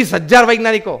 30,000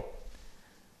 વૈજ્ઞાનિકો.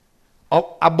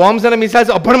 આ bombs અને missiles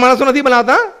અભણ માણસો નથી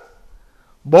બનાવતા,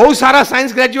 બહુ સારા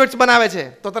science graduates બનાવે છે.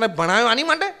 તો તને ભણાયો આની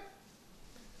માટે?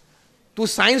 તું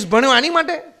સાયન્સ ભણ્યો આની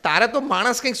માટે? તારે તો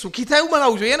માણસ કંઈક સુખી થાય એવું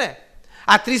બનાવવું જોઈએ ને.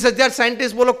 આ 30,000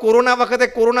 સાયન્ટિસ્ટ બોલો કોરોના વખતે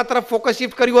કોરોના તરફ ફોકસ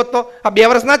શિફ્ટ કર્યું હોત તો આ 2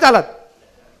 વર્ષ ના ચાલત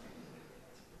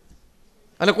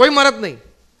અને કોઈ મરત નહીં.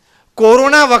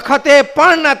 કોરોના વખતે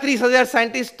પણ ના 30,000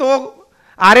 સાયન્ટિસ્ટ તો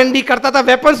R&D કરતા હતા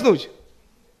વેપન્સનું જ.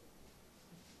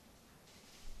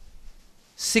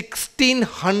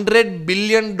 $1,600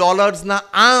 બિલિયન ના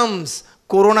આર્મ્સ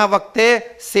કોરોના વખતે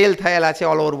સેલ થયેલા છે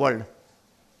all over world.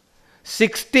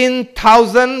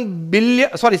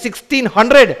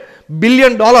 1,600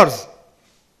 billion dollars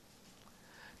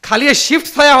ખાલી એ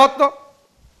શિફ્ટ થયા હોત તો.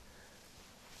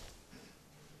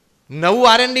 નવું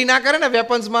R&D ના કરે ને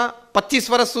વેપન્સમાં 25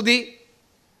 વર્ષ સુધી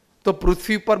તો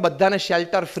પૃથ્વી પર બધાને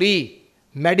shelter free,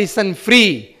 medicine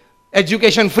free,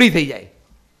 education free થઈ જાય.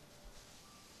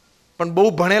 પણ બહુ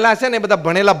ભણેલા છે ને એ બધા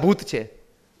ભણેલા ભૂત છે.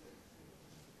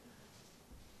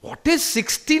 What is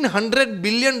 $1,600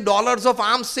 billion of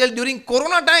arms sale during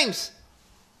corona times?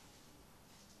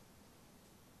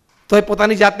 તો એ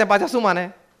પોતાની જાતને પાછા શું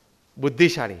માને?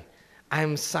 બુદ્ધિશાળી. આઈ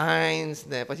એમ સાયન્સ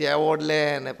ને પછી એવોર્ડ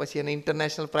લે ને પછી એને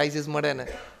ઇન્ટરનેશનલ પ્રાઇઝીસ મળે ને.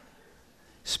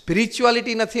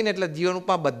 સ્પિરિચ્યુઆલિટી નથી ને એટલે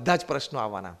જીવનમાં બધા જ પ્રશ્નો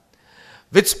આવવાના.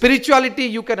 With spirituality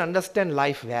you can understand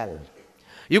life well,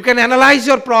 you can analyse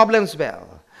your problems well,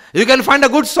 you can find a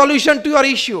good solution to your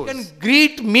issues, you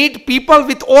can meet people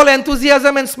with all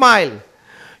enthusiasm and smile.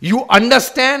 You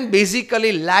understand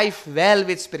basically life well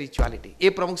with spirituality. એ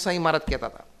પ્રમુખ સાંઈ મહારાજ કહેતા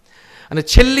હતા. અને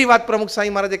છેલ્લી વાત પ્રમુખ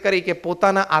સાંઈ મહારાજે કરી કે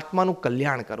પોતાના આત્માનું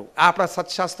કલ્યાણ કરવું. આ આપણા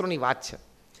સત્શાસ્ત્રોની વાત છે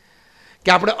કે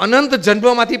આપણે અનંત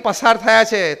જન્મોમાંથી પસાર થયા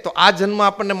છે તો આ જન્મ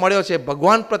આપણને મળ્યો છે.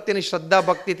 ભગવાન પ્રત્યેની શ્રદ્ધા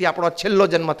ભક્તિથી આપણો છેલ્લો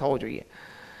જન્મ થવો જોઈએ.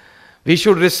 We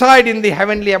should reside in the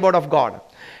heavenly abode of God.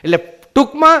 એટલે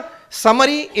ટૂંકમાં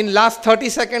summary in last 30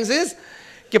 seconds is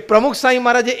કે પ્રમુખ સાંઈ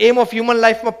મહારાજે એમ ઓફ હ્યુમન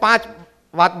લાઈફમાં 5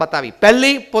 વાત બતાવી.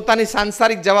 પહેલી, પોતાની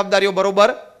સાંસારિક જવાબદારીઓ બરોબર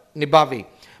નિભાવવી.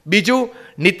 બીજું,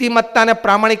 નીતિમત્તા અને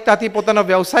પ્રામાણિકતાથી પોતાનો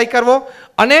વ્યવસાય કરવો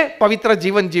અને પવિત્ર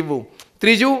જીવન જીવવું.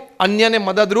 ત્રીજું, અન્યને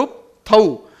મદદરૂપ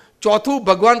થવું. ચોથું,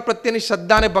 ભગવાન પ્રત્યેની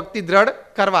શ્રદ્ધા અને ભક્તિ દ્રઢ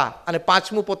કરવા. અને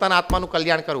પાંચમું, પોતાના આત્માનું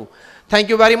કલ્યાણ કરવું. Thank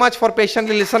you very much for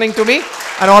પેશન્ટલી listening to me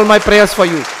and all my prayers for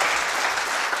you.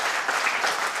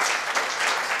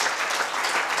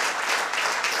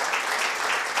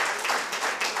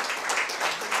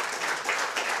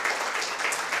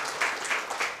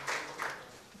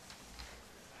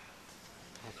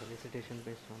 Felicitation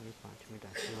पे स्वामी 5 मिनट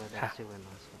आशीर्वाद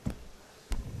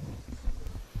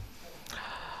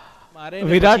મારે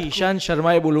વિરાટ ઈશાન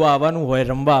શર્માએ બોલવા આવવાનું હોય,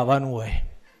 રમવા આવવાનું હોય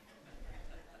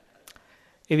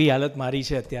એવી હાલત મારી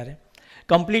છે અત્યારે.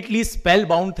 કમ્પ્લીટલી સ્પેલ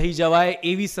બાઉન્ડ થઈ જવાય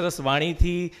એવી સરસ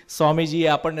વાણીથી સ્વામીજીએ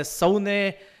આપણને સૌને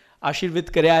આશીર્વિત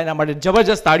કર્યા. એના માટે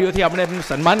જબરજસ્ત તાળીઓથી આપણે એમનું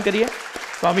સન્માન કરીએ.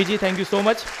 Swamiji, thank you so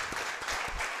much.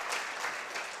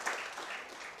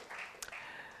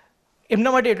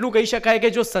 એમના માટે એટલું કહી શકાય કે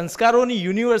જો સંસ્કારોની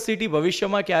યુનિવર્સિટી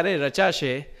ભવિષ્યમાં ક્યારે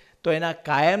રચાશે તો એના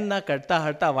કાયમના કરતા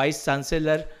હરતા વાઇસ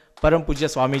ચાન્સેલર પરમ પૂજ્ય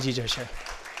સ્વામીજી જ હશે.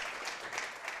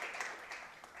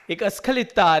 એક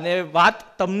અસ્ખલિતતા અને વાત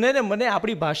તમને ને મને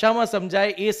આપણી ભાષામાં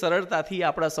સમજાય એ સરળતાથી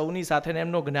આપણા સૌની સાથે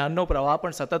એમનો જ્ઞાનનો પ્રવાહ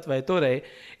પણ સતત વહેતો રહે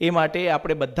એ માટે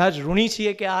આપણે બધા જ ઋણી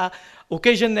છીએ કે આ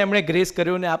ઓકેઝનને એમણે ગ્રેસ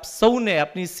કર્યો ને આપ સૌને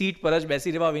આપની સીટ પર જ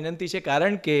બેસી રહેવા વિનંતી છે,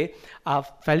 કારણ કે આ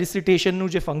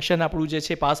ફેલિસિટેશનનું જે ફંક્શન આપણું જે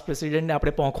છે પાસ્ટ પ્રેસિડેન્ટને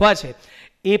આપણે પહોંચવા છે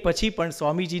એ પછી પણ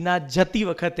સ્વામીજીના જતી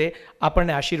વખતે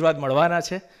આપણને આશીર્વાદ મળવાના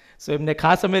છે. સો એમને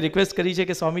ખાસ અમે રિક્વેસ્ટ કરી છે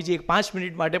કે સ્વામીજી એક 5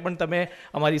 મિનિટ માટે પણ તમે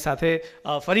અમારી સાથે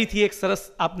ફરીથી એક સરસ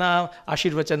આપના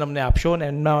આશીર્વચન અમને આપશો અને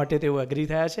એમના માટે તેઓ એગ્રી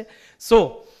થયા છે. સો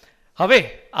હવે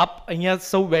આપ અહીંયા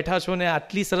સૌ બેઠા છો ને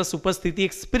આટલી સરસ ઉપસ્થિતિ,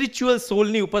 એક સ્પિરિચ્યુઅલ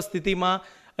સોલની ઉપસ્થિતિમાં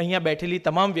અહીંયા બેઠેલી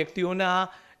તમામ વ્યક્તિઓને આ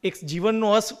એક જીવનનો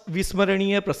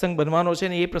અવિસ્મરણીય પ્રસંગ બનવાનો છે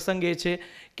ને એ પ્રસંગ એ છે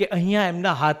કે અહીંયા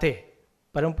એમના હાથે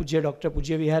પરમ પૂજ્ય ડૉક્ટર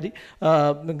પૂજ્ય વિહારી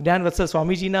જ્ઞાનવત્સલ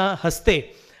સ્વામીજીના હસ્તે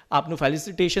આપનું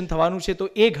ફેલિસિટેશન થવાનું છે. તો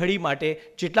એ ઘડી માટે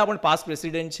જેટલા પણ પાસ્ટ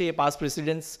પ્રેસિડેન્ટ છે એ પાસ્ટ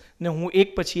પ્રેસિડેન્ટ્સને હું એક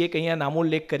પછી એક અહીંયા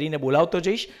નામોલ્લેખ કરીને બોલાવતો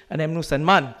જઈશ અને એમનું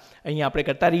સન્માન અહીંયા આપણે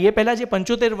કરતા રહીએ. પહેલાં જે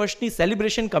 75 વર્ષની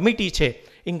સેલિબ્રેશન કમિટી છે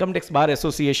ઇન્કમટેક્સ બાર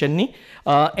એસોસિએશનની,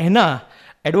 એના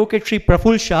એડવોકેટ શ્રી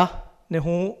પ્રફુલ્લ શાહને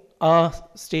હું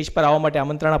સ્ટેજ પર આવવા માટે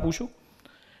આમંત્રણ આપું છું.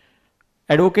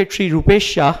 એડવોકેટ શ્રી રૂપેશ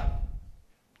શાહ,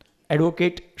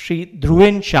 એડવોકેટ શ્રી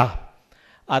ધ્રુવેન શાહ,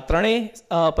 આ ત્રણેય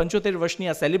 75 વર્ષની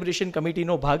આ સેલિબ્રેશન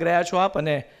કમિટીનો ભાગ રહ્યા છો આપ,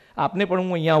 અને આપને પણ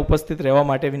હું અહીંયા ઉપસ્થિત રહેવા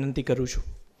માટે વિનંતી કરું છું.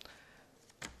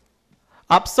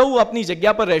 આપ સૌ આપની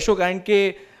જગ્યા પર રહેશો, કારણ કે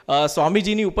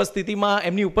સ્વામીજીની ઉપસ્થિતિમાં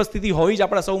એમની ઉપસ્થિતિ હોવી જ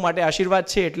આપણા સૌ માટે આશીર્વાદ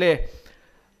છે. એટલે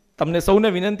તમને સૌને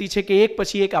વિનંતી છે કે એક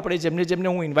પછી એક આપણે જેમને જેમને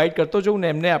હું ઇન્વાઇટ કરતો જાઉં ને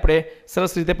એમને આપણે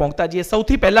સરસ રીતે પહોંચતા જઈએ.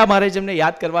 સૌથી પહેલાં મારે જેમને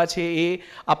યાદ કરવા છે એ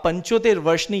આ 75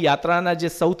 વર્ષની યાત્રાના જે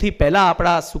સૌથી પહેલાં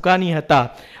આપણા સુકાની હતા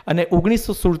અને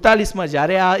 1947માં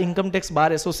જ્યારે આ ઇન્કમટેક્સ બાર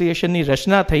એસોસિએશનની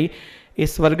રચના થઈ એ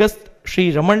સ્વર્ગસ્થ શ્રી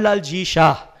રમણલાલજી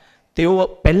શાહ, તેઓ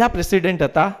પહેલા પ્રેસિડેન્ટ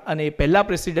હતા અને એ પહેલા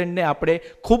પ્રેસિડેન્ટને આપણે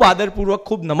ખૂબ આદરપૂર્વક,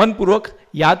 ખૂબ નમનપૂર્વક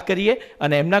યાદ કરીએ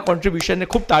અને એમના કોન્ટ્રીબ્યુશનને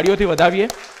ખૂબ તાળીઓથી વધાવીએ.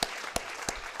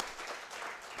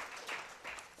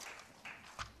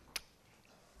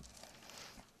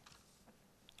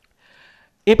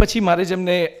 એ પછી મારે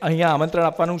જેમને અહીંયા આમંત્રણ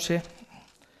આપવાનું છે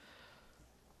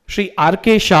શ્રી આર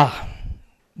કે શાહ,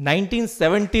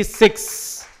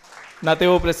 1976ના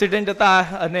તેઓ પ્રેસિડેન્ટ હતા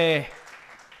અને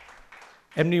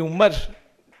એમની ઉંમર,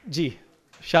 જી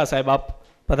શાહ સાહેબ આપ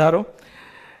પધારો.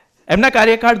 એમના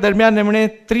કાર્યકાળ દરમિયાન એમણે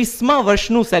 30મા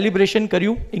વર્ષનું સેલિબ્રેશન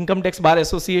કર્યું ઇન્કમટેક્સ બાર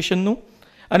એસોસિએશનનું,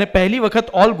 અને પહેલી વખત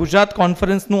ઓલ ગુજરાત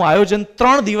કોન્ફરન્સનું આયોજન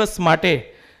 3 દિવસ માટે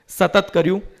સતત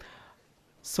કર્યું.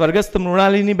 સ્વર્ગસ્થ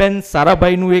મૃણાલિનીબેન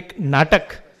સારાભાઈનું એક નાટક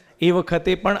એ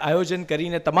વખતે પણ આયોજન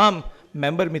કરીને તમામ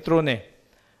મેમ્બર મિત્રોને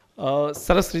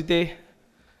સરસ રીતે,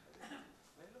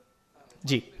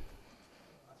 જી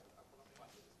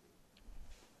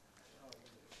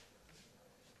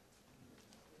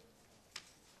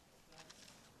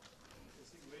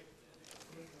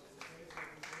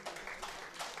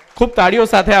ખૂબ તાળીઓ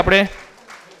સાથે આપણે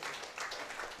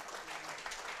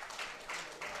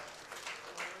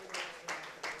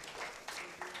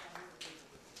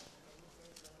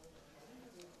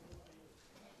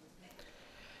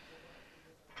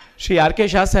શ્રી આર કે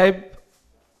શાહ સાહેબ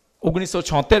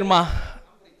 1976માં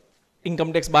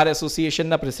ઇન્કમટેક્સ બાર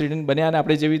એસોસિએશનના પ્રેસિડેન્ટ બન્યા અને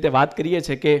આપણે જેવી રીતે વાત કરીએ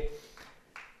છીએ કે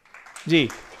જી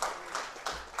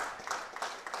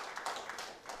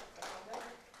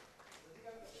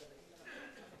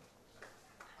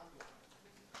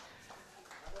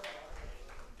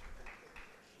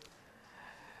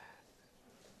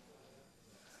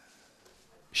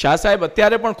શાહ સાહેબ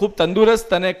અત્યારે પણ ખૂબ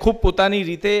તંદુરસ્ત અને ખૂબ પોતાની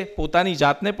રીતે પોતાની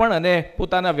જાતને પણ અને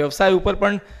પોતાના વ્યવસાય ઉપર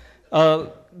પણ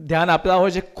ધ્યાન આપતા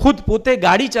હોય છે. ખુદ પોતે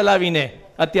ગાડી ચલાવીને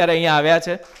અત્યારે અહીંયા આવ્યા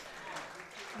છે.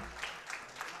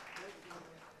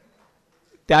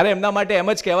 ત્યારે એમના માટે એમ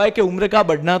જ કહેવાય કે ઉમ્ર કા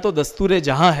બઢના તો દસ્તુરે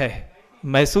જહાં હૈ,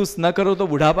 મહેસૂસ ન કરો તો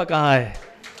બુઢાપા કહાં હૈ.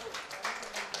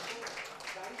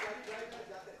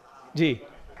 જી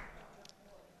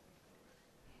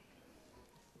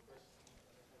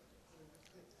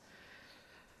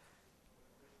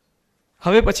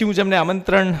હવે પછી હું જેમને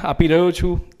આમંત્રણ આપી રહ્યો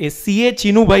છું એ સીએ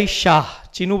ચીનુભાઈ શાહ.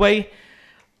 ચીનુભાઈ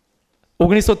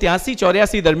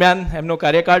 1983-84 દરમિયાન એમનો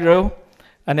કાર્યકાળ રહ્યો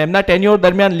અને એમના ટેન્યોર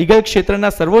દરમિયાન લીગલ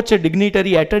ક્ષેત્રના સર્વોચ્ચ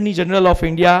ડિગ્નિટરી attorney general of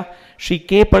India Shri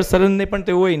કે પરસરનને પણ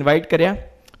તેઓએ ઇન્વાઇટ કર્યા.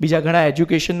 બીજા ઘણા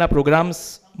એજ્યુકેશનના પ્રોગ્રામ્સ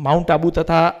માઉન્ટ આબુ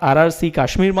તથા આરઆરસી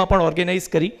કાશ્મીરમાં પણ ઓર્ગેનાઇઝ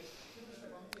કરી.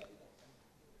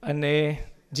 અને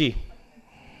જી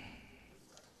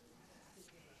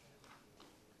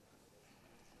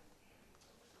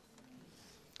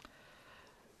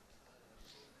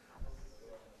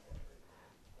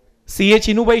સીએ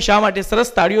ચીનુભાઈ શાહ માટે સરસ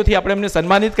તાળીઓથી આપણે એમને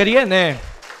સન્માનિત કરીએ ને.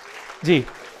 જી.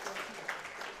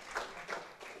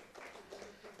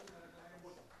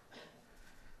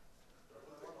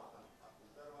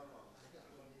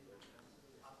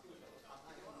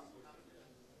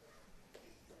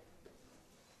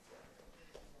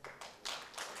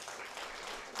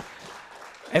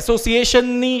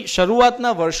 એસોસિએશનની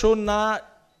શરૂઆતના વર્ષોના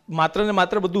માત્ર ને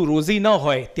માત્ર બધું રોઝી ન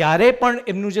હોય ત્યારે પણ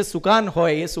એમનું જે સુકાન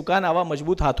હોય એ સુકાન આવા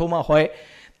મજબૂત હાથોમાં હોય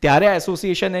ત્યારે આ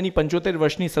એસોસિએશન એની 75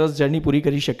 વર્ષની સરસ જર્ની પૂરી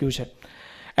કરી શક્યું છે.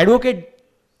 એડવોકેટ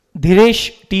ધીરેશ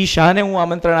ટી શાહને હું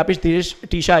આમંત્રણ આપીશ. ધીરેશ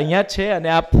ટી શાહ અહીંયા જ છે અને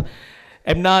આપ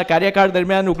એમના કાર્યકાળ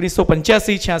દરમિયાન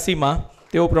 1985-86માં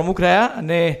તેઓ પ્રમુખ રહ્યા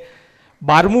અને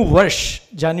 12મું વર્ષ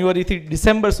જાન્યુઆરીથી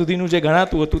ડિસેમ્બર સુધીનું જે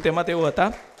ગણાતું હતું તેમાં તેઓ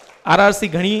હતા. આરઆરસી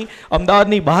ઘણી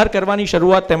અમદાવાદની બહાર કરવાની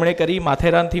શરૂઆત તેમણે કરી,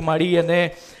 માથેરાનથી માંડી અને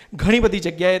ઘણી બધી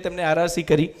જગ્યાએ તેમણે આરઆરસી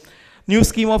કરી. ન્યૂ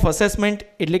સ્કીમ ઓફ અસેસમેન્ટ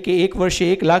એટલે કે એક વર્ષે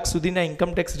 1 લાખ સુધીના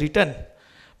ઇન્કમટેક્સ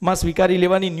રિટર્નમાં સ્વીકારી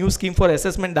લેવાની ન્યૂ સ્કીમ ફોર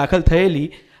એસેસમેન્ટ દાખલ થયેલી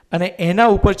અને એના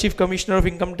ઉપર chief commissioner of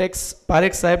income tax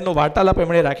Parekh સાહેબનો વાર્તાલાપ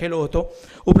એમણે રાખેલો હતો.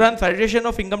 ઉપરાંત federation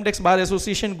of income tax bar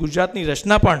association ગુજરાતની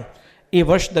રચના પણ એ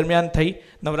વર્ષ દરમિયાન થઈ.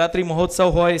 નવરાત્રિ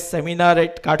મહોત્સવ હોય, સેમિનાર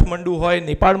એટ કાઠમંડુ હોય,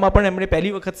 નેપાળમાં પણ એમણે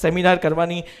પહેલી વખત સેમિનાર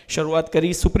કરવાની શરૂઆત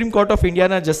કરી. સુપ્રીમ કોર્ટ ઓફ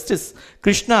ઇન્ડિયાના જસ્ટિસ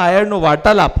કૃષ્ણ આયરનો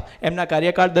વાર્તાલાપ એમના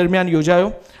કાર્યકાળ દરમિયાન યોજાયો.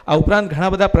 આ ઉપરાંત ઘણા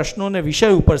બધા પ્રશ્નો અને વિષય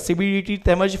ઉપર સીબીડીટી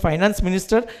તેમજ ફાઇનાન્સ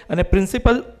મિનિસ્ટર અને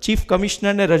પ્રિન્સિપલ ચીફ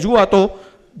કમિશનરને રજૂઆતો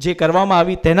જે કરવામાં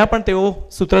આવી તેના પણ તેઓ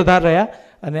સૂત્રધાર રહ્યા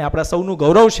અને આપણા સૌનું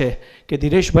ગૌરવ છે કે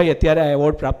ધીરેશભાઈ અત્યારે આ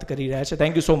એવોર્ડ પ્રાપ્ત કરી રહ્યા છે.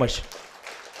 Thank you so much.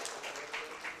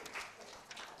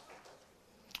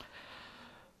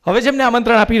 હવે જેમને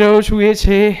આમંત્રણ આપી રહ્યો છું એ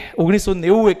છે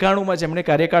 1990-91માં જેમણે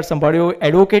કાર્યકાળ સંભાળ્યો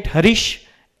એડવોકેટ હરીશ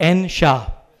એન શાહ.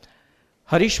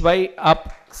 હરીશભાઈ આપ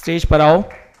સ્ટેજ પર આવો.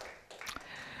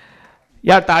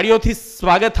 યાર તાળીઓથી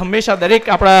સ્વાગત હંમેશા દરેક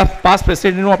આપણા પાસ્ટ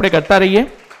પ્રેસિડેન્ટનું આપણે કરતા રહીએ.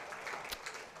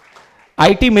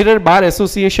 આઈટી મિરર બાર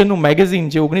એસોસિએશનનું મેગેઝિન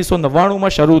જે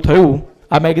 1999માં શરૂ થયું,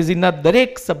 આ મેગેઝિનના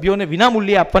દરેક સભ્યોને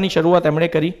વિનામૂલ્યે આપવાની શરૂઆત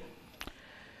એમણે કરી.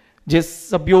 જે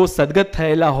સભ્યો સદગત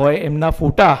થયેલા હોય એમના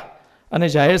ફોટા અને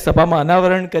જાહેર સભામાં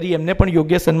અનાવરણ કરી એમને પણ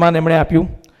યોગ્ય સન્માન એમણે આપ્યું.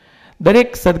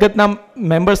 દરેક સદગતના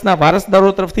મેમ્બર્સના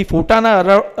વારસદારો તરફથી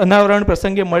ફોટાના અનાવરણ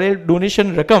પ્રસંગે મળેલ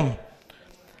ડોનેશન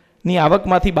રકમની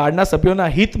આવકમાંથી બારના સભ્યોના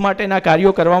હિત માટેના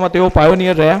કાર્યો કરવામાં તેઓ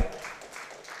પાયોનિયર રહ્યા.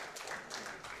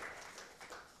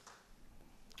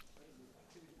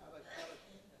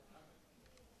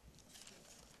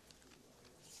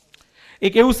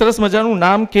 એક એવું સરસ મજાનું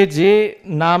નામ કે જે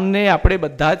નામને આપણે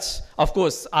બધા જ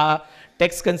ઓફકોર્સ આ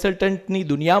ટેક્સ કન્સલ્ટન્ટની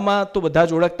દુનિયામાં તો બધા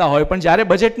જ ઓળખતા હોય, પણ જ્યારે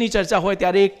બજેટની ચર્ચા હોય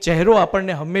ત્યારે એક ચહેરો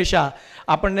આપણને હંમેશા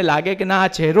આપણને લાગે કે ના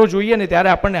આ ચહેરો જોઈએ ને ત્યારે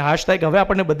આપણને હાશ થાય કે હવે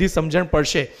આપણને બધી સમજણ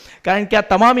પડશે. કારણ કે આ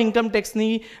તમામ ઇન્કમ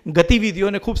ટેક્સની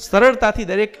ગતિવિધિઓને ખૂબ સરળતાથી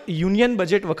દરેક યુનિયન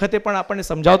બજેટ વખતે પણ આપણને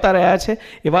સમજાવતા રહ્યા છે.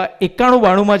 એવા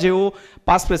 91-92માં જેઓ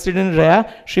પાસ્ટ પ્રેસિડેન્ટ રહ્યા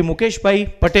શ્રી મુકેશભાઈ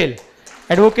પટેલ,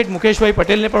 એડવોકેટ મુકેશભાઈ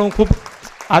પટેલને પણ હું ખૂબ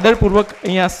આદરપૂર્વક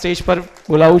અહીંયા સ્ટેજ પર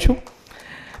બોલાવું છું.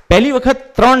 પહેલી વખત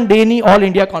 3 ડેની all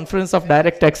India conference of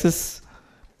direct taxes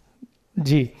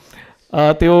જી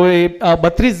તેઓએ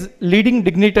 32 લીડિંગ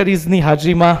ડિગ્નિટરીઝની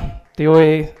હાજરીમાં તેઓએ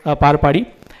પાર પાડી.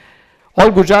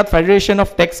 All Gujarat federation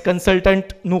of tax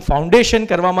કન્સલ્ટન્ટનું foundation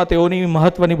કરવામાં તેઓની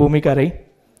મહત્વની ભૂમિકા રહી.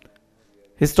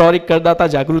 હિસ્ટોરિક કરદાતા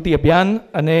જાગૃતિ અભિયાન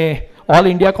અને ઓલ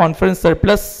ઇન્ડિયા કોન્ફરન્સ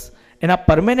સરપ્લસ એના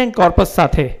પરમેનન્ટ કોર્પસ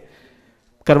સાથે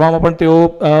કરવામાં પણ તેઓ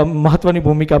મહત્વની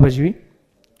ભૂમિકા ભજવી.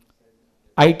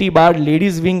 IT bar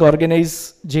ladies wing organise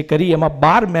જે કરી એમાં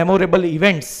 12 મેમોરેબલ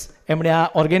ઇવેન્ટ્સ એમણે આ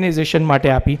ઓર્ગેનાઇઝેશન માટે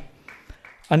આપી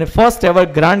અને first ever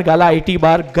grand Gala IT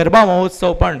બાર ગરબા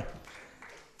મહોત્સવ પણ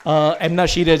એમના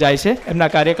શિરે જાય છે એમના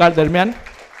કાર્યકાળ દરમિયાન.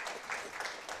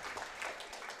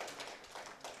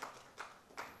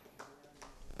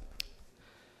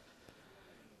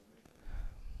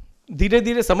 ધીરે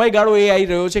ધીરે સમયગાળો એ આવી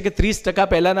રહ્યો છે કે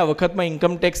 30% પહેલાંના વખતમાં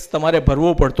ઇન્કમટેક્સ તમારે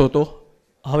ભરવો પડતો હતો.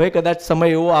 હવે કદાચ સમય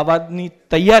એવો આવવાની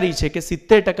તૈયારી છે કે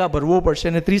 70% ભરવો પડશે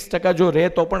અને 30% જો રહે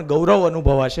તો પણ ગૌરવ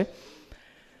અનુભવાશે.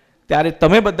 ત્યારે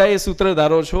તમે બધા એ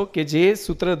સૂત્રધારો છો કે જે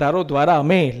સૂત્રધારો દ્વારા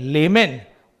અમે લેમેન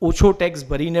ઓછો ટેક્સ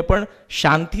ભરીને પણ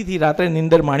શાંતિથી રાત્રે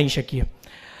નિંદર માણી શકીએ.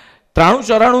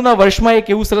 93-94ના વર્ષમાં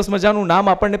એક એવું સરસ મજાનું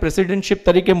નામ આપણને પ્રેસિડેન્ટશિપ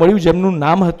તરીકે મળ્યું જેમનું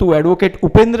નામ હતું એડવોકેટ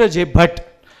ઉપેન્દ્ર જે ભટ્ટ.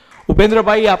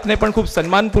 ઉપેન્દ્રભાઈ આપને પણ ખૂબ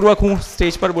સન્માનપૂર્વક હું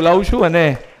સ્ટેજ પર બોલાવું છું અને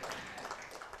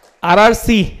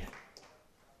આરઆરસી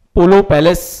પોલો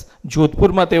પેલેસ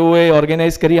જોધપુરમાં તેઓએ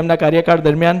ઓર્ગેનાઇઝ કરી એમના કાર્યકાળ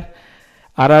દરમિયાન.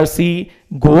 આરઆરસી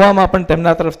ગોવામાં પણ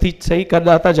તેમના તરફથી સહી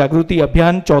કરદાતા જાગૃતિ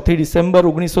અભિયાન 4 ડિસેમ્બર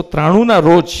 1993ના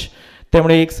રોજ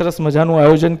તેમણે એક સરસ મજાનું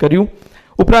આયોજન કર્યું.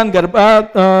 ઉપરાંત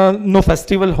ગરબાનો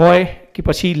ફેસ્ટિવલ હોય કે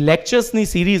પછી લેક્ચર્સની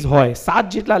સિરીઝ હોય, 7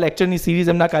 જેટલા લેક્ચરની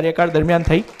સિરીઝ એમના કાર્યકાળ દરમિયાન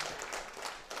થઈ.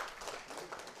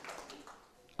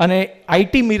 અને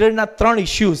આઈટી મિરરના 3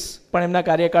 ઇસ્યુઝ પણ એમના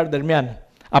કાર્યકાળ દરમિયાન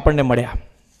આપણને મળ્યા.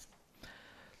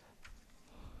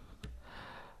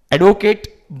 એડવોકેટ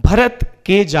ભરત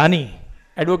કે જાની,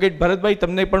 એડવોકેટ ભરતભાઈ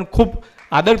તમને પણ ખૂબ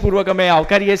આદરપૂર્વક અમે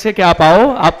આવકારીએ છીએ કે આપ આવો.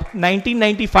 આપ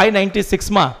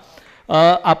 1995-96માં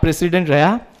આ પ્રેસિડેન્ટ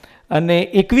રહ્યા અને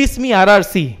 21મી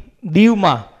આરઆરસી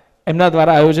દીવમાં એમના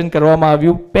દ્વારા આયોજન કરવામાં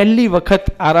આવ્યું. પહેલી વખત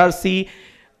આરઆરસી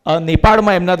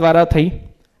નેપાળમાં એમના દ્વારા થઈ.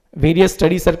 વેરિયસ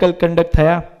સ્ટડી સર્કલ કન્ડક્ટ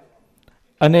થયા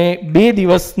અને 2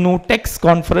 દિવસનું ટેક્સ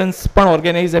કોન્ફરન્સ પણ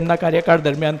ઓર્ગેનાઇઝ એમના કાર્યકાળ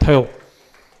દરમિયાન થયો.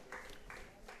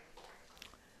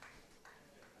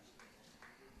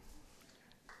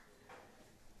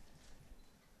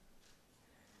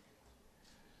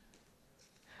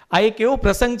 આ એક એવો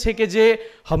પ્રસંગ છે કે જે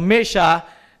હંમેશા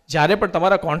જ્યારે પણ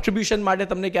તમારા કોન્ટ્રીબ્યુશન માટે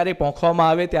તમને ક્યારેય પહોંચવામાં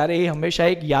આવે ત્યારે એ હંમેશા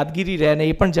એક યાદગીરી રહે, અને એ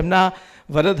પણ જેમના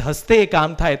વરદ હસ્તે એ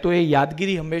કામ થાય તો એ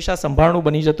યાદગીરી હંમેશા સંભાળનું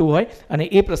બની જતું હોય, અને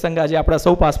એ પ્રસંગ આજે આપણા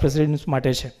સૌ પાસ પ્રેસિડેન્ટ્સ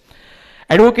માટે છે.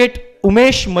 એડવોકેટ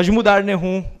ઉમેશ મજમુદારને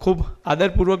હું ખૂબ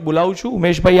આદરપૂર્વક બોલાવું છું.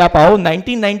 ઉમેશભાઈ આપ આવો.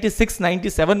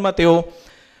 1996-97માં તેઓ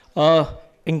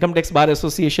ઇન્કમટેક્સ બાર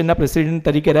એસોસિએશનના પ્રેસિડેન્ટ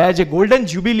તરીકે રહ્યા, જે ગોલ્ડન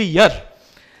જ્યુબિલી યર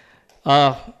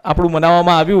આપણું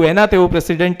મનાવવામાં આવ્યું એના તેઓ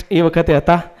પ્રેસિડેન્ટ એ વખતે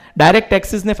હતા. ડાયરેક્ટ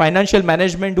ટેક્સીસ ને ફાઇનાન્શિયલ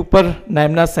મેનેજમેન્ટ ઉપરના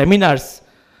એમના સેમિનાર્સ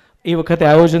એ વખતે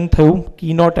આયોજન થયું.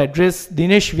 કીનોટ એડ્રેસ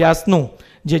દિનેશ વ્યાસનું,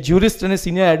 જે જ્યુરિસ્ટ અને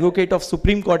senior advocate of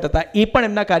supreme court હતા, એ પણ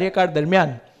એમના કાર્યકાળ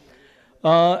દરમિયાન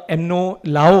એમનો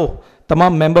લાવો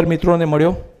તમામ મેમ્બર મિત્રોને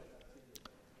મળ્યો.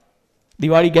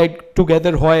 દિવાળી ગેટ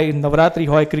ટુગેધર હોય, નવરાત્રિ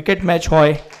હોય, ક્રિકેટ મેચ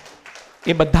હોય,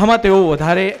 એ બધામાં તેઓ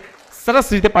વધારે સરસ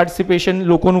રીતે પાર્ટિસિપેશન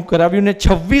લોકોનું કરાવ્યું ને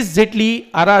 26 જેટલી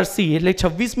આરઆરસી એટલે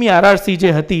 26મી આરઆરસી જે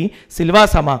હતી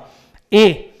સિલવાસામાં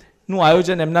એનું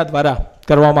આયોજન એમના દ્વારા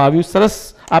કરવામાં આવ્યું. સરસ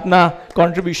આપના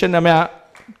કોન્ટ્રીબ્યુશન અમે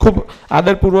ખૂબ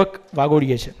આદરપૂર્વક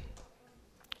વાગોડીએ છીએ.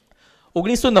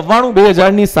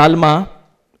 1999-2000ની સાલમાં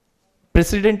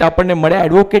પ્રેસિડેન્ટ આપણને મળ્યા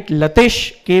એડવોકેટ લતેશ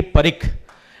કે પરીખ.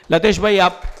 લતેશભાઈ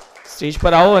આપ સ્ટેજ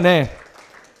પર આવો અને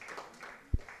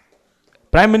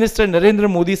પ્રાઇમ મિનિસ્ટર નરેન્દ્ર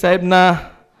મોદી સાહેબના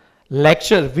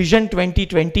લેક્ચર વિઝન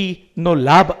 2020નો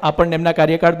લાભ આપણને એમના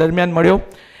કાર્યકાળ દરમિયાન મળ્યો.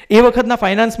 એ વખતના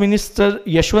ફાઇનાન્સ મિનિસ્ટર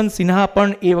યશવંત સિન્હા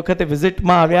પણ એ વખતે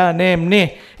વિઝિટમાં આવ્યા અને એમને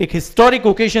એક હિસ્ટોરિક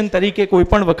ઓકેશન તરીકે કોઈ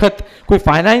પણ વખત કોઈ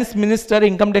ફાઇનાન્સ મિનિસ્ટર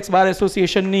ઇન્કમટેક્સ બાર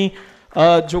એસોસિએશનની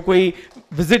જો કોઈ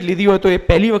વિઝિટ લીધી હોય તો એ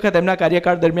પહેલી વખત એમના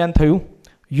કાર્યકાળ દરમિયાન થયું.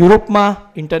 યુરોપમાં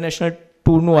ઇન્ટરનેશનલ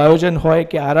ટૂરનું આયોજન હોય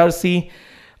કે આરઆરસી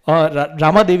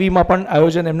રામાદેવીમાં પણ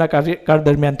આયોજન એમના કાર્યકાળ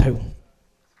દરમિયાન થયું.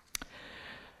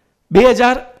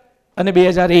 2000 અને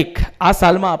 2001 આ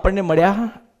સાલમાં આપણને મળ્યા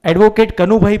એડવોકેટ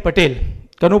કનુભાઈ પટેલ.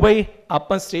 કનુભાઈ આપ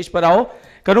પણ સ્ટેજ પર આવો.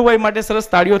 કનુભાઈ માટે સરસ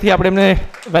તાળીઓથી આપણે એમને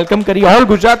વેલકમ કરી. All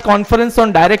Gujarat conference on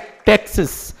direct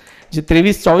taxes જે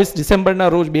 23-24 ડિસેમ્બરના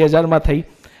રોજ 2000માં થઈ.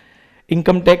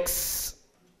 ઇન્કમટેક્સ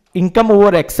ઇન્કમ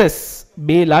ઓવર એક્સેસ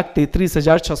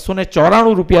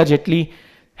 2,33,694 રૂપિયા જેટલી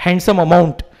હેન્ડસમ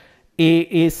અમાઉન્ટ એ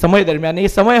સમય દરમિયાન, એ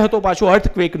સમય હતો પાછો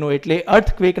અર્થક્વેકનો, એટલે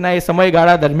અર્થક્વેકના એ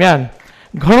સમયગાળા દરમિયાન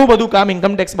ઘણું બધું કામ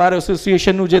ઇન્કમટેક્સ બાર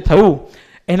એસોસિએશનનું જે થયું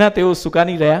એના તેઓ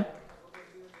સુકાની રહ્યા.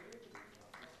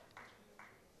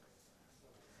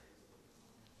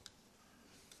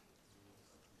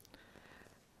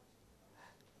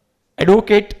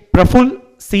 એડવોકેટ પ્રફુલ્લ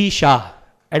સી શાહ.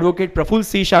 એડવોકેટ પ્રફુલ્લ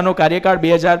સી શાહનો કાર્યકાળ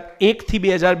 2001થી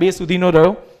 2002 સુધીનો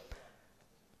રહ્યો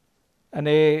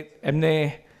અને એમને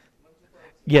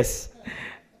યસ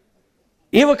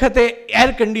એ વખતે એર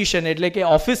કન્ડિશન એટલે કે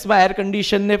ઓફિસમાં એર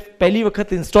કન્ડિશનને પહેલી વખત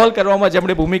ઇન્સ્ટોલ કરવામાં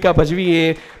જેમણે ભૂમિકા ભજવી એ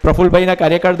પ્રફુલ્લભાઈના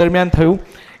કાર્યકાળ દરમિયાન થયું.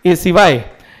 એ સિવાય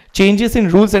changes in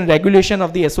rules and regulation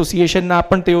of the એસોસિએશનના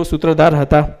પણ તેઓ સૂત્રધાર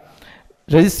હતા.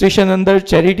 રજિસ્ટ્રેશન અંદર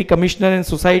ચેરિટી કમિશનર એન્ડ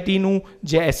સોસાયટીનું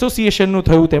જે એસોસિએશનનું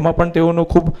થયું તેમાં પણ તેઓનો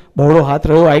ખૂબ બહોળો હાથ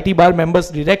રહ્યો. આઈટી બાર મેમ્બર્સ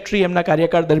ડિરેક્ટરી એમના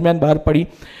કાર્યકાળ દરમિયાન બહાર પડી.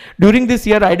 During this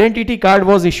year identity card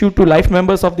was issued to life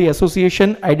members of the association.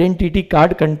 Identity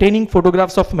card containing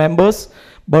photographs of members,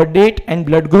 birth date and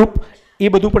blood group, એ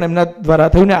બધું પણ એમના દ્વારા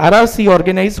થયું. ને આરઆરસી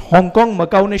ઓર્ગેનાઇઝ હોંગકોંગ,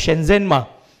 મકાઉ અને શેન્ઝેનમાં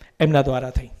એમના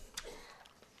દ્વારા થઈ.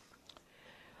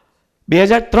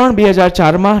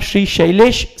 2003-2004માં શ્રી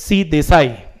શૈલેષ સિંહ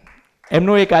દેસાઈ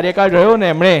એમનો એ કાર્યકાળ રહ્યો ને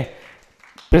એમણે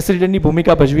પ્રેસિડેન્ટની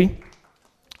ભૂમિકા ભજવી.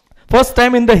 First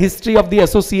time in the history of the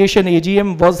association AGM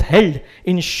was held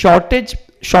in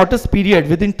shortest period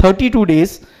within 32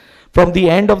 days from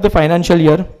the end of the financial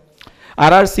year.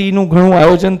 આરઆરસીનું ઘણું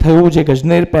આયોજન થયું જે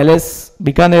ગજનેર પેલેસ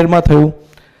બિકાનેરમાં થયું,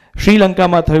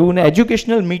 શ્રીલંકામાં થયું ને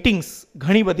એજ્યુકેશનલ મિટિંગ્સ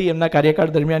ઘણી બધી એમના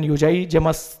કાર્યકાળ દરમિયાન યોજાઈ,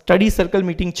 જેમાં સ્ટડી સર્કલ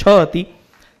મિટિંગ 6 હતી,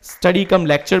 સ્ટડી કમ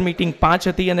લેક્ચર મિટિંગ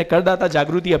 5 હતી અને કરદાતા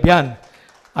જાગૃતિ અભિયાન.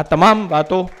 આ તમામ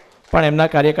વાતો પણ એમના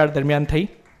કાર્યકાળ દરમિયાન થઈ.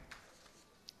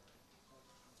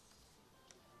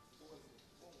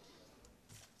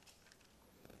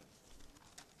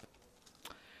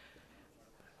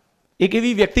 એક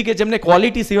એવી વ્યક્તિ કે જેમને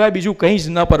ક્વોલિટી સિવાય બીજું કંઈ જ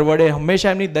ન પરવડે,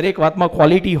 હંમેશા એમની દરેક વાતમાં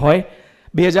ક્વોલિટી હોય.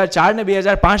 2004 ને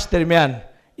 2005 દરમિયાન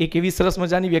એક એવી સરસ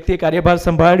મજાની વ્યક્તિએ કાર્યભાર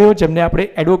સંભાળ્યો જેમને આપણે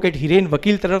એડવોકેટ હિરેન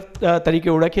વકીલ તરીકે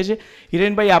ઓળખીએ છીએ.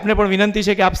 હિરેનભાઈ, આપને પણ વિનંતી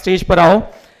છે કે આપ સ્ટેજ પર આવો.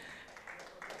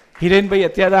 હિરેનભાઈ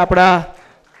અત્યારે આપણા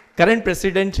કરંટ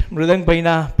પ્રેસિડેન્ટ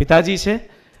મૃદંગભાઈના પિતાજી છે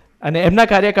અને એમના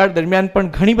કાર્યકાળ દરમિયાન પણ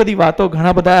ઘણી બધી વાતો,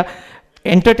 ઘણા બધા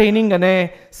એન્ટરટેનિંગ અને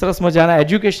સરસ મજાના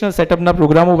એજ્યુકેશનલ સેટઅપના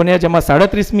પ્રોગ્રામો બન્યા, જેમાં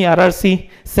 37મી RRC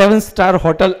 7 સ્ટાર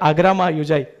હોટલ આગ્રામાં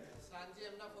યોજાઈ.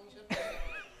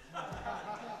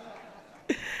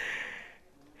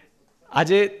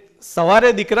 આજે સવારે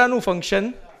દીકરાનું ફંક્શન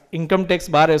ઇન્કમટેક્સ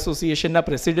બાર એસોસિએશનના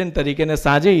પ્રેસિડેન્ટ તરીકે અને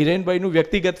સાંજે હિરેનભાઈનું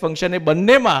વ્યક્તિગત ફંક્શન, એ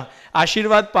બંનેમાં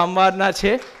આશીર્વાદ પામવાના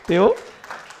છે તેઓ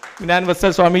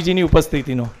જ્ઞાનવત્સલ સ્વામીજીની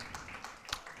ઉપસ્થિતિનો.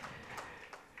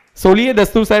 સોલીએ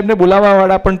દસ્તુર સાહેબને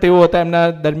બોલાવવાવાળા પણ તેઓ હતા. એમના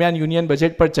દરમિયાન યુનિયન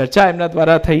બજેટ પર ચર્ચા એમના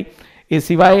દ્વારા થઈ. એ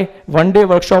સિવાય one day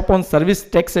workshop on service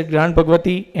tax at grand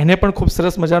Bhagwati, એને પણ ખૂબ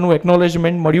સરસ મજાનું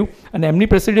એકનોલેજમેન્ટ મળ્યું. અને એમની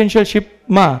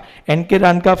પ્રેસિડેન્શિયલશીપમાં NK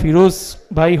રાનકા,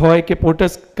 ફિરોઝભાઈ હોય કે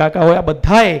પોર્ટસ કાકા હોય, આ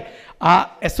બધાએ આ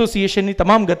એસોસિએશનની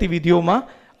તમામ ગતિવિધિઓમાં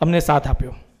અમને સાથ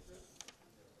આપ્યો.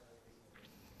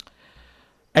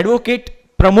 એડવોકેટ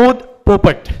પ્રમોદ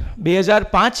પોપટ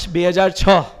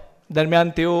 2005-2006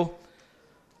 દરમિયાન તેઓ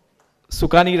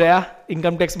સુકાની રહ્યા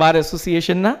ઇન્કમટેક્સ બાર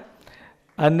એસોસિએશનના.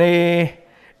 અને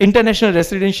ઇન્ટરનેશનલ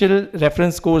રેસિડેન્શિયલ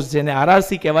રેફરન્સ કોર્સ, જેને RRC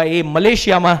કહેવાય, એ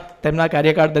મલેશિયામાં તેમના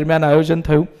કાર્યકાળ દરમિયાન આયોજન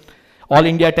થયું. ઓલ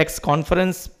ઇન્ડિયા ટેક્સ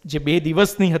કોન્ફરન્સ, જે 2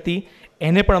 દિવસની હતી,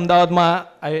 એને પણ અમદાવાદમાં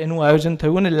એનું આયોજન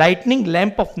થયું. અને લાઇટનિંગ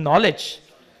લેમ્પ ઓફ નોલેજ,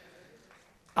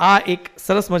 આ એક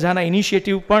સરસ મજાના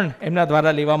ઇનિશિયેટિવ પણ એમના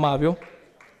દ્વારા લેવામાં આવ્યો.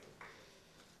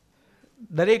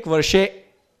 દરેક વર્ષે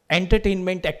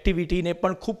એન્ટરટેઇનમેન્ટ એક્ટિવિટીને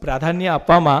પણ ખૂબ પ્રાધાન્ય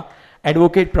આપવામાં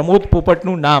એડવોકેટ પ્રમોદ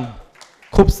પોપટનું નામ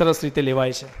ખૂબ સરસ રીતે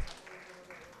લેવાય છે.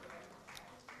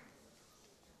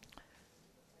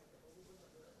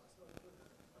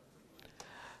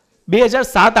 બે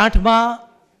 2007-8માં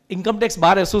ઇન્કમટેક્સ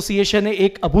બાર એસોસિએશને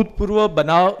એક અભૂતપૂર્વ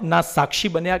બનાવના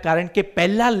સાક્ષી બન્યા, કારણ કે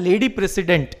પહેલા લેડી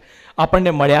પ્રેસિડેન્ટ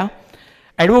આપણને મળ્યા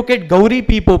એડવોકેટ ગૌરી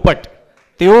પી પોપટ.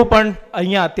 તેઓ પણ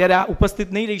અહીંયા અત્યારે ઉપસ્થિત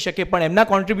નહીં રહી શકે, પણ એમના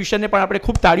કોન્ટ્રીબ્યુશનને પણ આપણે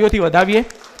ખૂબ તાળીઓથી વધાવીએ.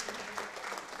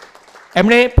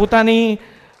 એમણે પોતાની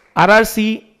RRC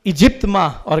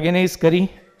ઇજિપ્તમાં ઓર્ગેનાઇઝ કરી.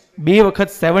 2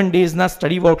 વખત 7 ડેઝના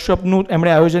સ્ટડી વર્કશોપનું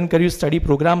એમણે આયોજન કર્યું. સ્ટડી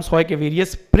પ્રોગ્રામ્સ હોય કે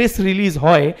વેરિયસ પ્રેસ રિલીઝ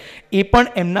હોય, એ પણ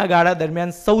એમના ગાળા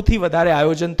દરમિયાન સૌથી વધારે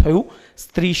આયોજન થયું.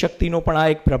 સ્ત્રી શક્તિનો પણ આ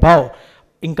એક પ્રભાવ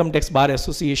ઇન્કમટેક્સ બાર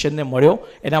એસોસિએશનને મળ્યો.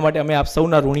 એના માટે અમે આપ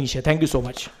સૌના ઋણી છે. Thank you so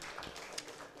much.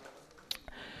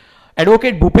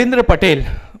 Advocate Bhupendra Patel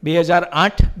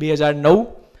 2008-2009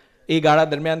 એ ગાળા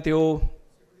દરમિયાન તેઓ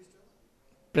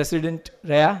પ્રેસિડેન્ટ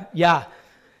રહ્યા.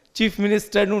 ચીફ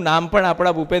મિનિસ્ટરનું નામ પણ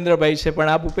આપણા ભૂપેન્દ્રભાઈ છે, પણ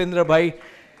આ ભૂપેન્દ્રભાઈ,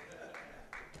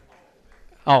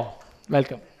 આવો,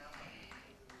 વેલકમ.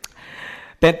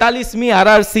 43મી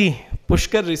RRC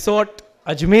પુષ્કર રિસોર્ટ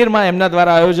અજમેરમાં એમના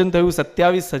દ્વારા આયોજન થયું.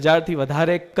 27,000થી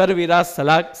વધારે કરવેરા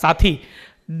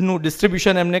સાથીનું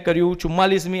ડિસ્ટ્રીબ્યુશન એમણે કર્યું.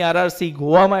 44મી RRC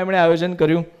ગોવામાં એમણે આયોજન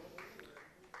કર્યું.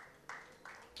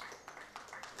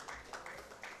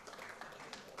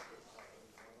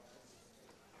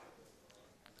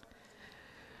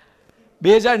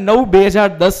 બે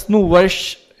 2009-2010નું વર્ષ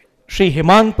શ્રી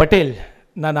હેમાંગ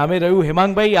પટેલના નામે રહ્યું.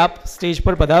 હેમાંગભાઈ, આપ સ્ટેજ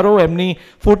પર પધારો. એમની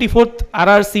 44th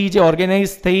RRC જે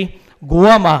ઓર્ગેનાઇઝ થઈ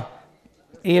ગોવામાં,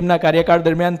 એ એમના કાર્યકાળ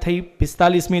દરમિયાન થઈ.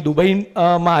 45મી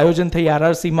દુબઈમાં આયોજન થઈ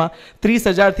RRCમાં.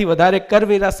 30,000થી વધારે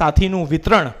કરવેરા સાથીનું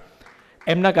વિતરણ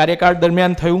એમના કાર્યકાળ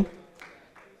દરમિયાન થયું.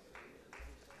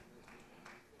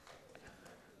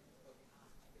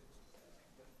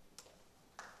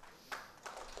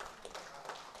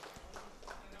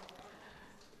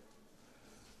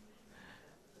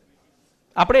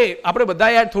 આપણે બધા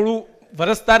યાર થોડું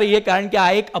વરસતા રહીએ, કારણ કે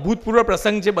આ એક અભૂતપૂર્વ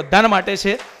પ્રસંગ જે બધાના માટે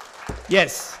છે.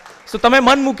 યસ, સો તમે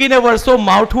મન મૂકીને વરસો,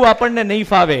 માવઠું આપણને નહીં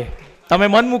ફાવે. તમે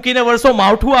મન મૂકીને વરસો,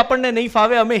 માવઠું આપણને નહીં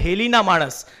ફાવે. અમે હેલીના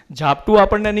માણસ, ઝાપટું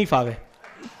આપણને નહીં ફાવે.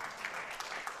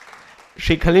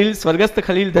 શ્રી ખલીલ, સ્વર્ગસ્થ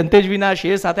ખલીલ ધનતેજવીના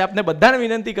શેર સાથે આપને બધાને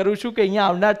વિનંતી કરું છું કે અહીંયા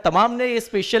આવનાર તમામને એ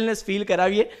સ્પેશિયલનેસ ફીલ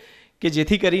કરાવીએ, કે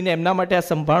જેથી કરીને એમના માટે આ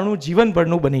સંભાળનું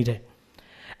જીવનભરનું બની રહે.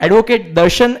 એડવોકેટ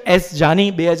દર્શન એસ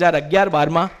જાની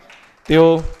 2011-12માં તેઓ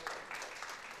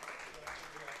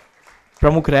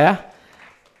પ્રમુખ રહ્યા.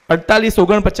 48,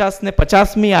 49 ને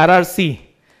 50મી RRC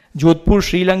જોધપુર,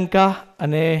 શ્રીલંકા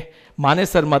અને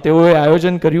માનેસરમાં તેઓએ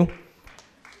આયોજન કર્યું.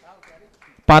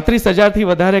 35,000થી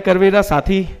વધારે કરવેરા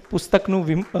સાથી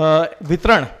પુસ્તકનું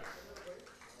વિતરણ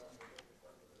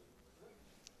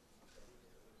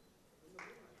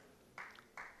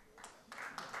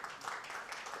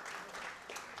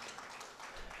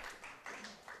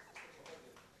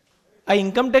આ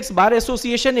ઇન્કમટેક્સ બાર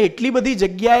એસોસિએશન એટલી બધી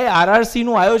જગ્યાએ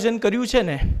આરઆરસીનું આયોજન કર્યું છે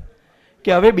ને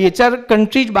કે હવે 2-4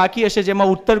 કન્ટ્રી જ બાકી હશે, જેમાં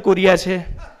ઉત્તર કોરિયા છે.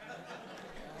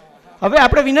 હવે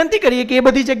આપણે વિનંતી કરીએ કે એ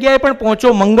બધી જગ્યાએ પણ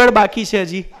પહોંચો. મંગળ બાકી છે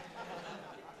હજી,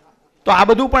 તો આ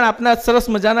બધું પણ આપના સરસ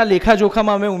મજાના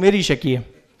લેખાજોખામાં અમે ઉમેરી શકીએ.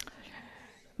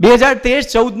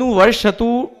 2013-14નું વર્ષ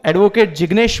હતું. એડવોકેટ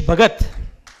જિગ્નેશ ભગત,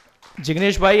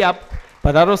 જિગ્નેશભાઈ આપ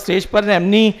પધારો સ્ટેજ પર. ને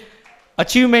એમની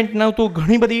અચીવમેન્ટનું તો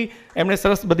ઘણી બધી એમણે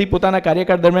સરસ બધી પોતાના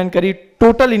કાર્યકાળ દરમિયાન કરી.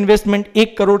 ટોટલ ઇન્વેસ્ટમેન્ટ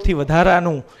 1 કરોડથી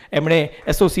વધારાનું એમણે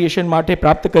એસોસિએશન માટે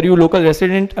પ્રાપ્ત કર્યું. લોકલ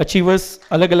રેસિડેન્ટ અચીવર્સ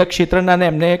અલગ અલગ ક્ષેત્રના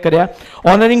એમને કર્યા.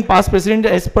 ઓનરિંગ past president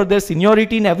as per there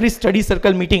seniority in every study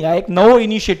circle meeting, આ એક નવો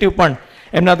ઇનિશિયેટિવ પણ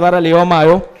એમના દ્વારા લેવામાં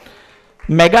આવ્યો.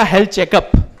 મેગા હેલ્થ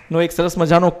ચેકઅપનો એક સરસ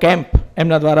મજાનો કેમ્પ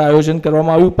એમના દ્વારા આયોજન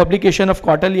કરવામાં આવ્યું. Publication of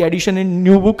quarterly addition in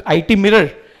new book IT mirror,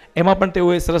 એમાં પણ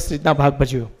તેઓએ સરસ રીતના ભાગ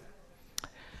ભજવ્યો.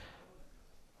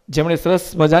 જેમણે સરસ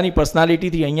મજાની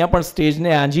પર્સનાલિટીથી અહીંયા પણ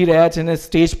સ્ટેજને આંજી રહ્યા છે. અને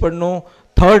સ્ટેજ પરનો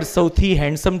 3rd સૌથી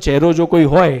હેન્ડસમ ચહેરો જો કોઈ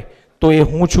હોય તો એ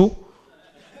હું છું.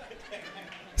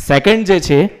 2nd જે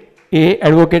છે એ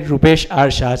એડવોકેટ રૂપેશ આર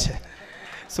શાહ છે.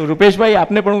 સો રૂપેશભાઈ,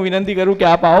 આપને પણ હું વિનંતી કરું કે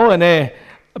આપ આવો. અને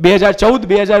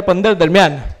 2014-2015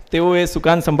 દરમિયાન તેઓએ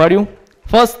સુકાન સંભાળ્યું.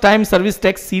 First time service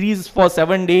tax series four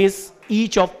 7 days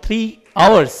each of 3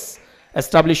 hours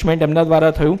establishment એમના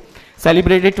દ્વારા થયું.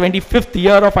 Celebrated 25th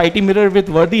year of IT Mirror with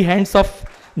worthy hands of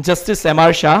Justice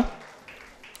M.R. Shah,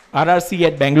 RRC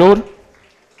at Bangalore.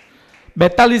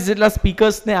 42 જેટલા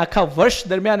સ્પીકર્સને આખા વર્ષ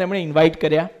દરમિયાન એમણે ઇન્વાઇટ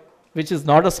કર્યા, which is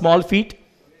not a small feat.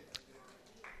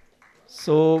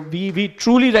 So we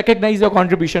truly recognize your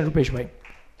contribution, Rupeshbhai.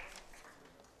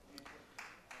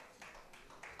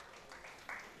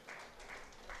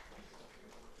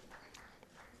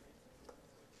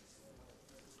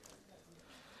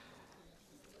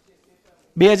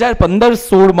 બે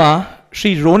 2015-16માં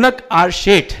શ્રી રોનક આર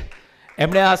શેઠ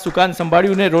એમણે આ સુકાન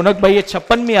સંભાળ્યું. ને રોનકભાઈએ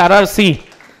 56મી આરઆરસી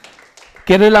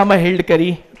કેરલામાં હેલ્ડ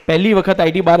કરી. પહેલી વખત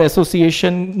આઈટી બાર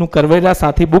એસોસિએશનનું કરવેરા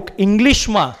સાથે બુક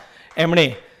ઇંગ્લિશમાં એમણે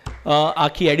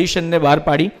આખી એડિશનને બહાર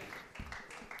પાડી.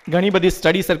 ઘણી બધી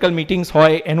સ્ટડી સર્કલ મીટિંગ્સ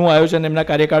હોય એનું આયોજન એમના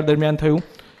કાર્યકાળ દરમિયાન થયું.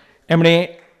 એમણે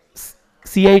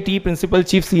CIT, principal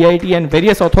chief CIT and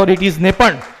various ઓથોરિટીઝને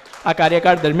પણ આ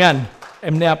કાર્યકાળ દરમિયાન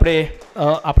એમને આપણે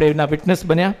એના વિટનેસ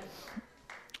બન્યા.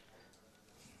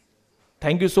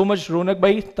 થેન્ક યુ સો મચ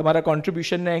રોનકભાઈ, તમારા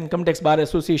કોન્ટ્રીબ્યુશનને ઇન્કમટેક્સ બાર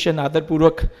એસોસિએશન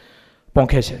આદરપૂર્વક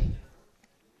પોંખે છે.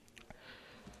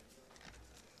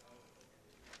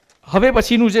 હવે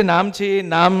પછીનું જે નામ છે એ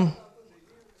નામ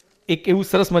એક એવું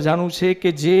સરસ મજાનું છે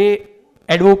કે જે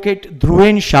એડવોકેટ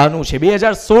ધ્રુવેન શાહનું છે.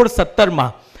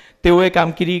 2016-17માં તેઓએ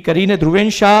કામગીરી કરીને. ધ્રુવેન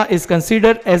Shah is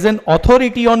considered as an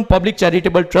authority on public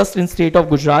charitable trust in state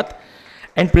of Gujarat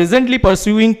and presently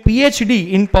pursuing PhD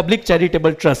in Public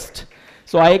Charitable Trust.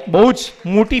 So આ એક બહુ જ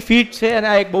મોટી ફીટ છે અને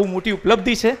આ એક બહુ મોટી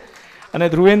ઉપલબ્ધિ છે. અને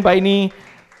ધ્રુવેનભાઈની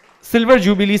સિલ્વર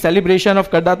જ્યુબિલી સેલિબ્રેશન ઓફ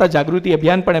કરદાતા જાગૃતિ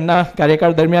અભિયાન પણ એમના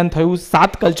કાર્યકાળ દરમિયાન થયું.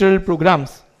 7 કલ્ચરલ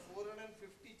પ્રોગ્રામ્સ,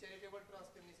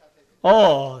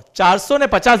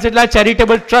 450 જેટલા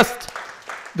ચેરિટેબલ ટ્રસ્ટ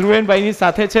ધ્રુવેનભાઈની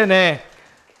સાથે છે. ને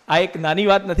આ એક નાની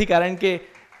વાત નથી, કારણ કે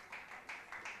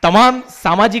તમામ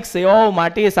સામાજિક સેવાઓ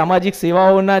માટે સામાજિક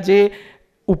સેવાઓના જે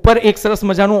ઉપર એક સરસ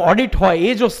મજાનું ઓડિટ હોય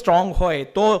એ જો સ્ટ્રોંગ હોય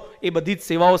તો એ બધી જ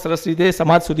સેવાઓ સરસ રીતે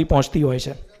સમાજ સુધી પહોંચતી હોય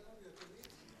છે.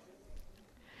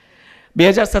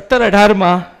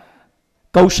 2017-18માં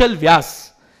કૌશલ વ્યાસ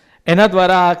એના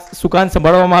દ્વારા સુકાન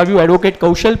સંભાળવામાં આવ્યું. એડવોકેટ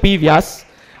કૌશલ પી વ્યાસ,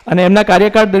 અને એમના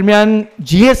કાર્યકાળ દરમિયાન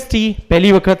જીએસટી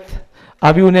પહેલી વખત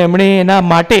આવ્યું. ને એમણે એના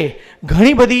માટે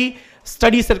ઘણી બધી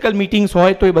સ્ટડી સર્કલ મીટિંગ્સ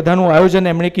હોય તો એ બધાનું આયોજન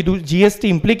એમણે કીધું. જીએસટી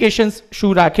ઇમ્પ્લિકેશન્સ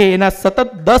શું રાખે એના સતત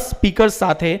 10 સ્પીકર્સ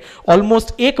સાથે ઓલમોસ્ટ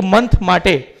 1 મંથ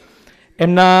માટે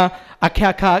એમના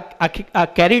આખા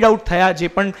કેરીડ આઉટ થયા. જે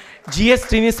પણ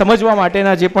જીએસટીને સમજવા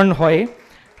માટેના જે પણ હોય,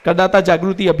 કરદાતા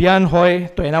જાગૃતિ અભિયાન હોય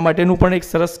તો એના માટેનું પણ એક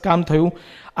સરસ કામ થયું.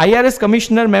 IRS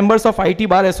commissioner members of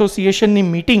IT bar એસોસિએશનની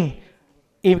meeting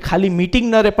એ ખાલી મીટિંગ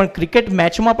ન રહે પણ ક્રિકેટ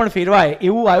મેચમાં પણ ફેરવાય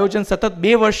એવું આયોજન સતત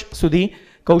 2 વર્ષ સુધી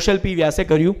કૌશલ પી વ્યાસે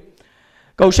કર્યું.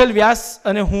 કૌશલ વ્યાસ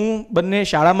અને હું બંને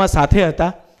શાળામાં સાથે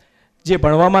હતા. જે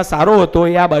ભણવામાં સારો હતો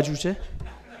એ આ બાજુ છે.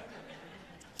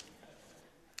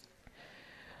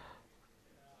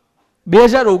 બે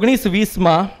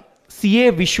 2019-20માં સીએ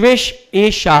વિશ્વેશ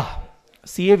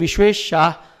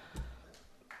શાહ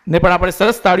ને પણ આપણે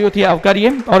સરસ તાળીઓથી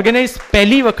આવકારીએ. ઓર્ગેનાઇઝ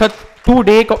પહેલી વખત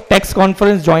 2-day tax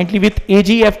conference jointly with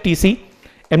એજીએફટીસી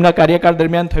એમના કાર્યકાળ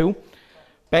દરમિયાન થયું.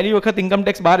 પહેલી વખત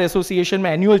ઇન્કમટેક્સ બાર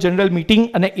એસોસિએશનમાં એન્યુઅલ જનરલ મીટિંગ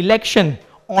અને ઇલેક્શન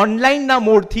ઓનલાઈનના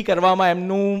મોડથી કરવામાં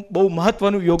એમનું બહુ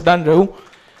મહત્વનું યોગદાન રહ્યું.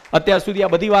 અત્યાર સુધી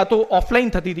આ બધી વાતો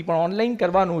ઓફલાઈન થતી હતી, પણ ઓનલાઈન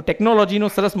કરવાનું ટેકનોલોજીનો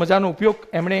સરસ મજાનો ઉપયોગ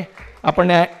એમણે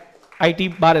આપણને આઈટી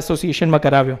બાર એસોસિએશનમાં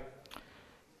કરાવ્યો.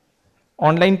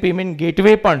 ઓનલાઈન પેમેન્ટ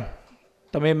ગેટવે પણ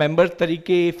તમે મેમ્બર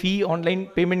તરીકે ફી ઓનલાઈન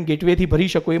પેમેન્ટ ગેટવેથી ભરી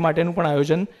શકો એ માટેનું પણ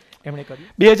આયોજન એમણે કર્યું.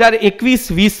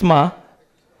 2021-20માં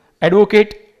એડવોકેટ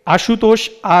આશુતોષ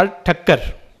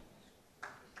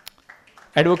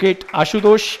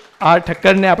આર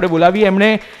ઠક્કરને આપણે બોલાવી.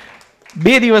 એમણે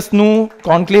 2 દિવસનું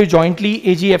કોન્ક્લેવ જોઈન્ટલી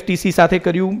AGFTC સાથે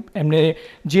કર્યું. એમને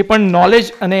જે પણ નોલેજ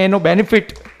અને એનો બેનિફિટ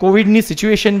કોવિડની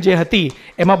સિચ્યુએશન જે હતી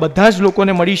એમાં બધા જ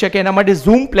લોકોને મળી શકે એના માટે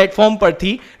ઝૂમ પ્લેટફોર્મ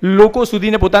પરથી લોકો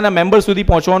સુધીને પોતાના મેમ્બર સુધી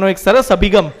પહોંચવાનો એક સરસ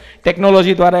અભિગમ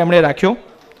ટેકનોલોજી દ્વારા એમણે રાખ્યો.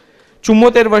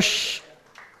 74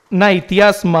 વર્ષના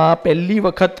ઇતિહાસમાં પહેલી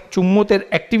વખત 74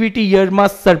 એક્ટિવિટી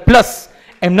યરમાં સરપ્લસ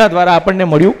એમના દ્વારા આપણને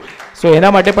મળ્યું. સો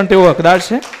એના માટે પણ તેઓ હકદાર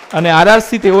છે અને RRC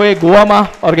તેઓએ ગોવામાં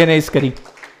ઓર્ગેનાઇઝ કરી.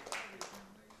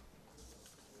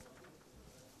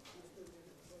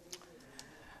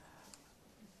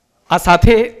 આ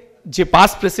સાથે જે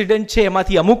પાસ્ટ પ્રેસિડેન્ટ છે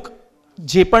એમાંથી અમુક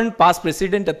જે પણ પાસ્ટ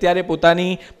પ્રેસિડેન્ટ અત્યારે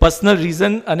પોતાની પર્સનલ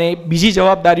રીઝન અને બીજી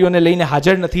જવાબદારીઓને લઈને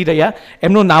હાજર નથી રહ્યા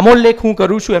એમનો નામોલ્લેખ હું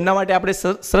કરું છું. એમના માટે આપણે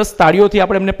સરસ તાળીઓથી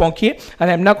આપણે એમને પહોંચીએ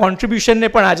અને એમના કોન્ટ્રીબ્યુશનને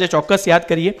પણ આજે ચોક્કસ યાદ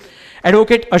કરીએ.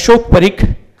 Advocate Ashok Parikh,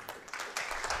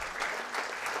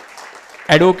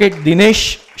 advocate Dinesh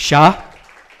Shah,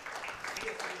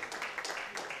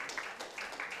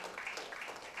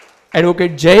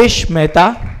 advocate Jayesh Mehta,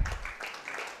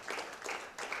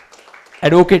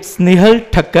 advocate Snehal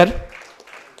Thakkar,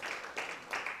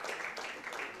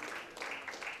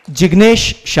 Jignesh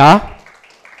Shah,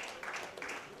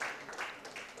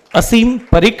 અસીમ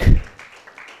પરીખ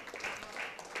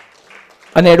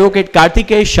અને એડવોકેટ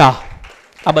કાર્તિકેય શાહ.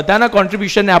 આ બધાના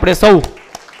કોન્ટ્રીબ્યુશનને આપણે સૌ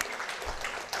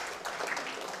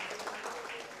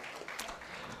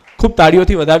ખૂબ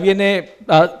તાળીઓથી વધાવીએ ને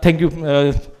થેન્ક યુ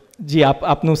જી.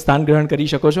 આપનું સ્થાન ગ્રહણ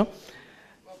કરી શકો છો.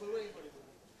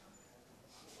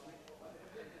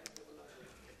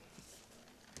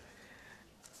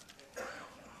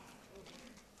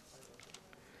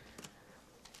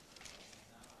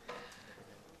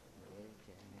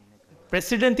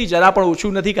 પ્રેસિડેન્ટથી જરા પણ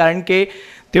ઓછું નથી કારણ કે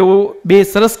તેઓ 2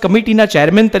 સરસ કમિટીના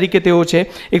ચેરમેન તરીકે તેઓ છે.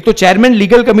 એક તો ચેરમેન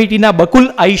લીગલ કમિટીના બકુલ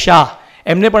આઈ શાહ,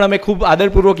 એમને પણ અમે ખૂબ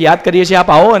આદરપૂર્વક યાદ કરીએ છીએ.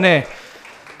 આપ આવો અને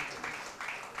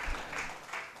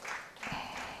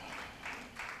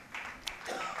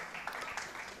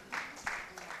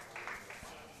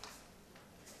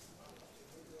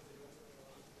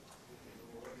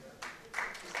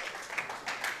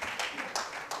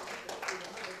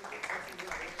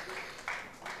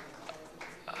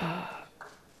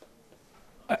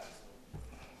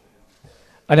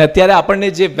અને અત્યારે આપણને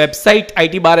જે વેબસાઇટ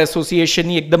ITBA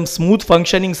એસોસિએશનની એકદમ સ્મૂથ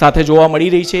ફંક્શનિંગ સાથે જોવા મળી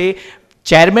રહી છે,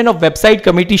 chairman of website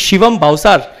committee Shivam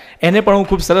Bhavsar, એને પણ હું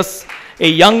ખૂબ સરસ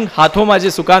એ યંગ હાથોમાં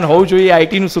જે સુકાન હોવું જોઈએ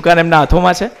આઈટીનું સુકાન એમના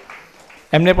હાથોમાં છે,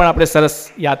 એમને પણ આપણે સરસ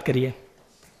યાદ કરીએ.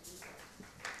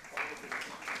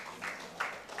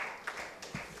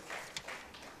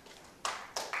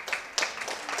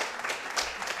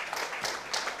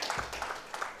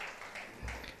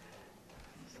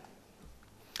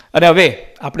 અને હવે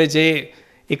આપણે જે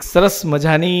એક સરસ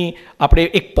મજાની આપણે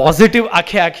એક પોઝિટિવ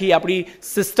આખી આપણી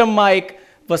સિસ્ટમમાં એક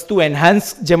વસ્તુ એન્હાન્સ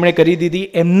જેમણે કરી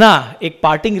દીધી, એમના એક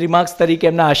પાર્ટિંગ રિમાર્ક્સ તરીકે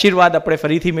એમના આશીર્વાદ આપણે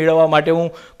ફરીથી મેળવવા માટે હું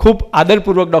ખૂબ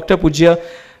આદરપૂર્વક ડૉક્ટર પૂજ્ય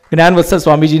જ્ઞાનવત્સલ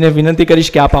સ્વામીજીને વિનંતી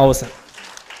કરીશ કે આપ આવો sir.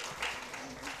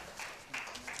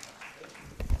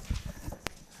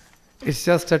 It's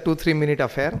just a 2-3 minute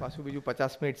affair, પાછું બીજું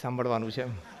 50 મિનિટ સાંભળવાનું છે.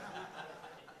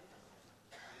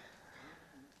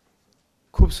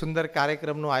 ખૂબ સુંદર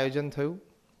કાર્યક્રમનું આયોજન થયું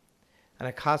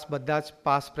અને ખાસ બધા જ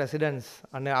પાસ્ટ પ્રેસિડેન્ટ્સ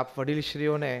અને આપ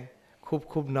વડીલશ્રીઓને ખૂબ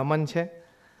ખૂબ નમન છે.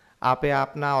 આપે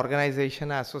આપના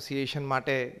ઓર્ગેનાઇઝેશન એસોસિએશન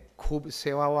માટે ખૂબ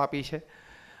સેવાઓ આપી છે.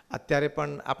 અત્યારે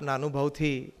પણ આપના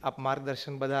અનુભવથી આપ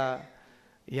માર્ગદર્શન બધા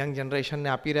યંગ જનરેશનને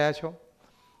આપી રહ્યા છો.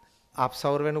 આપ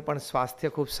સૌર્વેનું પણ સ્વાસ્થ્ય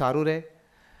ખૂબ સારું રહે,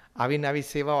 આવી નવી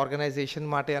સેવા ઓર્ગેનાઇઝેશન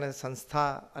માટે અને સંસ્થા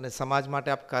અને સમાજ માટે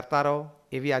આપ કરતા રહો,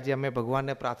 એવી આજે અમે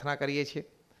ભગવાનને પ્રાર્થના કરીએ છીએ.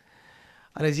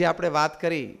 અને જે આપણે વાત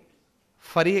કરી,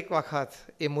 ફરી એક વખત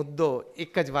એ મુદ્દો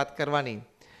એક જ વાત કરવાની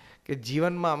કે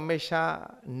જીવનમાં હંમેશા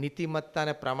નીતિમત્તા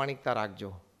અને પ્રામાણિકતા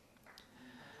રાખજો.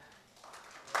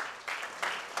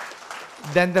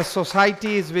 Then the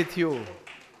society is with you.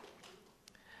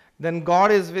 Then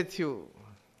God is with you.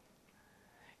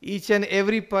 Each and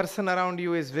every person around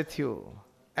you is with you.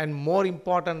 And more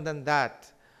important than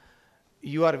that,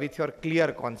 you are with your clear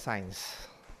conscience.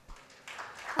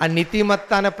 આ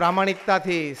નીતિમત્તા અને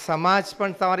પ્રામાણિકતાથી સમાજ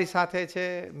પણ તમારી સાથે છે,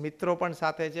 મિત્રો પણ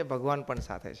સાથે છે, ભગવાન પણ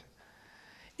સાથે છે.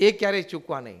 એ ક્યારેય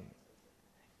ચૂકવા નહીં.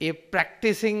 એ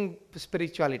પ્રેક્ટિસિંગ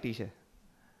સ્પિરિચ્યુઆલિટી છે.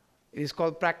 It is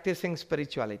called practising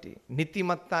spirituality.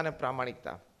 નીતિમત્તા અને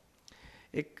પ્રામાણિકતા.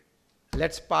 એક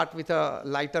let's part with a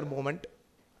lighter moment.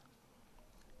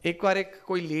 એકવાર એક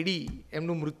કોઈ લેડી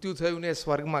એમનું મૃત્યુ થયું ને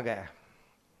સ્વર્ગમાં ગયા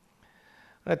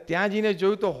અને ત્યાં જઈને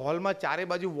જોયું તો હોલમાં ચારે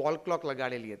બાજુ વોલ ક્લોક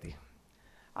લગાડેલી હતી,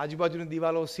 આજુબાજુની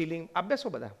દિવાલો, સીલિંગ, આપ બેસો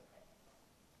બધા,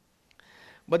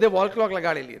 બધે વોલ ક્લોક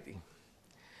લગાડેલી હતી.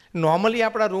 નોર્મલી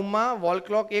આપણા રૂમમાં વોલ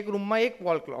ક્લોક, એક રૂમમાં એક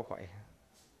વોલ ક્લોક હોય,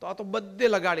 તો આ તો બધે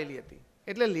લગાડેલી હતી.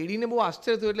 એટલે લેડીને બહુ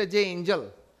આશ્ચર્ય થયું. એટલે જે એન્જલ,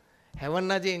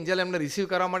 હેવનના જે એન્જલ એમને રિસીવ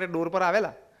કરવા માટે ડોર પર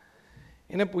આવેલા,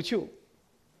 એને પૂછ્યું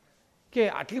કે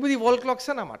આટલી બધી વોલ ક્લોક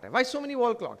શેના માટે, Y so many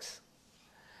wall clocks?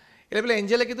 એટલે પેલા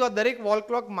એન્જલે કીધું આ દરેક વોલ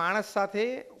ક્લોક માણસ સાથે,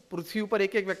 પૃથ્વી ઉપર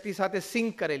એક એક વ્યક્તિ સાથે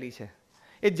સિંક કરેલી છે.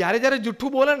 એ જ્યારે જ્યારે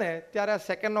જૂઠું બોલે ને ત્યારે આ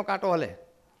સેકન્ડનો કાંટો હલે,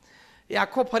 એ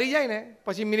આખો ફરી જાય ને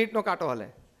પછી મિનિટનો કાંટો હલે,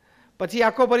 પછી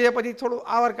આખો ફરી જાય પછી થોડું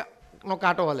આવરનો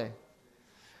કાંટો હલે.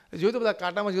 જોયું તો બધા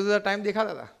કાંટામાં જુદા જુદા ટાઈમ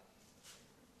દેખાતા હતા.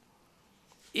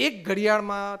 એક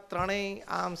ઘડિયાળમાં ત્રણેય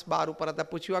આર્મ્સ બાર ઉપર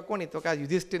હતા. પૂછ્યું આ કોની? તો કે આ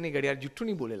યુધિષ્ઠિરની ઘડિયાળ, જૂઠું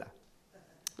નહીં બોલેલા.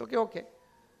 તો કે ઓકે.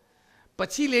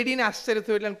 પછી લેડીને આશ્ચર્ય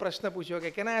થયું એટલે પ્રશ્ન પૂછ્યો કે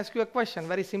can I ask you a question,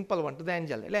 very simple one, to the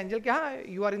Angel. એટલે એન્જલ કે હા,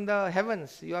 you are in the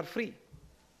હેવન્સ, you are free.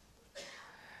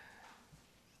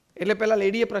 એટલે પેલા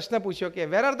લેડીએ પ્રશ્ન પૂછ્યો કે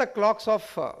where are the clocks of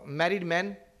married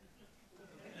main?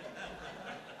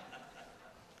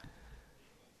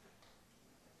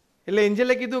 એટલે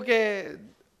એન્જલે કીધું કે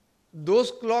those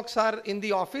clocks are in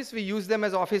the office, we use them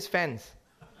as office fans.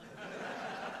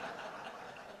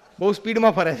 બહુ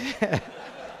સ્પીડમાં ફરે છે.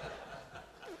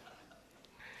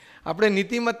 આપણે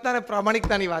નીતિમત્તા અને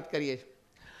પ્રામાણિકતાની વાત કરીએ.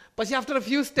 પછી after a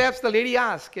few steps the lady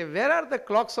ask કે where are the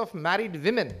clocks of married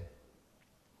women?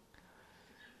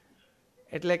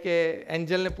 એટલે કે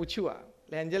એન્જલને પૂછ્યું આ.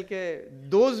 એટલે એન્જલ કે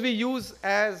those we use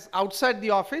as outside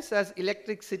the office as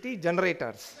electricity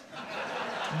generators.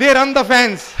 They run the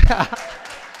fans.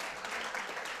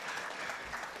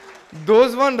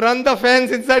 Those one run the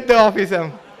fans inside the office. એમ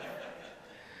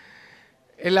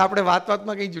એટલે આપણે વાત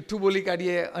વાતમાં કંઈ જૂઠું બોલી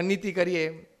કાઢીએ, અનીતિ કરીએ,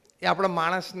 એ આપણા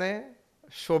માણસને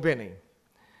શોભે નહીં.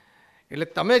 એટલે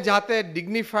તમે જાતે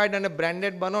ડિગ્નિફાઈડ અને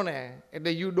બ્રાન્ડેડ બનો ને,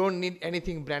 એટલે you don't need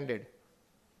anything branded.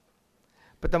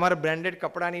 પણ તમારે બ્રાન્ડેડ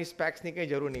કપડાની, સ્પેક્સની કંઈ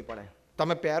જરૂર નહીં પડે.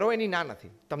 તમે પહેરો એની ના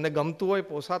નથી, તમને ગમતું હોય,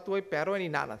 પોસાતું હોય, પહેરો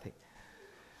એની ના નથી.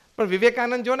 પણ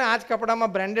વિવેકાનંદ જો ને આ જ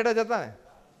કપડામાં બ્રાન્ડેડ જ હતા ને,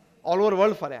 ઓલ ઓવર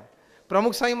વર્લ્ડ ફર્યા.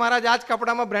 પ્રમુખ સ્વામી મહારાજ આ જ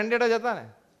કપડામાં બ્રાન્ડેડ જ હતા ને,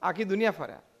 આખી દુનિયા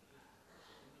ફર્યા.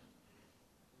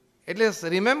 એટલે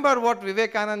remember vote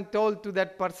Vivekananda told two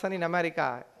that person in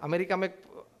America. અમેરિકામાં એક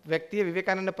વ્યક્તિએ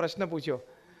વિવેકાનંદને પ્રશ્ન પૂછ્યો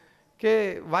કે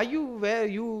why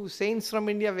you saints from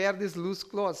India wear this loose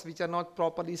clothes which are not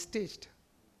properly સ્ટિચ્ડ?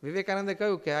 વિવેકાનંદે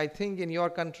કહ્યું કે I think in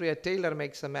your country a Taylor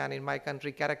max a main, in my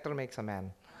country character max a main.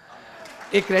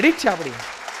 A credit છે આપણી.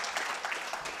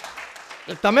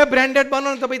 તમે branded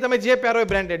બનો ને તો ભાઈ તમે જે પહેરો એ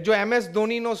બ્રાન્ડેડ. જો MS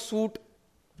ધોનીનો સૂટ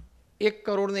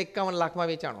 1,51,00,000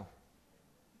 વેચાણો,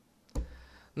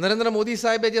 નરેન્દ્ર મોદી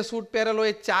સાહેબે જે સૂટ પહેરેલો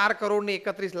એ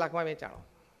 4,31,00,000 વેચાણો,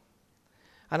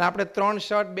 અને આપણે 3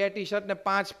 શર્ટ, 2 ટી-શર્ટ ને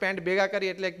 5 પેન્ટ ભેગા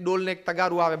કરી એટલે એક ડોલ ને એક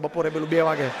તગારું આવે બપોરે પેલું 2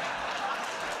 વાગે.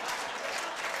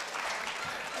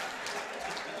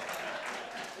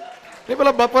 એ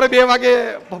પેલો બપોરે 2 વાગે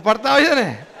ફરતા હોય છે ને,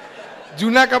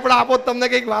 જૂના કપડા આપો તમને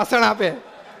કંઈક વાસણ આપે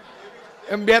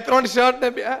એમ, 2-3 શર્ટ ને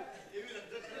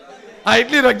હા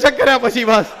એટલી રકઝક કર્યા પછી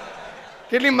બસ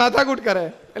કેટલી માથાકૂટ કરે.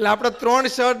 એટલે આપણે 3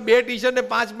 શર્ટ, 2 ટી-શર્ટ ને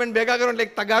 5 પેન્ટ ભેગા કરો એટલે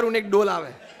એક તગારું ને એક ડોલ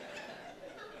આવે.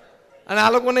 અને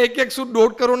આ લોકોને એક સૂટ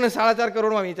 1.5 કરોડ ને 4.5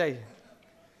 કરોડમાં વેચાય છે.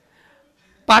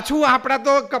 પાછું આપણા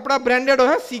તો કપડા બ્રાન્ડેડ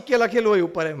હોય, સીકે લખેલું હોય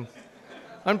ઉપર એમ.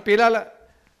 અને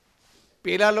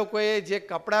પેલા લોકોએ જે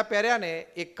કપડાં પહેર્યા ને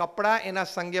એ કપડાં એના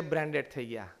સંગે બ્રાન્ડેડ થઈ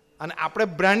ગયા, અને આપણે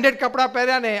બ્રાન્ડેડ કપડાં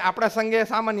પહેર્યા ને આપણા સંગે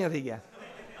સામાન્ય થઈ ગયા.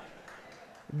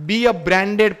 Be a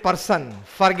branded person.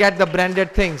 Forget the branded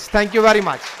things. Thank you very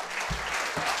much.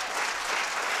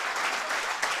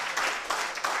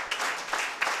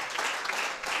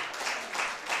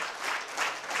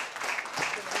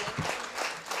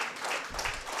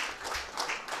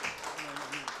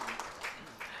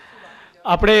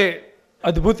 આપણે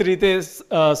અદ્ભુત રીતે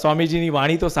સ્વામીજીની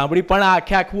વાણી તો સાંભળી, પણ આ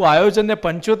આખું આયોજનને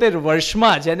 75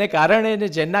 વર્ષમાં જેને કારણે ને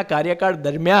જેના કાર્યકાળ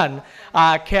દરમિયાન આ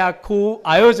આખું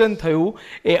આયોજન થયું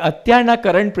એ અત્યારના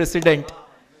કરંટ પ્રેસિડેન્ટ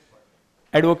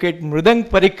એડવોકેટ મૃદંગ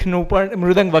પરીખનું પણ,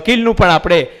 મૃદંગ વકીલનું પણ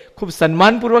આપણે ખૂબ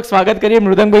સન્માનપૂર્વક સ્વાગત કરીએ.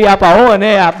 મૃદંગભાઈ આપ આવો,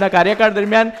 અને આપના કાર્યકાળ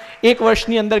દરમિયાન 1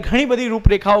 વર્ષની અંદર ઘણી બધી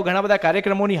રૂપરેખાઓ, ઘણા બધા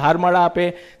કાર્યક્રમોની હારમાળા આપે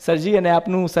સરજી, અને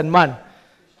આપનું સન્માન.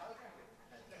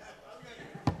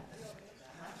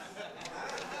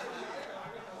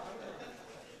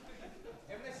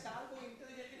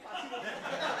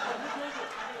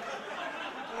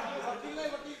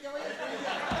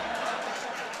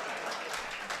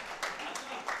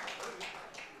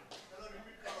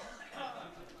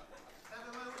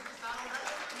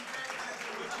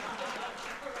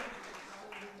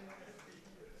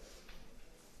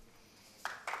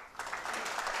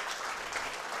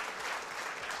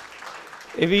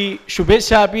 એવી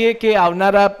શુભેચ્છા આપીએ કે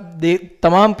આવનારા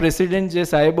તમામ પ્રેસિડેન્ટ જે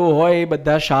સાહેબો હોય એ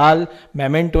બધા શાલ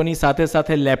મેમેન્ટોની સાથે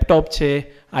સાથે લેપટોપ છે,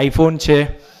 આઈફોન છે,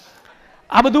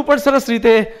 આ બધું પણ સરસ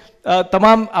રીતે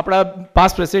તમામ આપણા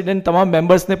પાસ્ટ પ્રેસિડેન્ટ તમામ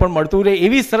મેમ્બર્સને પણ મળતું રહે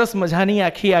એવી સરસ મજાની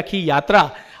આખી યાત્રા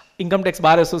ઇન્કમટેક્સ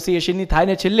બાર એસોસિએશનની થાય.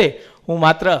 ને છેલ્લે હું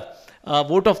માત્ર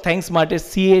વોટ ઓફ થેન્ક્સ માટે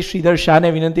CA શ્રીધર શાહને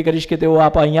વિનંતી કરીશ કે તેઓ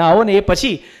આપ અહીંયા આવો ને એ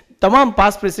પછી તમામ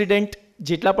પાસ્ટ પ્રેસિડેન્ટ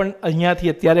જેટલા પણ અહીંયાથી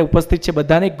અત્યારે ઉપસ્થિત છે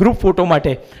બધાને ગ્રુપ ફોટો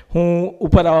માટે હું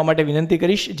ઉપર આવવા માટે વિનંતી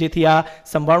કરીશ, જેથી આ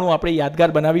સંભાળવું આપણે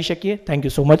યાદગાર બનાવી શકીએ. Thank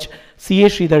you so much. CA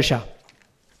Shridhar Shah.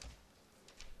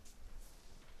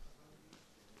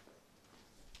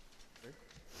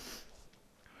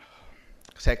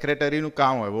 સેક્રેટરીનું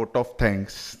કામ હોય વોટ ઓફ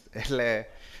થેન્ક્સ, એટલે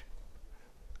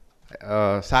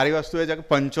સારી વસ્તુ એ છે કે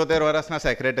 75 વર્ષના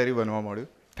સેક્રેટરી બનવા મળ્યું.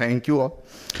 Thank you.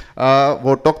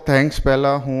 Vote of thanks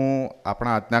પહેલાં હું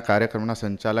આપણા આજના કાર્યક્રમના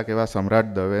સંચાલક એવા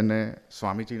સમ્રાટ દવેને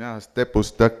સ્વામીજીના હસ્તે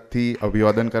પુસ્તકથી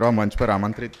અભિવાદન કરવા મંચ પર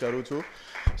આમંત્રિત કરું છું.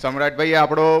 સમ્રાટભાઈ,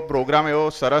 આપણો પ્રોગ્રામ એવો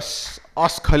સરસ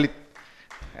અસ્ખલિત,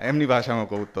 એમની ભાષામાં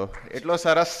કહું તો એટલો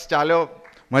સરસ ચાલ્યો,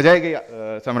 મજા આવી ગઈ.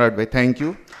 સમ્રાટભાઈ થેન્ક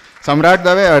યુ. સમ્રાટ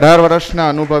દવે 18 વર્ષના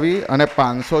અનુભવી અને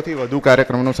 500થી વધુ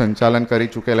કાર્યક્રમનું સંચાલન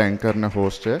કરી ચૂકેલા એન્કર અને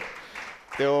હોસ્ટ છે.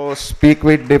 તેઓ સ્પીક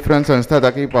વિથ ડિફરન્સ સંસ્થા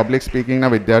થકી પબ્લિક સ્પીકિંગના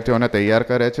વિદ્યાર્થીઓને તૈયાર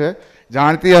કરે છે.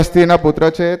 જાણતી હસ્તીના પુત્ર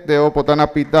છે. તેઓ પોતાના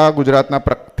પિતા ગુજરાતના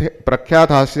પ્રખ્યાત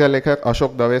હાસ્ય લેખક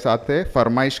અશોક દવે સાથે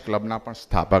ફરમાઈશ ક્લબના પણ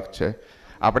સ્થાપક છે.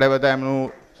 આપણે બધા એમનું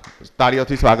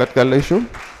તાળીઓથી સ્વાગત કરી લઈશું.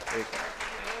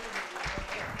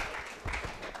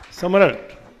 સમ્રાટ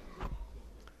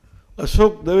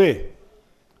અશોક દવે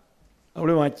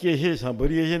આપણે વાંચીએ છીએ,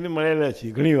 સાંભળીએ છીએ અને મળેલા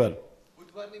છીએ ઘણીવાર,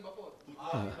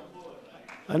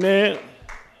 અને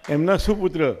એમના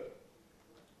સુપુત્ર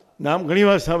નામ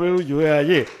ઘણીવાર સાંભળેલું જોયા.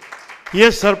 આજે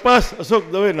યસ સરપાસ અશોક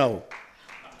દવે નાવ.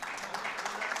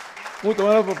 હું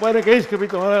તમારા પપ્પાને કહીશ કે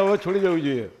ભાઈ તમારે હવે છોડી દેવું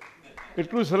જોઈએ,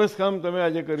 એટલું સરસ કામ તમે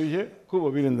આજે કર્યું છે. ખૂબ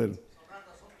અભિનંદન.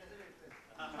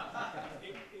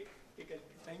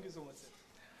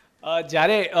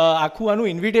 જ્યારે આખું આનું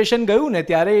ઇન્વિટેશન ગયું ને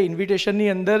ત્યારે ઇન્વિટેશનની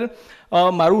અંદર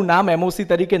મારું નામ MOC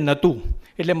તરીકે નહોતું,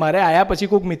 એટલે મારે આવ્યા પછી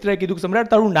કોઈક મિત્રએ કીધું કે સમ્રાટ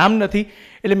તારું નામ નથી,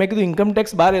 એટલે મેં કીધું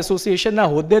ઇન્કમટેક્સ બાર એસોસિએશનના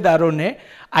હોદ્દેદારોને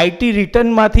IT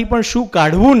રિટર્નમાંથી પણ શું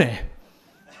કાઢવું ને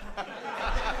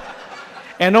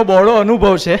એનો બહોળો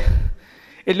અનુભવ છે,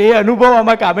 એટલે એ અનુભવ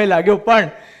આમાં કામે લાગ્યો.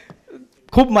 પણ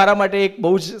ખૂબ મારા માટે એક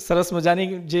બહુ જ સરસ મજાની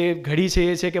જે ઘડી છે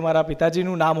એ છે કે મારા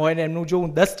પિતાજીનું નામ હોય ને એમનું જો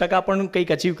હું 10% પણ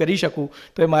કંઈક અચીવ કરી શકું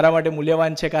તો એ મારા માટે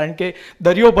મૂલ્યવાન છે, કારણ કે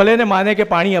દરિયો ભલે ને માને કે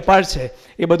પાણી અપાર છે,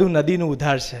 એ બધું નદીનું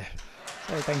ઉધાર છે.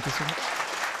 Thank you so much.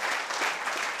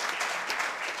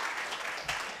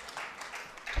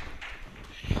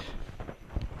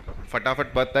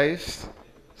 ફટાફટ બતાવીશ.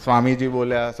 સ્વામીજી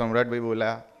બોલ્યા, સમ્રાટભાઈ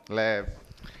બોલ્યા, એટલે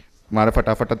મારે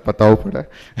ફટાફટ જ પતાવવું પડે.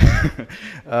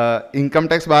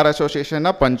 ઇન્કમટેક્સ બાર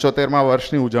એસોસિએશનના 75મા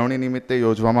વર્ષની ઉજવણી નિમિત્તે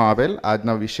યોજવામાં આવેલ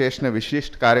આજના વિશેષ ને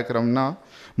વિશિષ્ટ કાર્યક્રમના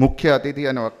મુખ્ય અતિથિ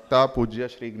અને વક્તા પૂજ્ય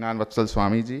શ્રી જ્ઞાનવત્સલ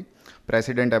સ્વામીજી,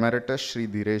 પ્રેસિડેન્ટ એમેરિટસ શ્રી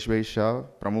ધીરેશભાઈ શાહ,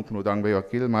 પ્રમુખ મૃદાંગભાઈ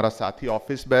વકીલ, મારા સાથી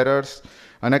ઓફિસ બેરર્સ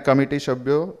અને કમિટી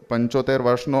સભ્યો, 75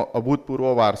 વર્ષનો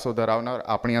અભૂતપૂર્વ વારસો ધરાવનાર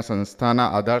આપણી આ સંસ્થાના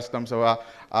આધારસ્તંભ સભા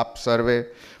આપ સર્વે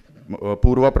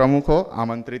પૂર્વ પ્રમુખો,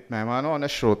 આમંત્રિત મહેમાનો અને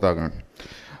શ્રોતાગણ.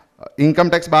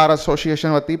 ઇન્કમટેક્સ બાર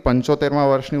એસોસિએશન વતી 75મા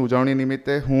વર્ષની ઉજવણી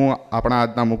નિમિત્તે હું આપણા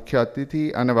આજના મુખ્ય અતિથિ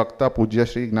અને વક્તા પૂજ્ય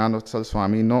શ્રી જ્ઞાનવત્સલ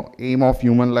સ્વામીનો એમ ઓફ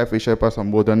હ્યુમન લાઈફ વિષય પર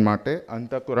સંબોધન માટે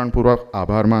અંતઃકરણપૂર્વક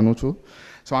આભાર માનું છું.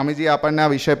 સ્વામીજી આપણને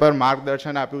આ વિષય પર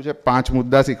માર્ગદર્શન આપ્યું છે, 5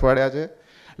 મુદ્દા શીખવાડ્યા છે.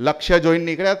 લક્ષ્ય જોઈને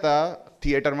નીકળ્યા હતા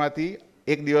થિયેટરમાંથી,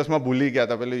 એક દિવસમાં ભૂલી ગયા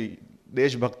હતા. પેલી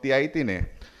દેશભક્તિ આવી હતી ને,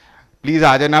 પ્લીઝ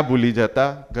આજે ના ભૂલી જતા,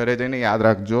 ઘરે જઈને યાદ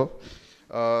રાખજો.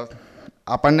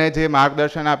 આપણને જે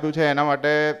માર્ગદર્શન આપ્યું છે એના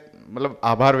માટે મતલબ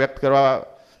આભાર વ્યક્ત કરવા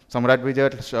સમ્રાટભાઈ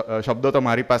જેવા શબ્દો તો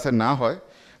મારી પાસે ના હોય,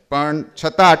 પણ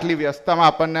છતાં આટલી વ્યસ્તતામાં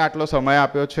આપણને આટલો સમય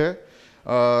આપ્યો છે.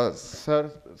 સર,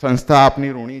 સંસ્થા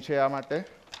આપની ઋણી છે આ માટે.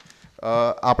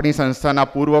 આપણી સંસ્થાના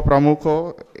પૂર્વ પ્રમુખો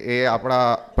એ આપણા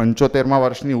 75મા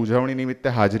વર્ષની ઉજવણી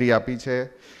નિમિત્તે હાજરી આપી છે,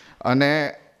 અને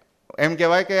એમ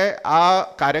કહેવાય કે આ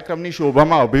કાર્યક્રમની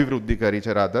શોભામાં અભિવૃદ્ધિ કરી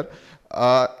છે. રાધર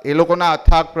એ લોકોના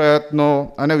અથાગ પ્રયત્નો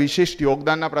અને વિશિષ્ટ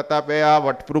યોગદાનના પ્રતાપે આ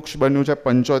વટવૃક્ષ બન્યું છે.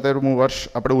 75મું વર્ષ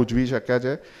આપણે ઉજવી શક્યા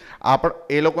છે.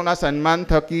 એ લોકોના સન્માન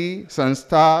થકી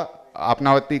સંસ્થા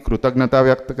આપના વતી કૃતજ્ઞતા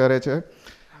વ્યક્ત કરે છે.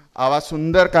 આવા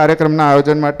સુંદર કાર્યક્રમના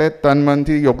આયોજન માટે તન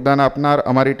મનથી યોગદાન આપનાર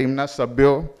અમારી ટીમના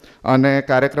સભ્યો અને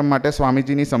કાર્યક્રમ માટે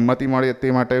સ્વામીજીની સંમતિ મળે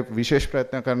તે માટે વિશેષ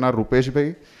પ્રયત્ન કરનાર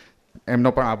રૂપેશભાઈ,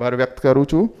 એમનો પણ આભાર વ્યક્ત કરું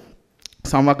છું.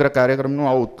 સમગ્ર કાર્યક્રમનું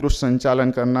આ ઉત્કૃષ્ટ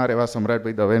સંચાલન કરનાર એવા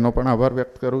સમ્રાટભાઈ દવેનો પણ આભાર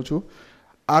વ્યક્ત કરું છું.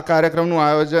 આ કાર્યક્રમનું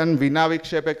આયોજન વિના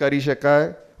વિક્ષેપે કરી શકાય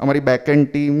અમારી બેકએન્ડ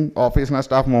ટીમ, ઓફિસના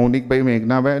સ્ટાફ મૌનિકભાઈ,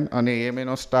 મેઘનાબેન અને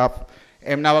એએમએનો સ્ટાફ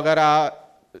એમના વગર આ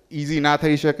ઇઝી ના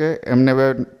થઈ શકે, એમને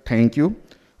થેન્ક યુ.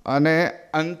 અને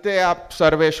અંતે આપ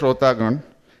સર્વે શ્રોતાગણ,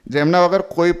 જેમના વગર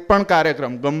કોઈ પણ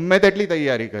કાર્યક્રમ ગમે તેટલી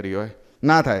તૈયારી કરી હોય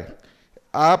ના થાય.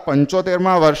 આ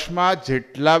 75મા વર્ષમાં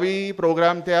જેટલા બી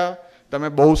પ્રોગ્રામ થયા, તમે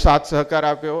બહુ સાથ સહકાર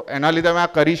આપ્યો, એના લીધે અમે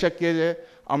આ કરી શકીએ છીએ.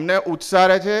 અમને ઉત્સાહ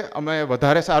રહે છે, અમે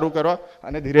વધારે સારું કરવા,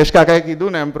 અને ધીરેશ કાકાએ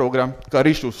કીધું ને એમ પ્રોગ્રામ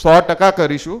કરીશું, 100%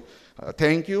 કરીશું.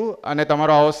 Thank you. અને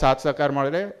તમારો આવો સાથ સહકાર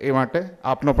મળે એ માટે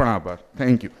આપનો પણ આભાર.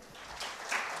 Thank you.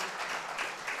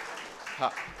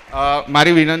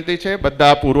 મારી વિનંતી છે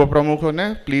બધા પૂર્વ પ્રમુખોને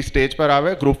પ્લીઝ સ્ટેજ પર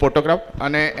આવે ગ્રુપ ફોટોગ્રાફ,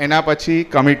 અને એના પછી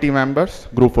કમિટી મેમ્બર્સ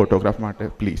ગ્રુપ ફોટોગ્રાફ માટે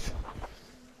please.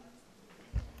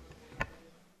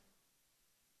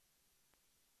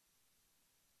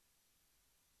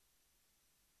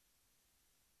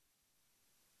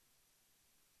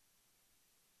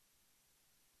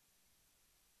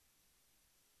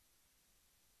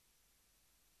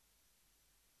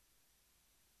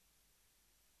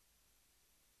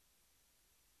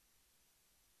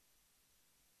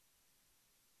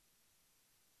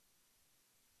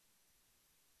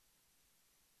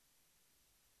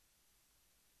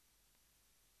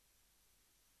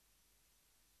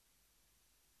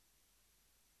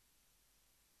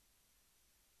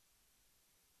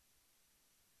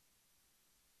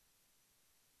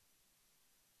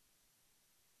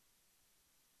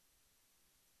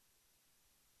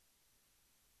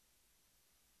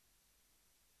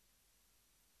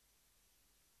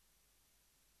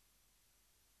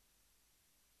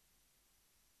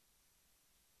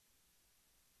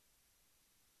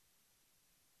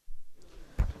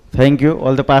 Thank you,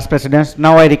 all the past presidents.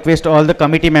 Now I request all the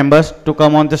committee members to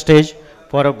come on the stage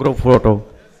for a group photo.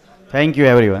 Thank you,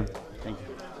 everyone. Thank you.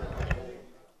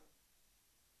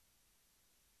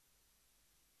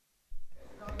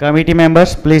 Committee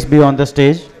members, please be on the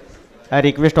stage. I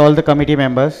request all the committee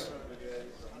members.